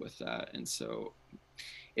struggle with that. And so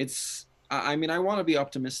it's, I mean, I want to be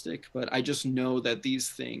optimistic, but I just know that these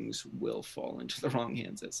things will fall into the wrong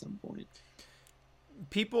hands at some point.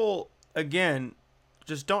 People, again,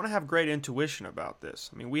 just don't have great intuition about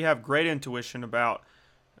this. I mean, we have great intuition about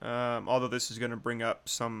Although this is going to bring up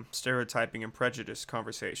some stereotyping and prejudice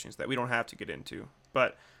conversations that we don't have to get into.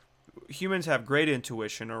 But humans have great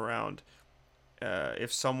intuition around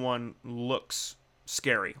if someone looks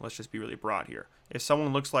scary. Let's just be really broad here. If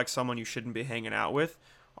someone looks like someone you shouldn't be hanging out with,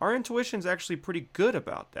 our intuition's actually pretty good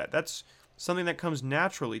about that. That's something that comes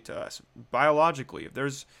naturally to us biologically. If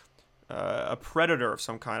there's a predator of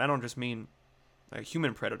some kind, I don't just mean a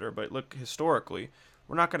human predator, but look historically,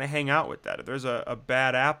 we're not going to hang out with that. If there's a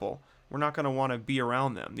bad apple, we're not going to want to be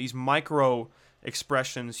around them. These micro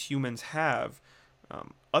expressions humans have,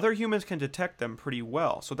 other humans can detect them pretty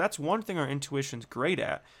well. So that's one thing our intuition's great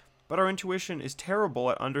at, but our intuition is terrible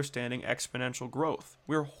at understanding exponential growth.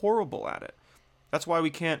 We're horrible at it. That's why we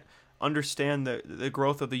can't understand the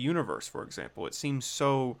growth of the universe, for example. It seems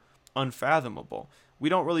so unfathomable. We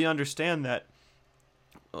don't really understand that,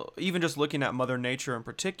 even just looking at Mother Nature in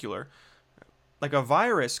particular, like a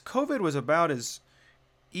virus, COVID was about as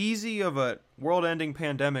easy of a world ending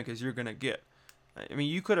pandemic as you're going to get. I mean,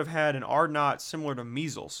 you could have had an R naught similar to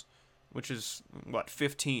measles, which is, what,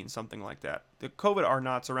 15, something like that. The COVID R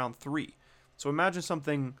naught's around 3. So imagine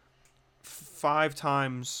something 5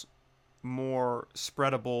 times more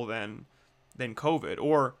spreadable than COVID,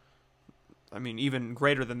 or I mean, even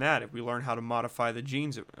greater than that if we learn how to modify the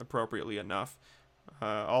genes appropriately enough.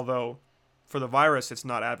 Although, for the virus, it's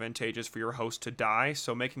not advantageous for your host to die,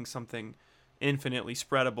 so making something infinitely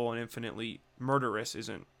spreadable and infinitely murderous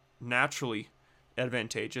isn't naturally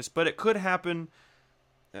advantageous, but it could happen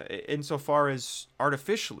insofar as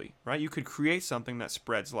artificially, right? You could create something that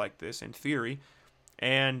spreads like this in theory,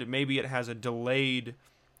 and maybe it has a delayed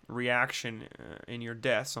reaction in your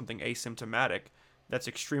death, something asymptomatic that's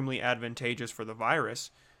extremely advantageous for the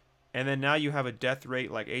virus. And then now you have a death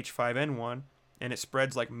rate like H5N1 and it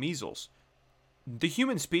spreads like measles. The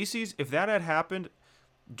human species, if that had happened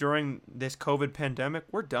during this COVID pandemic,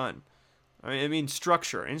 we're done. I mean,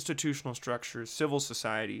 structure, institutional structure, civil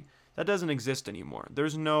society, that doesn't exist anymore.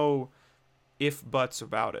 There's no if buts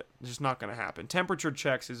about it. It's just not going to happen. Temperature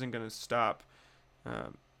checks isn't going to stop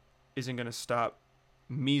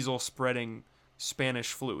measles spreading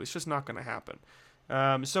Spanish flu. It's just not going to happen.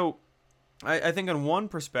 So I think on one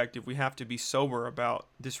perspective, we have to be sober about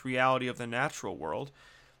this reality of the natural world.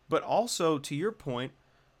 But also, to your point,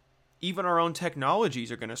 even our own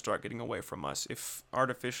technologies are going to start getting away from us if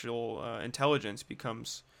artificial intelligence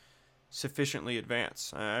becomes sufficiently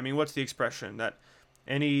advanced. I mean, what's the expression? That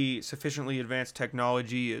any sufficiently advanced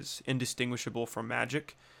technology is indistinguishable from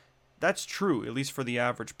magic? That's true, at least for the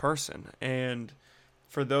average person. And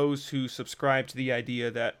for those who subscribe to the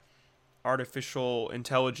idea that artificial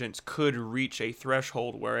intelligence could reach a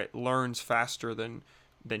threshold where it learns faster than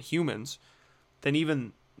humans, then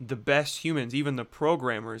even the best humans, even the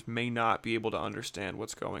programmers, may not be able to understand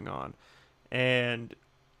what's going on. And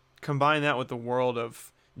combine that with the world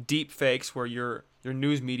of deep fakes, where your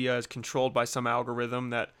news media is controlled by some algorithm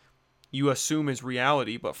that you assume is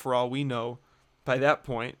reality, but for all we know, by that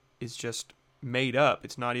point, is just made up.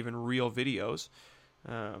 It's not even real videos.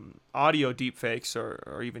 Audio deepfakes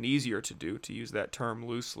are even easier to do, to use that term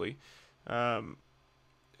loosely.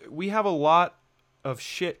 We have a lot of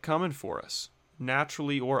shit coming for us,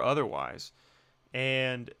 naturally or otherwise.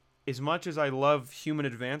 And as much as I love human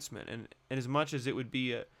advancement, and as much as it would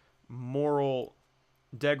be a moral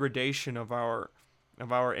degradation of our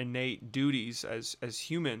innate duties as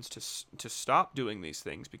humans to stop doing these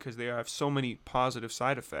things because they have so many positive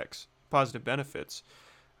side effects, positive benefits,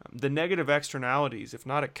 the negative externalities, if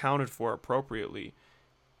not accounted for appropriately,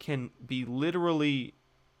 can be literally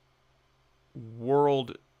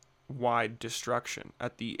worldwide destruction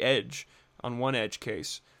at the edge, on one edge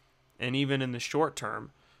case. And even in the short term,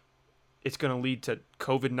 it's going to lead to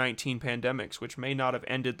COVID-19 pandemics, which may not have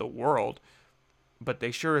ended the world, but they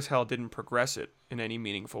sure as hell didn't progress it in any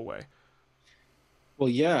meaningful way. Well,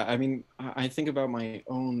 yeah, I mean, I think about my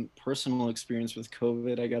own personal experience with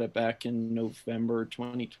COVID. I got it back in November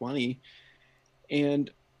 2020, and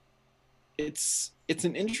it's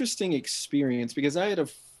an interesting experience because I had a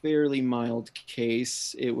fairly mild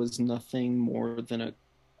case. It was nothing more than a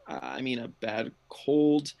bad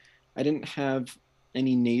cold. I didn't have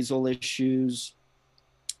any nasal issues.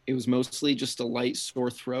 It was mostly just a light sore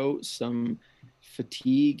throat, some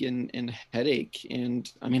fatigue and headache.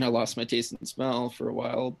 And I mean, I lost my taste and smell for a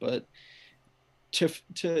while, but to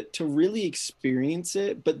really experience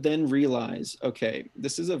it, but then realize, okay,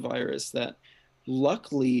 this is a virus that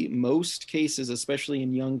luckily most cases, especially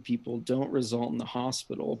in young people, don't result in the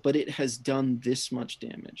hospital, but it has done this much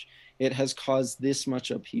damage. It has caused this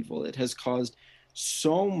much upheaval. It has caused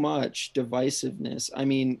so much divisiveness. I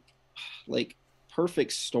mean, like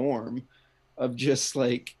perfect storm. of just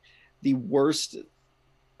like the worst,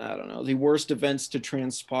 I don't know, the worst events to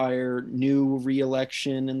transpire, new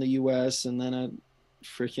re-election in the US, and then a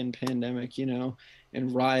freaking pandemic,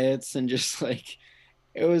 and riots, and just like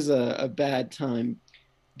it was a bad time.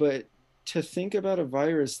 But to think about a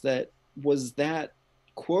virus that was that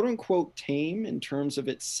quote unquote tame in terms of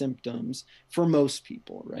its symptoms for most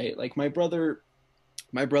people, right? Like my brother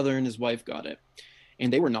and his wife got it,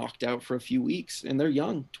 and they were knocked out for a few weeks, and they're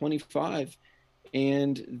young, 25,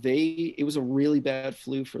 and it was a really bad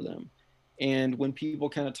flu for them. And when people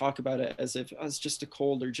kind of talk about it as if, oh, it's just a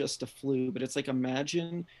cold or just a flu, but it's like,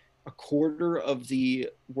 imagine a quarter of the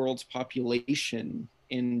world's population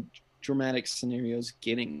in dramatic scenarios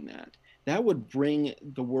getting that would bring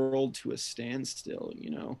the world to a standstill.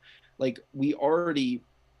 Like, we already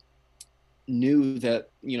knew that,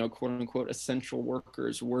 quote unquote essential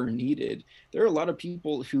workers were needed. There are a lot of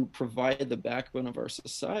people who provide the backbone of our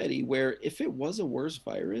society, where if it was a worse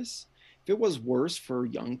virus, if it was worse for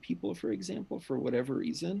young people, for example, for whatever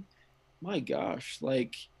reason, my gosh,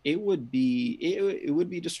 like, it would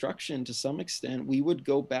be destruction to some extent. We would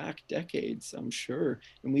go back decades, I'm sure,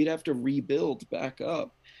 and we'd have to rebuild back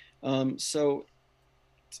up. So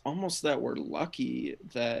it's almost that we're lucky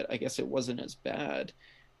that I guess it wasn't as bad.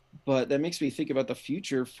 But that makes me think about the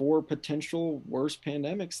future for potential worse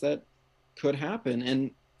pandemics that could happen.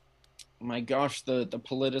 And my gosh, the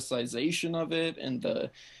politicization of it, and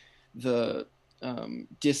the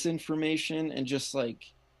disinformation, and just like,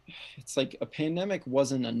 it's like a pandemic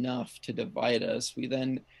wasn't enough to divide us. We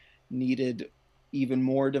then needed even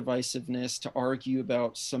more divisiveness to argue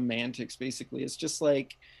about semantics. Basically, it's just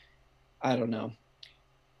like, I don't know,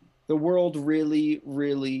 the world really,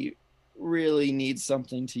 really, really needs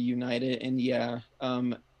something to unite it. And yeah,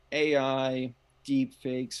 AI, deep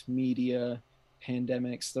fakes, media,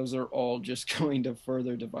 pandemics, those are all just going to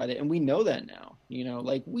further divide it. And we know that now,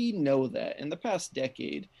 like, we know that in the past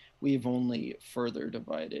decade, we've only further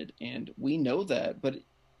divided. And we know that. But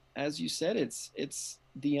as you said, it's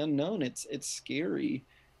the unknown. It's scary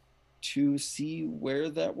to see where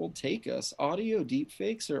that will take us. Audio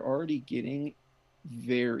deepfakes are already getting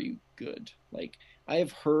very good. Like, I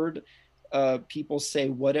have heard people say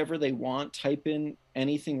whatever they want, type in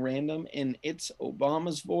anything random, and it's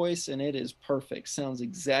Obama's voice, and it is perfect. Sounds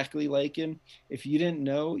exactly like him. If you didn't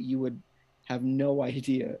know, you would have no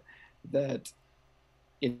idea that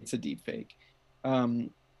it's a deepfake. Um,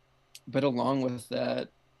 but along with that,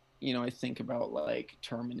 I think about like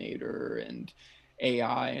Terminator and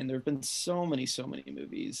AI, and there have been so many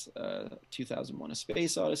movies. 2001: A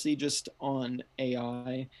Space Odyssey, just on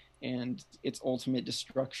AI and its ultimate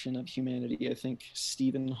destruction of humanity. I think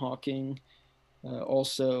Stephen Hawking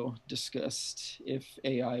also discussed, if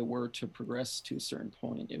AI were to progress to a certain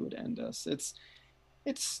point, it would end us.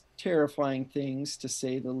 It's terrifying things, to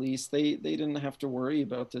say the least. They didn't have to worry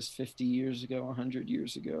about this 50 years ago, 100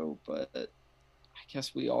 years ago, but I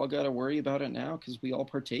guess we all got to worry about it now because we all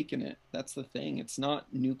partake in it. That's the thing. It's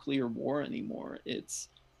not nuclear war anymore. It's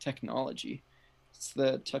technology. It's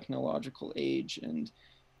the technological age. And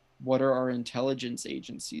what are our intelligence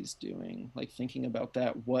agencies doing? Like, thinking about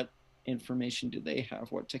that, what information do they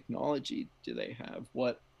have? What technology do they have?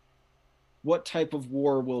 What type of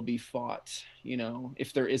war will be fought,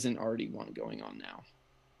 if there isn't already one going on now?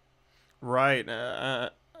 Right.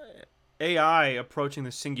 AI approaching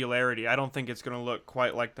the singularity, I don't think it's going to look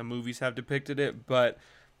quite like the movies have depicted it, but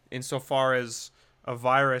insofar as a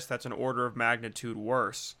virus that's an order of magnitude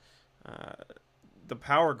worse, uh, the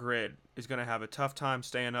power grid is going to have a tough time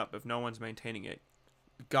staying up if no one's maintaining it.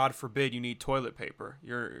 God forbid you need toilet paper.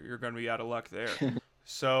 You're going to be out of luck there.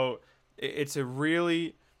 So it's a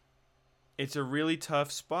really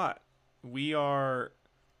tough spot. We are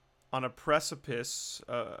on a precipice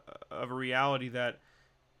of a reality that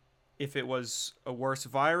if it was a worse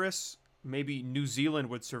virus, maybe New Zealand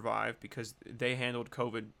would survive because they handled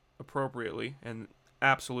COVID appropriately and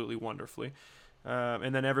absolutely wonderfully,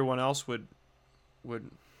 and then everyone else would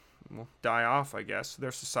well, die off. I guess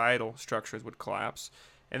their societal structures would collapse,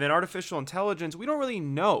 and then artificial intelligence. We don't really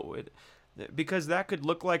know it because that could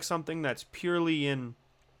look like something that's purely in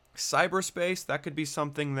cyberspace. That could be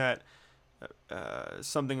something that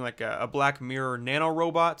something like a Black Mirror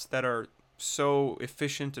nanorobots that are so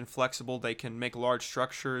efficient and flexible they can make large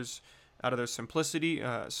structures out of their simplicity.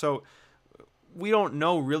 So we don't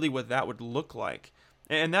know really what that would look like.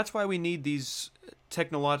 And that's why we need these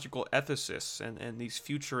technological ethicists and these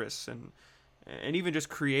futurists and even just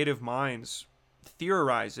creative minds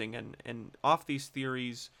theorizing and off these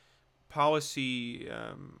theories, policy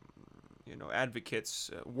advocates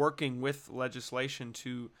working with legislation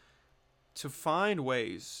to to find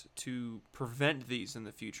ways to prevent these in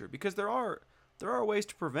the future, because there are ways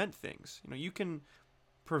to prevent things. You can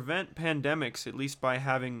prevent pandemics at least by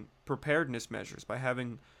having preparedness measures, by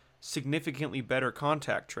having significantly better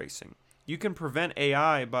contact tracing. You can prevent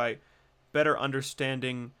AI by better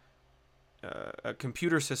understanding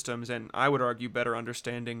computer systems, and I would argue better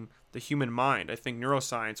understanding the human mind. I think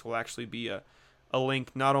neuroscience will actually be a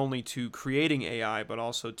link not only to creating AI, but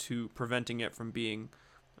also to preventing it from being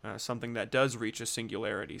something that does reach a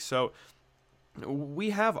singularity. So we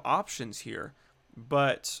have options here,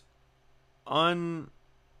 but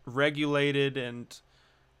unregulated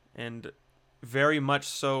and very much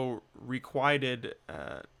so requited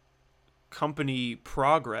company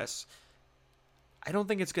progress, I don't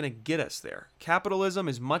think it's going to get us there. Capitalism,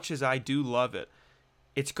 as much as I do love it,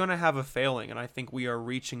 it's going to have a failing, and I think we are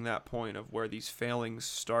reaching that point of where these failings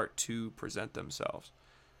start to present themselves.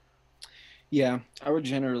 Yeah, I would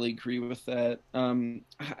generally agree with that.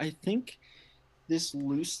 I think this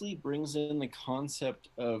loosely brings in the concept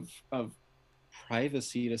of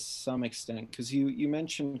privacy to some extent, because you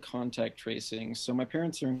mentioned contact tracing. So my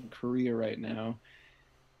parents are in Korea right now,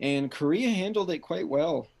 and Korea handled it quite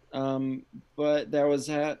well. But that was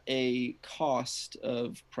at a cost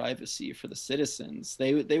of privacy for the citizens.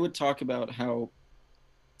 They would talk about how,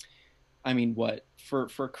 I mean, what for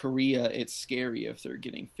Korea, it's scary if they're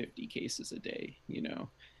getting 50 cases a day,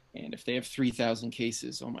 and if they have 3,000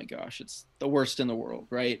 cases, oh my gosh, it's the worst in the world,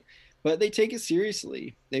 right? But they take it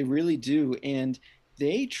seriously, they really do, and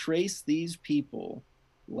they trace these people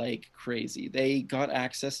like crazy. They got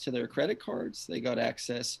access to their credit cards, they got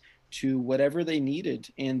access to whatever they needed,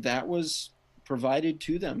 and that was provided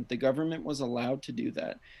to them. The government was allowed to do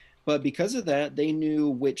that. But because of that, they knew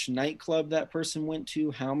which nightclub that person went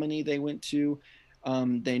to, how many they went to.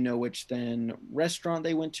 They know which then restaurant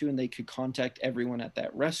they went to, and they could contact everyone at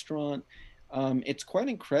that restaurant. It's quite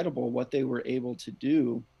incredible what they were able to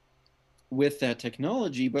do with that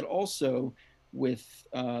technology, but also with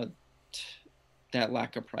t- that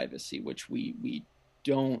lack of privacy, which we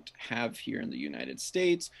don't have here in the United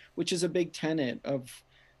States, which is a big tenet of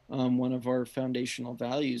one of our foundational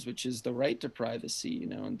values, which is the right to privacy,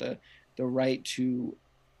 and the right to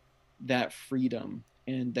that freedom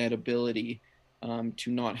and that ability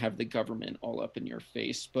to not have the government all up in your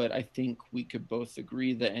face. But I think we could both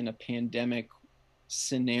agree that in a pandemic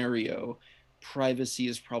scenario, privacy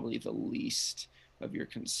is probably the least of your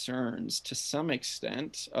concerns. To some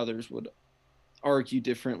extent, others would argue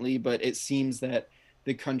differently, but it seems that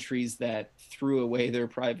the countries that threw away their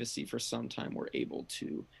privacy for some time were able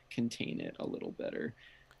to contain it a little better.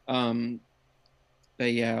 Um,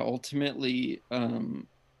 but yeah, ultimately, I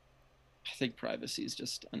think privacy is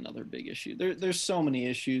just another big issue. There's so many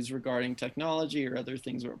issues regarding technology or other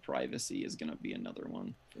things, where privacy is going to be another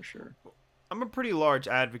one for sure. I'm a pretty large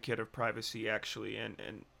advocate of privacy, actually,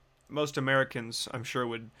 and most Americans, I'm sure,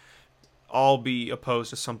 would all be opposed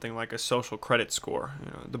to something like a social credit score.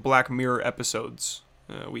 The Black Mirror episodes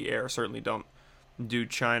we air certainly don't do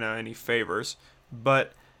China any favors,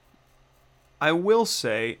 but I will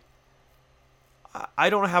say I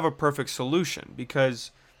don't have a perfect solution,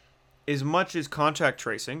 because as much as contact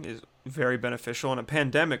tracing is very beneficial in a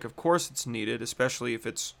pandemic, of course it's needed, especially if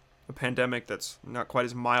it's a pandemic that's not quite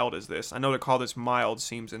as mild as this. I know to call this mild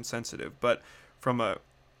seems insensitive, but from a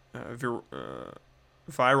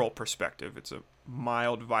viral perspective, it's a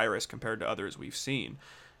mild virus compared to others we've seen.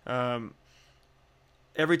 Um,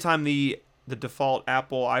 every time the default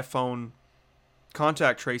Apple iPhone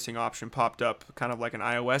contact tracing option popped up, kind of like an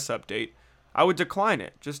iOS update, I would decline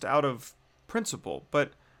it just out of principle.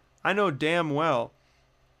 But I know damn well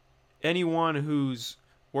anyone who's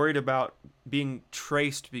worried about being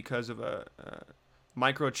traced because of a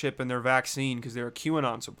microchip in their vaccine because they're a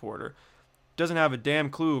QAnon supporter doesn't have a damn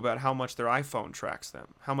clue about how much their iPhone tracks them,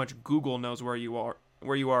 how much Google knows where you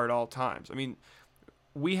are at all times. I mean,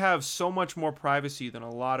 we have so much more privacy than a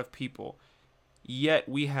lot of people, yet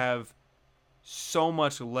we have so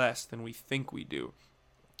much less than we think we do.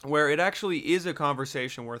 Where it actually is a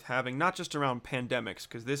conversation worth having, not just around pandemics,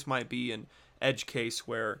 because this might be an edge case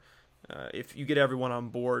where if you get everyone on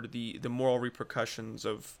board, the moral repercussions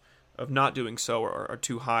of not doing so are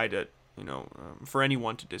too high to for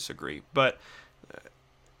anyone to disagree. But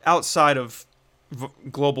outside of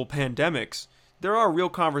global pandemics, there are real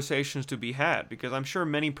conversations to be had, because I'm sure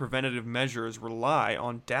many preventative measures rely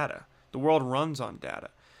on data. The world runs on data.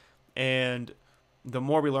 And the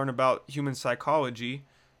more we learn about human psychology,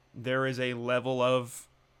 there is a level of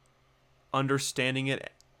understanding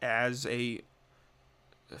it as a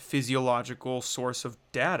physiological source of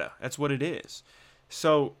data. That's what it is.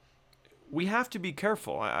 So we have to be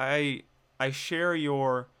careful. I share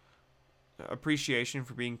your appreciation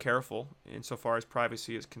for being careful insofar as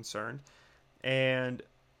privacy is concerned, and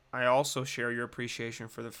I also share your appreciation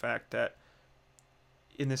for the fact that,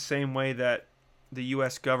 in the same way that the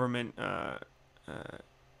U.S. government uh,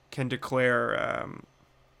 can declare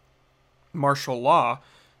martial law,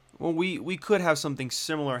 well, we could have something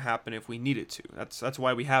similar happen if we needed to. That's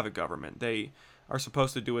why we have a government. They are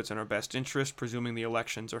supposed to do what's in our best interest, presuming the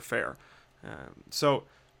elections are fair. So,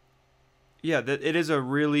 yeah, that it is a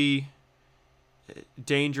really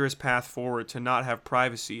dangerous path forward to not have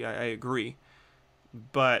privacy. I agree,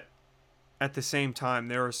 but at the same time,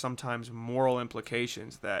 there are sometimes moral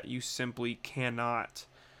implications that you cannot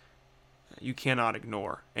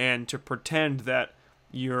ignore, and to pretend that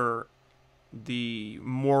you're the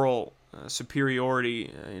moral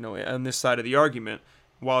superiority, on this side of the argument,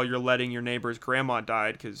 while you're letting your neighbor's grandma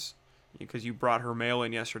die because you brought her mail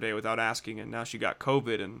in yesterday without asking, and now she got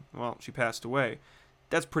COVID and, well, she passed away.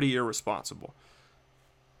 That's pretty irresponsible.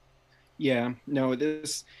 Yeah, no,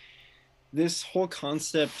 this whole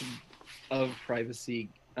concept of privacy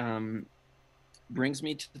brings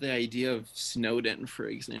me to the idea of Snowden, for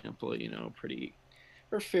example. Pretty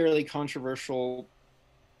or fairly controversial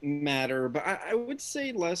matter, but I would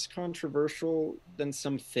say less controversial than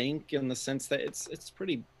some think, in the sense that it's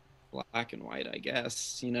pretty black and white, I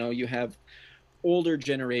guess. You have older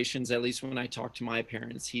generations, at least when I talk to my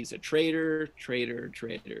parents, he's a traitor, traitor,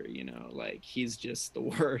 traitor, like he's just the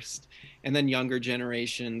worst. And then younger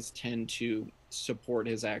generations tend to support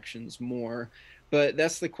his actions more. But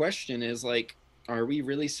that's the question, is like, are we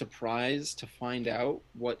really surprised to find out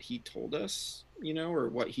what he told us, or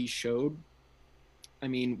what he showed? I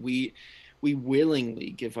mean, we willingly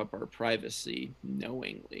give up our privacy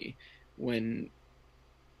knowingly when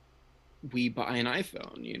we buy an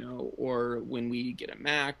iPhone, or when we get a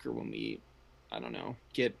Mac, or when we, I don't know,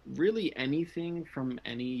 get really anything from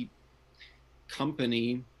any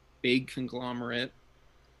company, big conglomerate.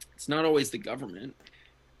 It's not always the government.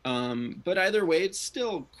 But either way, it's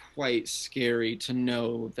still quite scary to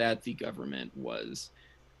know that the government was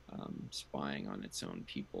spying on its own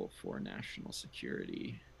people for national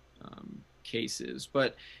security cases.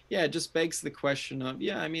 But yeah, it just begs the question of,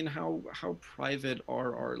 yeah, I mean, how private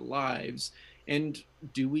are our lives, and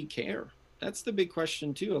do we care? That's the big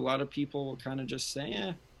question too. A lot of people kind of just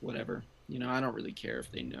say, whatever. I don't really care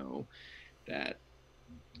if they know that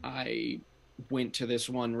I went to this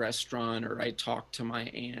one restaurant, or I talked to my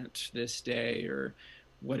aunt this day, or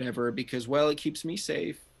whatever, because, well, it keeps me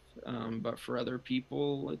safe. But for other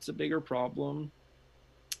people, it's a bigger problem.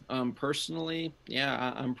 Personally,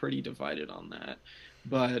 yeah, I'm pretty divided on that.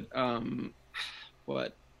 But I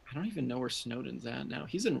don't even know where Snowden's at now.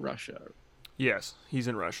 He's in Russia. Yes, he's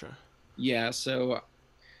in Russia. Yeah, so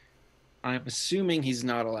I'm assuming he's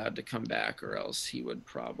not allowed to come back, or else he would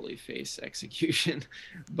probably face execution.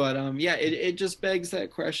 But yeah, it just begs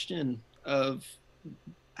that question of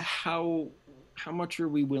how how much are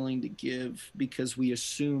we willing to give because we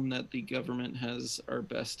assume that the government has our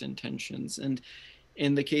best intentions. And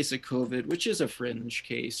in the case of COVID, which is a fringe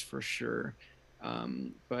case for sure,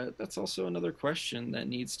 but that's also another question that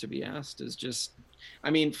needs to be asked, is just, I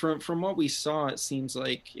mean, from what we saw, it seems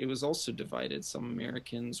like it was also divided. Some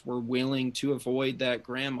Americans were willing to avoid that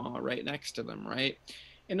grandma right next to them, right?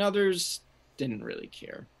 And others didn't really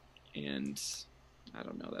care. And I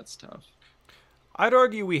don't know, that's tough. I'd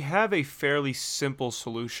argue we have a fairly simple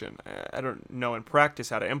solution. I don't know in practice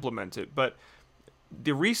how to implement it, but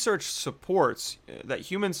the research supports that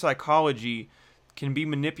human psychology can be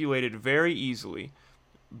manipulated very easily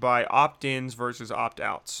by opt-ins versus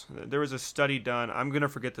opt-outs. There was a study done, I'm going to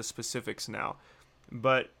forget the specifics now,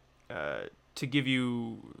 but to give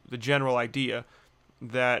you the general idea,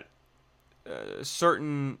 that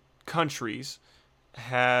certain countries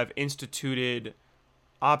have instituted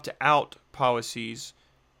opt-out policies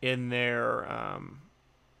in their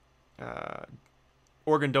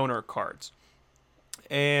organ donor cards,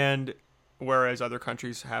 and whereas other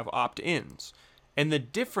countries have opt-ins. And the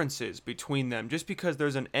differences between them, just because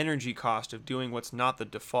there's an energy cost of doing what's not the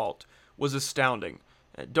default, was astounding.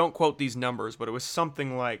 Don't quote these numbers, but it was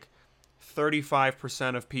something like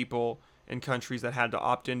 35% of people in countries that had to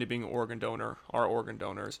opt into being an organ donor are organ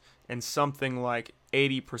donors, and something like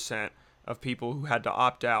 80% of people who had to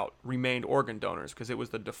opt out remained organ donors because it was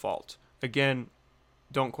the default. Again,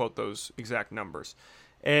 don't quote those exact numbers.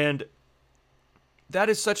 And that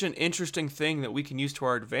is such an interesting thing that we can use to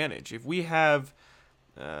our advantage. If we have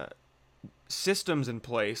systems in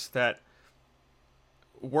place that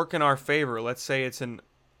work in our favor, let's say it's an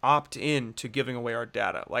opt-in to giving away our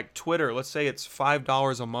data. Like Twitter, let's say it's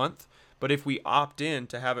 $5 a month, But if we opt in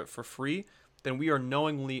to have it for free, then we are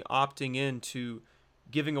knowingly opting in to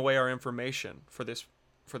giving away our information for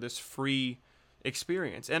this free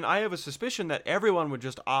experience. And I have a suspicion that everyone would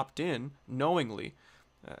just opt in knowingly.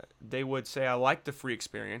 They would say, I like the free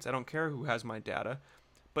experience. I don't care who has my data.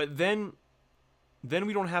 But then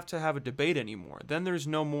we don't have to have a debate anymore. Then there's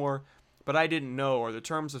no more, but I didn't know, or the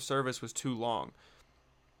terms of service was too long.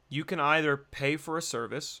 You can either pay for a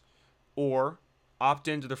service or opt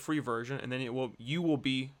into the free version, and then you will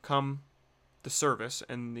become the service,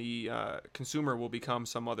 and the consumer will become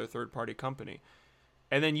some other third-party company.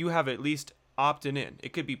 And then you have at least opted in.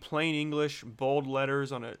 It could be plain English, bold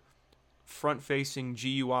letters on a front-facing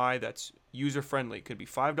GUI that's user-friendly. It could be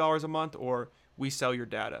 $5 a month, or we sell your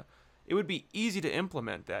data. It would be easy to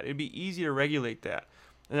implement that. It'd be easy to regulate that.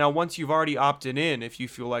 And now, once you've already opted in, if you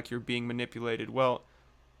feel like you're being manipulated, well,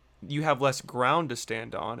 you have less ground to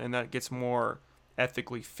stand on, and that gets more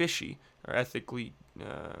ethically fishy or ethically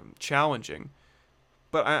challenging.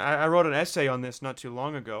 But I wrote an essay on this not too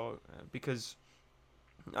long ago because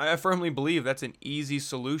I firmly believe that's an easy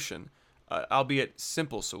solution, albeit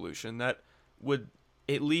simple solution, that would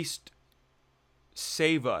at least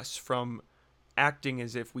save us from acting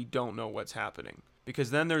as if we don't know what's happening.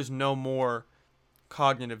 Because then there's no more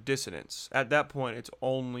cognitive dissonance. At that point, it's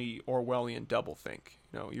only Orwellian doublethink.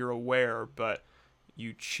 You're aware, but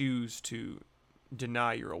you choose to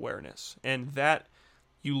deny your awareness. And that,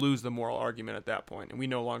 you lose the moral argument at that point, and we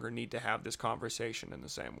no longer need to have this conversation in the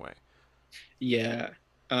same way. Yeah.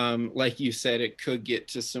 Like you said, it could get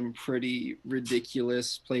to some pretty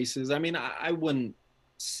ridiculous places. I mean, I wouldn't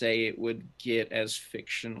say it would get as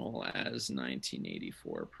fictional as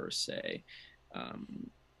 1984 per se.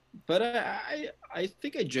 But I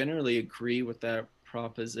think I generally agree with that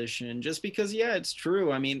proposition just because, yeah, it's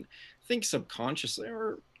true. I mean, I think subconsciously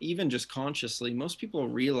or even just consciously, most people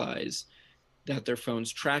realize that their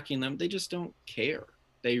phone's tracking them. They just don't care.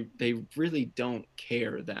 They really don't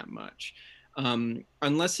care that much.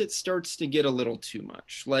 Unless it starts to get a little too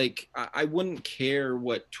much. Like I wouldn't care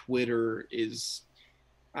what Twitter is.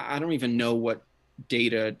 I don't even know what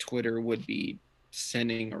data Twitter would be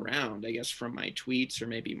sending around, I guess, from my tweets or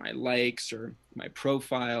maybe my likes or my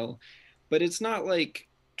profile. But it's not like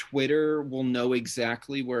Twitter will know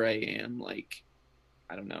exactly where I am, like,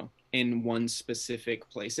 I don't know, in one specific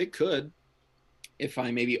place. It could if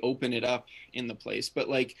I maybe open it up in the place. But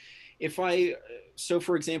like, if I, so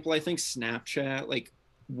for example, I think Snapchat, like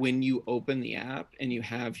when you open the app and you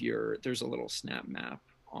have there's a little snap map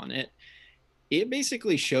on it, it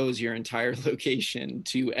basically shows your entire location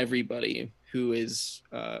to everybody who is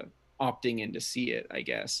opting in to see it, I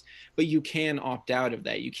guess. But you can opt out of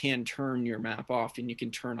that. You can turn your map off and you can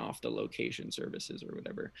turn off the location services or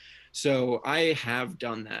whatever. So I have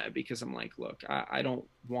done that because I'm like, look, I don't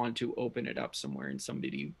want to open it up somewhere and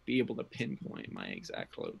somebody be able to pinpoint my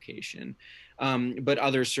exact location. But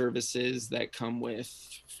other services that come with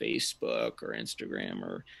Facebook or Instagram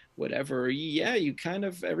or whatever, yeah,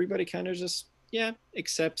 everybody kind of just, yeah,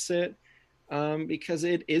 accepts it. Because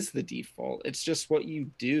it is the default. It's just what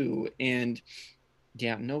you do. And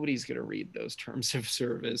yeah, nobody's going to read those terms of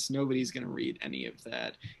service. Nobody's going to read any of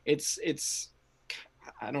that.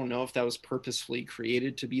 I don't know if that was purposefully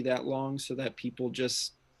created to be that long so that people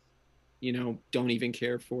just, don't even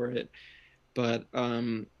care for it. But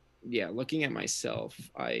yeah, looking at myself,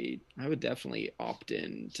 I would definitely opt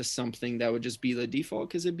in to something that would just be the default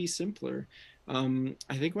because it'd be simpler.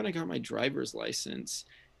 I think when I got my driver's license,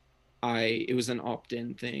 it was an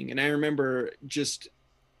opt-in thing. And I remember just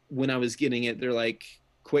when I was getting it, they're like,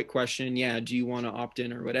 quick question, yeah, do you want to opt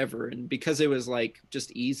in or whatever? And because it was like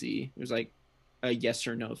just easy, it was like a yes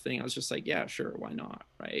or no thing. I was just like, yeah, sure, why not?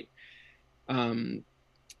 Right.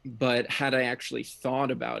 But had I actually thought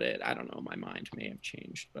about it, I don't know, my mind may have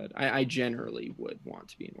changed, but I generally would want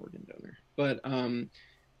to be an organ donor. But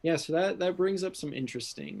yeah, so that brings up some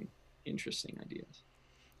interesting ideas.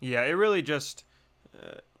 Yeah, it really just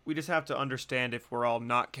we just have to understand if we're all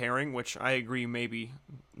not caring, which I agree maybe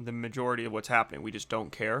the majority of what's happening, we just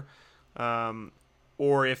don't care,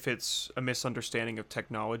 or if it's a misunderstanding of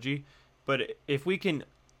technology. But if we can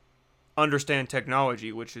understand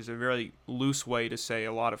technology, which is a very loose way to say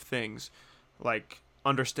a lot of things, like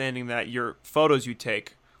understanding that your photos you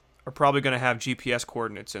take are probably going to have GPS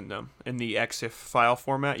coordinates in them in the EXIF file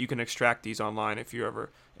format. You can extract these online if you're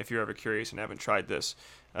ever curious and haven't tried this.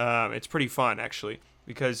 It's pretty fun actually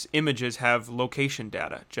because images have location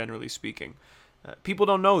data, generally speaking. People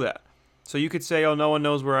don't know that, so you could say, "Oh, no one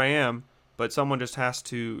knows where I am," but someone just has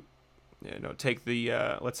to, take the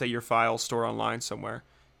let's say your file store online somewhere,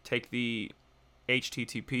 take the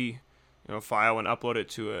HTTP file and upload it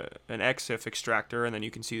to an EXIF extractor, and then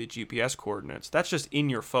you can see the GPS coordinates. That's just in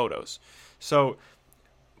your photos. So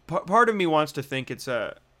part of me wants to think it's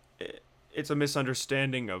a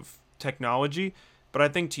misunderstanding of technology, but I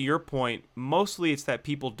think to your point, mostly it's that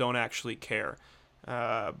people don't actually care.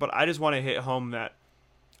 But I just want to hit home that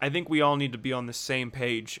I think we all need to be on the same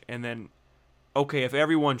page, and then, okay, if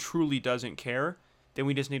everyone truly doesn't care, then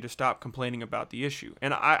we just need to stop complaining about the issue.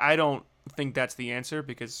 And I don't think that's the answer,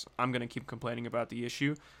 because I'm going to keep complaining about the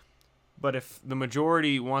issue. But if the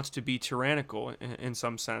majority wants to be tyrannical in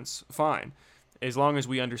some sense, fine, as long as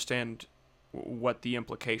we understand what the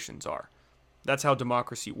implications are. That's how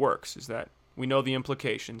democracy works, is that we know the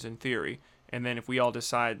implications in theory, and then if we all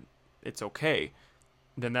decide it's okay,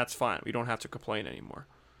 then that's fine. We don't have to complain anymore.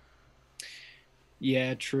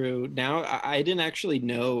 Yeah, true. Now, I didn't actually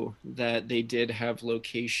know that they did have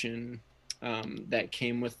location that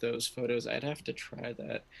came with those photos. I'd have to try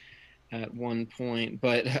that at one point.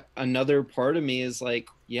 But another part of me is like,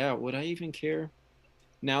 yeah, would I even care?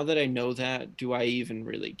 Now that I know that, do I even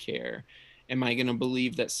really care? Am I going to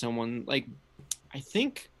believe that someone, like, I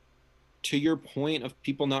think to your point of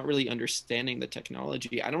people not really understanding the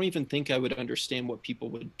technology, I don't even think I would understand what people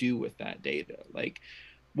would do with that data. Like,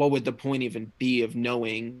 what would the point even be of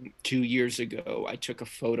knowing 2 years ago I took a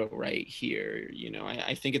photo right here?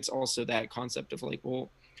 I think it's also that concept of like, well,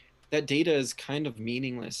 that data is kind of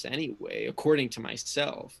meaningless anyway, according to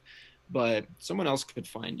myself, but someone else could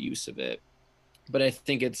find use of it. But I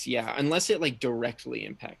think it's, yeah, unless it like directly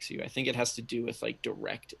impacts you, I think it has to do with like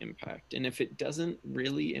direct impact. And if it doesn't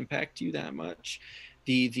really impact you that much,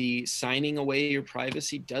 the signing away your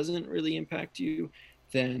privacy doesn't really impact you,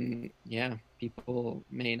 then yeah, people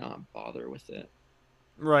may not bother with it.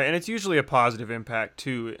 Right, and it's usually a positive impact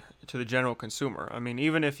to the general consumer. I mean,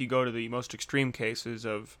 even if you go to the most extreme cases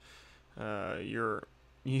of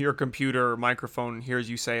your computer microphone hears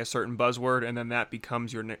you say a certain buzzword, and then that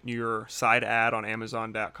becomes your side ad on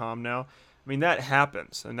Amazon.com now. I mean, that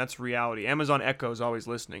happens, and that's reality. Amazon Echo is always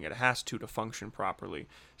listening. It has to function properly.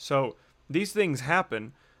 So these things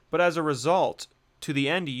happen, but as a result, to the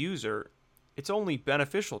end user, it's only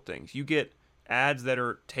beneficial things. You get ads that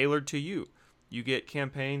are tailored to you. You get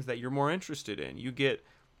campaigns that you're more interested in. You get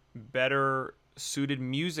better suited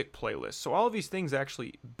music playlists. So all of these things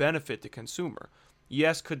actually benefit the consumer.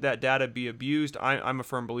 Yes, could that data be abused? I'm a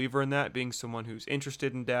firm believer in that, being someone who's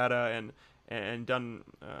interested in data and done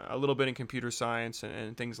a little bit in computer science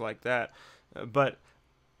and things like that. But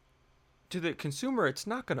to the consumer, it's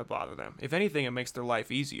not going to bother them. If anything, it makes their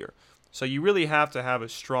life easier. So you really have to have a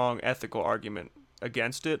strong ethical argument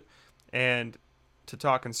against it. And to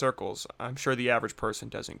talk in circles, I'm sure the average person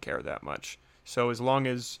doesn't care that much. So as long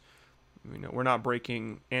as we're not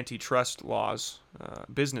breaking antitrust laws,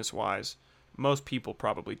 business-wise, most people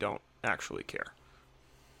probably don't actually care.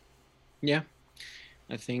 Yeah,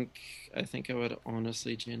 I think I would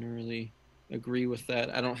honestly generally agree with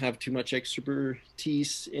that. I don't have too much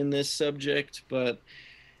expertise in this subject, but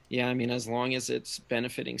yeah, I mean, as long as it's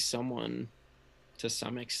benefiting someone to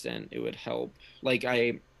some extent, it would help. Like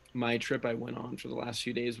my trip I went on for the last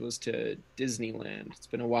few days was to Disneyland. It's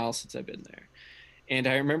been a while since I've been there. And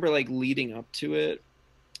I remember like leading up to it,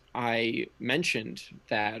 I mentioned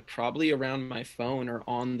that probably around my phone or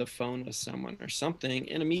on the phone with someone or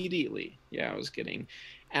something, and immediately, yeah, I was getting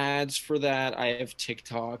ads for that. I have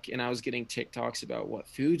TikTok, and I was getting TikToks about what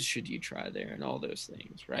foods should you try there and all those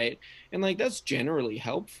things, right? And like that's generally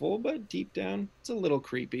helpful, but deep down, it's a little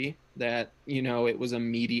creepy that, it was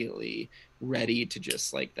immediately ready to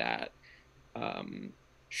just like that um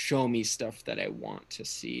show me stuff that I want to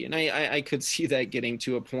see. And I could see that getting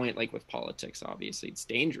to a point like with politics, obviously, it's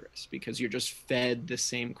dangerous because you're just fed the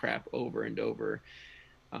same crap over and over,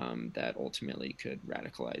 that ultimately could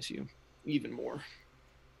radicalize you even more.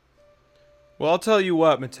 Well, I'll tell you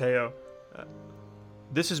what, Matteo. Uh,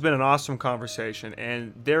 this has been an awesome conversation,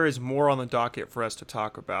 and there is more on the docket for us to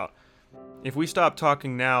talk about. If we stop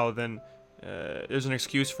talking now, then there's an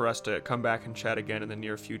excuse for us to come back and chat again in the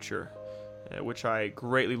near future, which I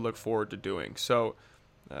greatly look forward to doing. So,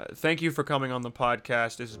 thank you for coming on the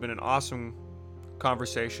podcast. This has been an awesome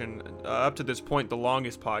conversation. Up to this point, the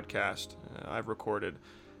longest podcast I've recorded.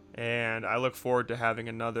 And I look forward to having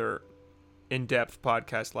another in-depth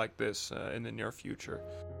podcast like this in the near future.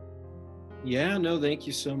 Yeah, no, thank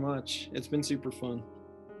you so much. It's been super fun.